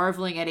Faust is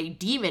marveling at a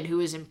demon who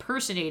is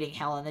impersonating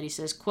Helen, that he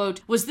says,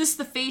 quote, "Was this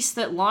the face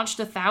that launched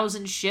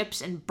 1,000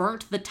 ships and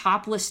burnt the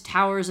topless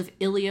towers of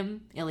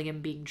Ilium?"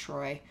 Ilium being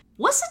Troy.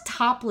 What's a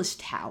topless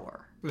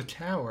tower? The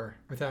tower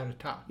without a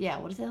top. Yeah,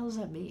 what the hell does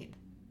that mean?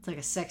 It's like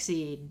a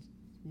sexy,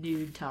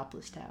 nude,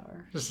 topless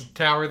tower. Just a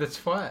tower that's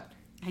flat.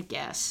 I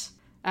guess.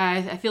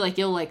 I feel like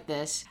you'll like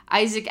this.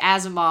 Isaac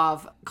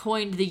Asimov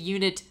coined the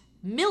unit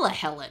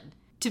millihelen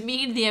to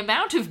mean the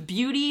amount of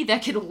beauty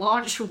that can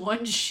launch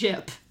one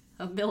ship.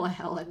 A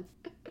millihelen.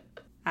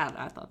 I don't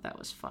know, I thought that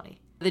was funny.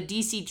 The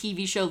DC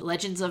TV show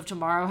Legends of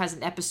Tomorrow has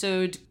an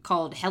episode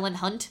called Helen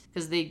Hunt,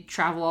 because they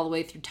travel all the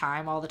way through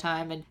time all the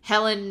time. And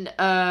Helen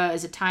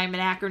is a time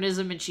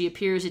anachronism, and she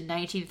appears in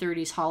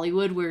 1930s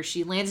Hollywood, where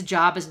she lands a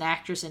job as an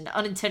actress and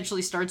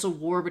unintentionally starts a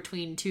war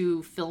between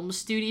two film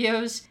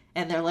studios.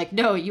 And they're like,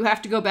 no, you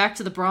have to go back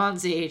to the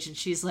Bronze Age. And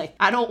she's like,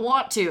 I don't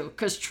want to,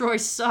 because Troy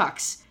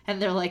sucks. And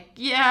they're like,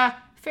 yeah,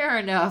 fair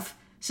enough.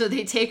 So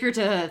they take her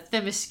to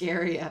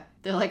Themyscira.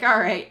 They're like, all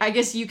right, I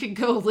guess you can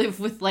go live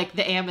with, like,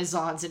 the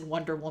Amazons in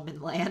Wonder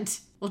Woman land.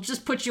 We'll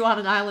just put you on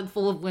an island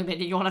full of women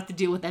and you won't have to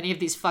deal with any of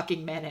these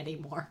fucking men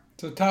anymore.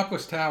 So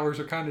topless towers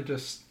are kind of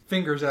just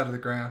fingers out of the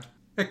ground.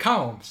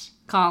 Columns.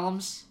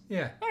 Columns.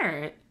 Yeah. All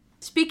right.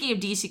 Speaking of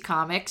DC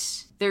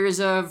Comics, there is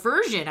a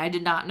version, I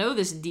did not know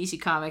this in DC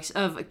Comics,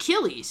 of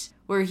Achilles,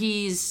 where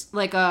he's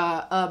like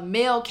a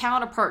male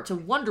counterpart to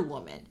Wonder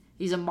Woman.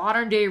 He's a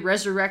modern-day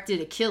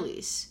resurrected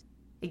Achilles.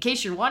 In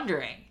case you're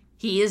wondering,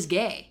 he is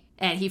gay.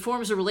 And he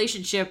forms a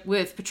relationship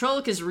with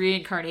Patroclus'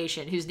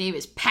 reincarnation, whose name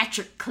is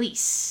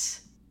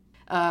Patroclus.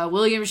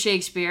 William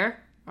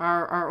Shakespeare,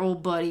 our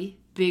old buddy,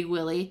 Big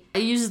Willie,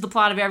 he uses the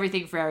plot of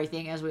everything for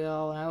everything, as we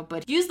all know,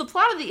 but he used the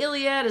plot of the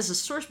Iliad as a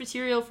source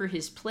material for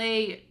his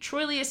play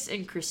Troilus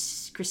and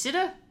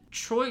Cressida?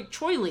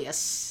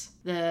 Troilus,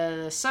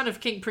 the son of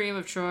King Priam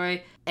of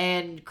Troy,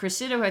 and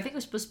Cressida, who I think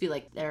was supposed to be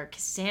like their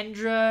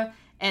Cassandra.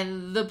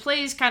 And the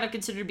play is kind of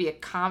considered to be a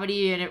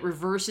comedy, and it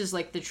reverses,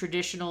 like, the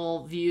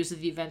traditional views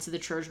of the events of the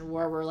Trojan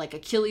War, where, like,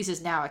 Achilles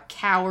is now a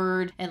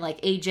coward, and, like,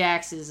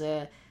 Ajax is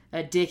a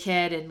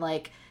dickhead, and,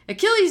 like,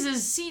 Achilles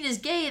is seen as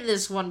gay in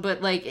this one,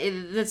 but, like,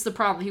 that's the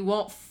problem. He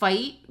won't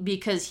fight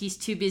because he's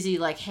too busy,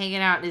 like, hanging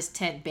out in his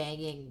tent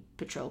banging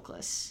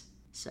Patroclus.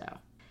 So,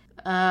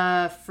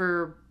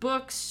 for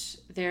books,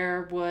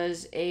 there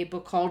was a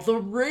book called The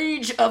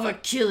Rage of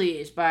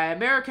Achilles by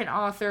American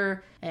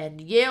author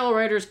and Yale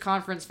Writers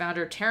Conference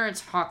founder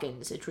Terence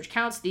Hawkins, which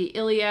counts the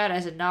Iliad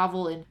as a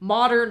novel in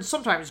modern,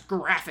 sometimes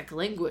graphic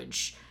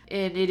language.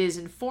 And it is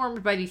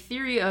informed by the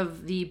theory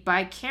of the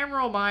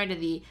bicameral mind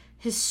and the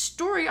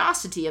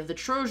historiosity of the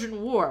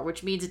Trojan War,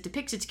 which means it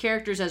depicts its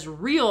characters as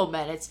real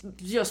men. It's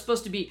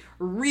supposed to be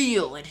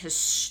real and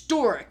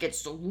historic.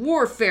 It's the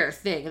warfare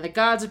thing, and the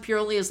gods appear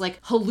only as like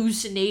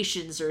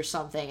hallucinations or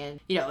something.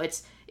 And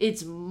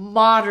it's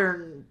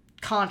modern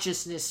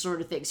consciousness sort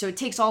of thing. So it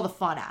takes all the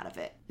fun out of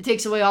it. It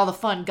takes away all the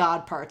fun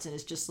god parts, and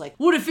it's just like,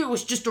 what if it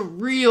was just a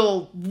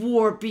real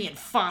war being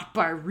fought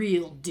by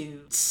real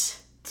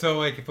dudes? So,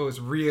 like, if it was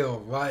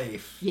real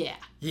life. Yeah.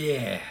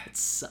 Yeah. It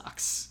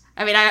sucks.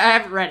 I mean, I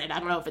haven't read it. I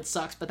don't know if it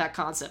sucks, but that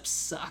concept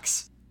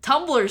sucks.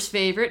 Tumblr's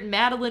favorite,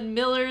 Madeline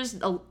Miller's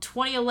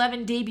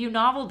 2011 debut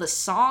novel, The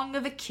Song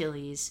of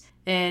Achilles.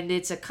 And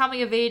it's a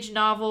coming-of-age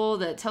novel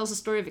that tells the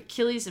story of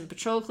Achilles and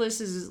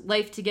Patroclus'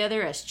 life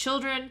together as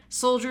children,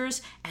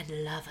 soldiers, and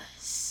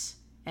lovers.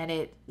 And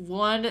it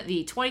won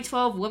the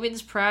 2012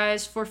 Women's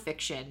Prize for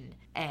Fiction.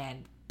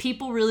 And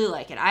people really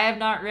like it. I have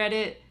not read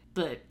it,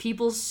 but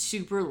people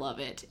super love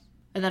it.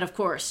 And then, of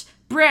course,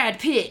 Brad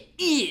Pitt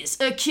is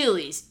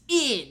Achilles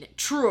in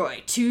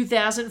Troy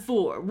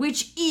 2004,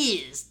 which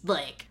is,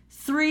 like,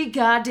 3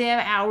 goddamn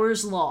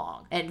hours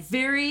long and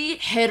very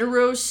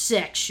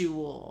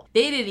heterosexual.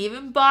 They didn't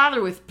even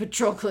bother with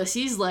Patroclus.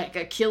 He's like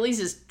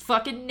Achilles'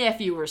 fucking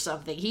nephew or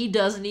something. He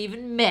doesn't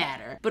even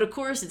matter. But of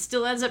course, it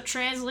still ends up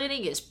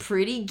translating as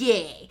pretty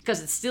gay,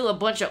 because it's still a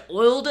bunch of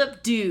oiled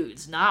up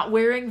dudes not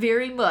wearing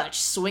very much,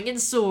 swinging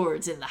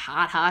swords in the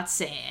hot, hot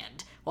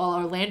sand, while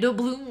Orlando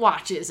Bloom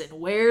watches and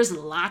wears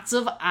lots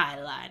of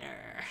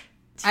eyeliner.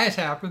 As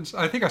happens.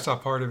 I think I saw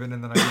part of it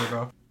in the night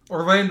ago.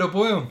 Orlando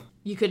Bloom.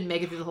 You couldn't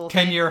make it through the whole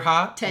thing? 10-year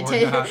hot?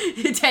 10-year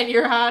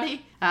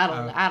hottie? I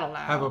don't know.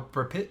 How about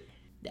Brad Pitt?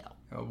 No.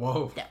 Oh,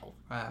 whoa. No.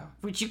 Wow.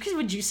 Would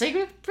you say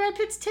Brad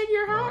Pitt's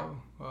 10-year hot?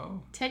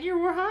 Whoa. 10-year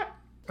war hot?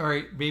 All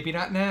right, maybe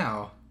not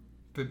now,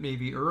 but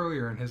maybe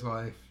earlier in his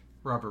life,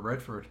 Robert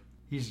Redford.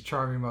 He's a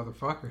charming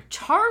motherfucker.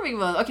 Charming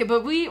mother. Okay,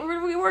 but we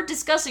weren't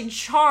discussing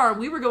charm.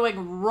 We were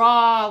going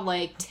raw,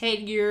 like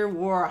 10-year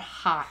war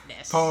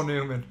hotness. Paul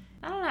Newman.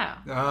 I don't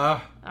know.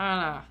 Ah. I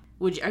don't know.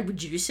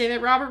 Would you say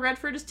that Robert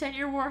Redford is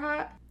 10-year war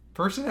hot?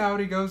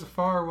 Personality goes a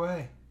far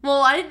way.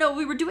 Well, I didn't know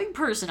we were doing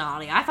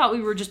personality. I thought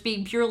we were just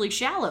being purely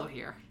shallow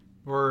here.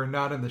 We're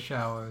not in the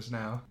shallows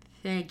now.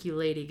 Thank you,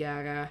 Lady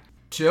Gaga.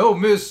 Tell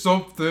me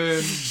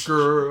something,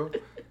 girl.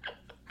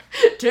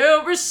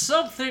 Tell me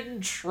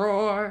something,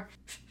 Troy.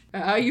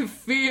 How you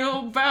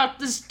feel about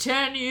this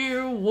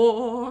 10-year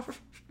war?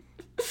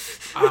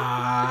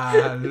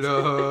 I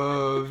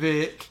love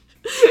it.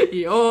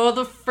 You're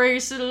the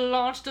face that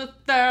launched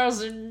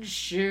 1,000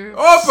 ships.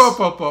 Up.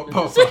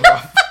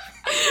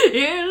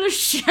 In the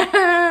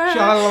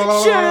shallow.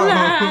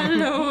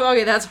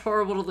 Okay, that's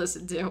horrible to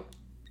listen to.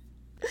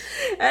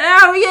 And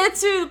now we get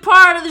to the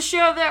part of the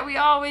show that we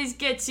always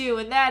get to,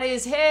 and that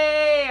is,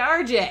 hey,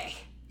 RJ.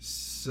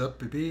 Sup,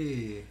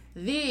 baby.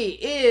 The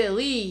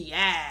Iliad.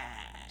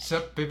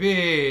 Sup,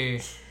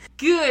 baby.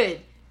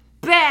 Good,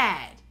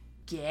 bad,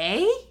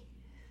 gay?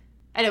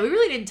 I know, we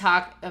really didn't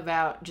talk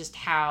about just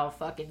how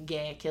fucking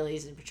gay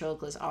Achilles and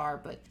Patroclus are,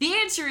 but the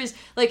answer is,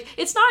 like,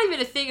 it's not even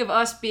a thing of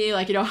us being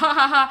like, ha ha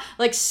ha,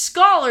 like,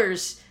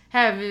 scholars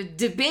have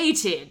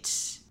debated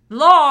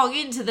long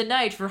into the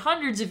night for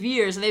hundreds of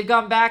years, and they've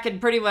gone back and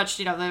pretty much,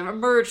 they've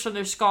emerged from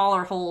their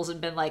scholar holes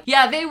and been like,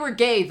 yeah, they were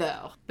gay,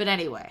 though. But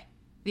anyway,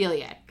 the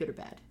Iliad, good or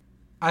bad?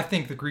 I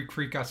think the Greek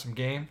Freak got some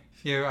game.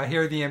 I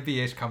hear the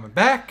NBA's coming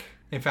back.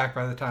 In fact,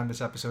 by the time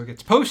this episode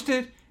gets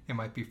posted, it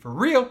might be for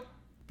real.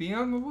 Be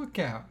on the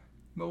lookout.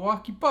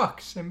 Milwaukee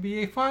Bucks,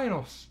 NBA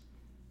Finals.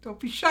 Don't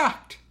be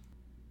shocked.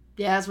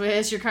 Yeah,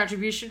 that's your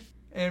contribution?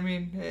 I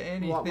mean,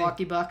 anything.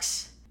 Milwaukee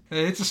Bucks.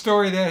 It's a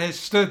story that has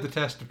stood the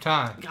test of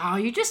time. Oh,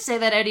 you just say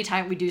that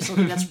anytime we do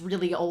something that's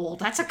really old.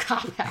 That's a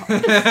cop-out.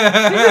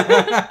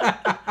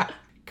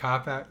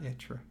 Cop-out? Yeah,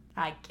 true.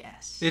 I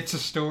guess. It's a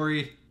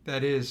story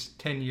that is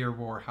 10-year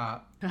war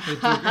hot.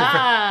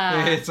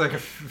 It's like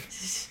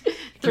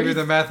do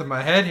the math in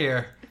my head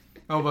here.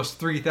 Almost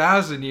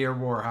 3,000-year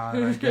war hot,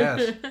 I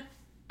guess.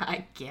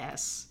 I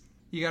guess.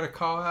 You got to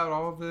call out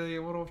all the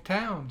little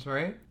towns,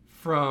 right?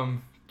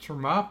 From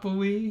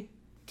Thermopylae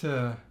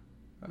to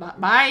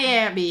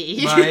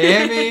Miami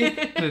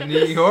to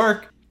New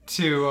York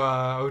to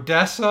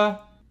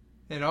Odessa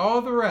and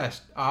all the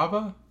rest.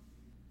 Abba,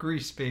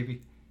 Greece,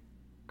 baby.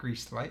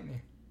 Grease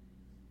lightning.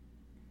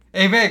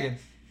 Hey, Megan.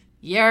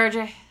 Yeah,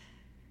 RJ.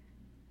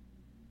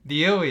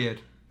 The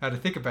Iliad. How to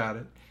think about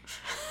it.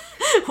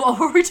 What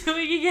were we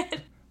doing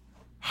again?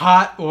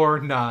 Hot or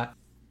not?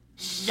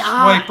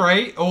 Swipe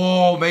right?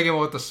 Oh, Megan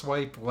with the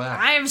swipe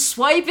left. I am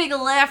swiping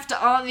left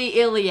on the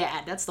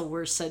Iliad. That's the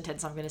worst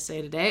sentence I'm going to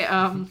say today.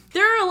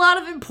 There are a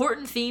lot of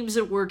important themes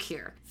at work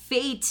here.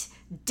 Fate,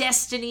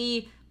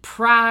 destiny,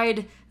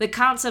 pride, the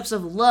concepts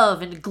of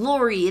love and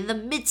glory in the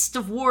midst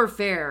of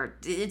warfare,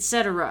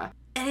 etc.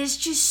 And it's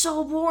just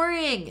so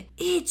boring.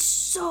 It's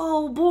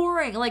so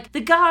boring. Like,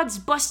 the gods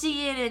busting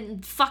in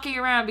and fucking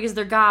around because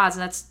they're gods,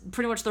 and that's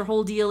pretty much their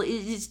whole deal.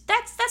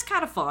 That's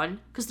kind of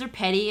fun, because they're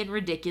petty and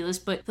ridiculous,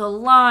 but the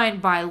line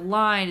by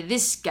line,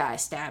 this guy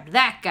stabbed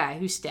that guy,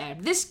 who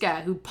stabbed this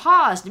guy, who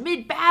paused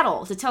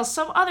mid-battle to tell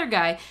some other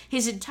guy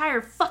his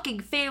entire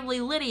fucking family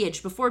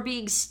lineage before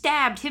being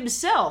stabbed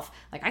himself.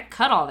 Like, I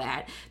cut all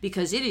that,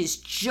 because it is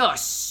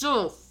just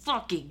so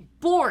fucking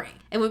boring.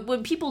 And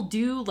when people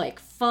do, like,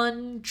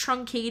 fun,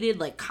 truncated,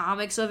 like,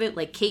 comics of it,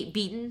 like Kate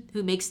Beaton,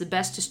 who makes the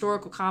best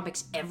historical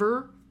comics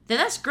ever, then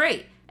that's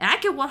great. And I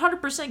can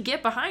 100%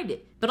 get behind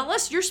it. But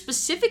unless you're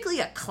specifically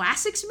a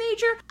classics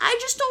major, I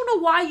just don't know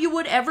why you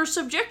would ever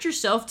subject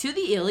yourself to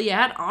the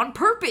Iliad on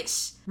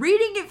purpose.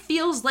 Reading it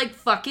feels like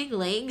fucking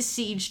laying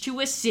siege to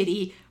a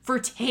city for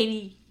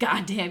 10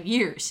 goddamn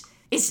years.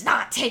 It's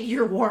not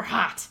 10-year war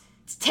hot.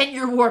 It's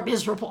 10-year war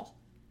miserable.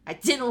 I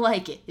didn't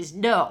like it.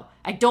 No,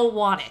 I don't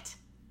want it.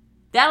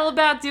 That'll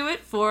about do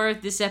it for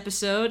this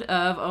episode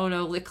of Oh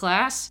No Lit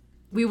Class.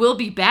 We will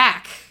be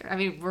back. I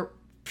mean, we'll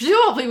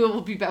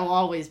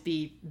always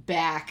be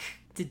back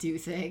to do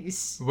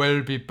things.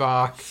 We'll be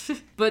back.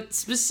 But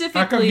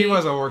specifically, how come he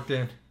wasn't worked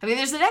in? I mean,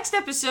 there's the next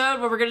episode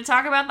where we're going to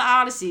talk about the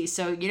Odyssey,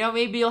 so,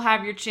 maybe you'll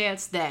have your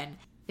chance then.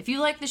 If you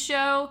like the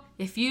show,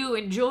 if you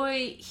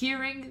enjoy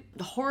hearing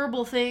the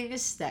horrible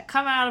things that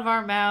come out of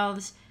our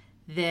mouths,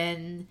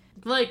 then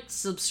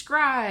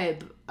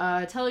subscribe,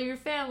 tell your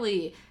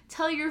family,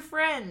 tell your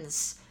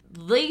friends,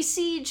 lay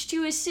siege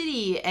to a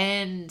city,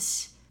 and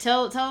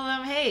tell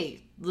them,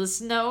 hey,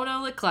 listen to Oh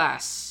No Lit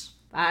Class.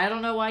 I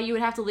don't know why you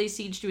would have to lay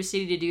siege to a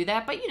city to do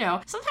that, but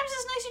sometimes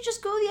it's nice to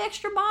just go the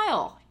extra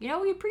mile.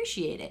 We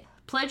appreciate it.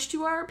 Pledge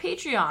to our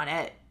Patreon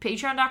at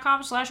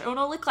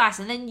patreon.com/OhNoLitClass,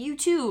 and then you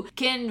too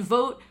can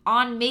vote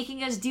on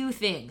making us do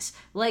things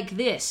like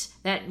this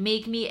that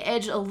make me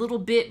edge a little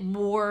bit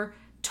more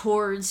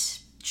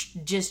towards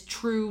just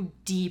true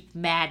deep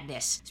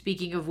madness.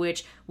 Speaking of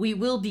which, we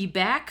will be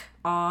back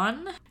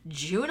on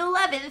June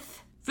 11th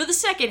for the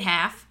second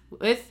half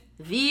with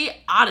the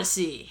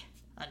Odyssey.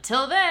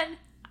 Until then,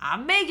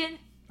 I'm Megan.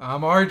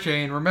 I'm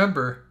RJ, and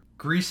remember,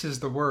 Grease is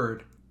the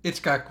word.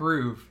 It's got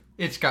groove.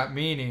 It's got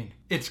meaning.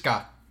 It's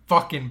got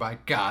fucking by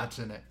gods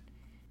in it.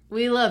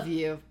 We love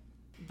you.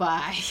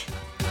 Bye.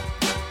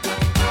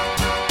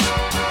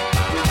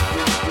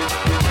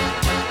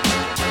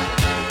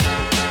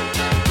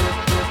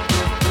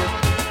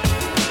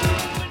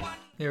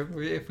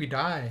 If we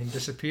die and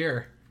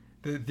disappear,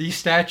 these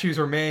statues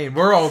remain.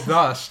 We're all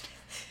dust.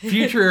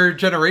 Future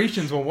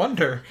generations will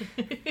wonder,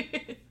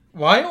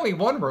 why only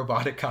one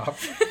robotic cop?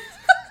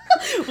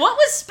 What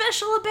was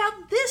special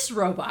about this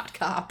robot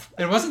cop?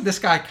 And wasn't this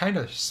guy kind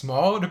of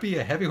small to be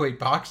a heavyweight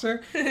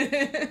boxer?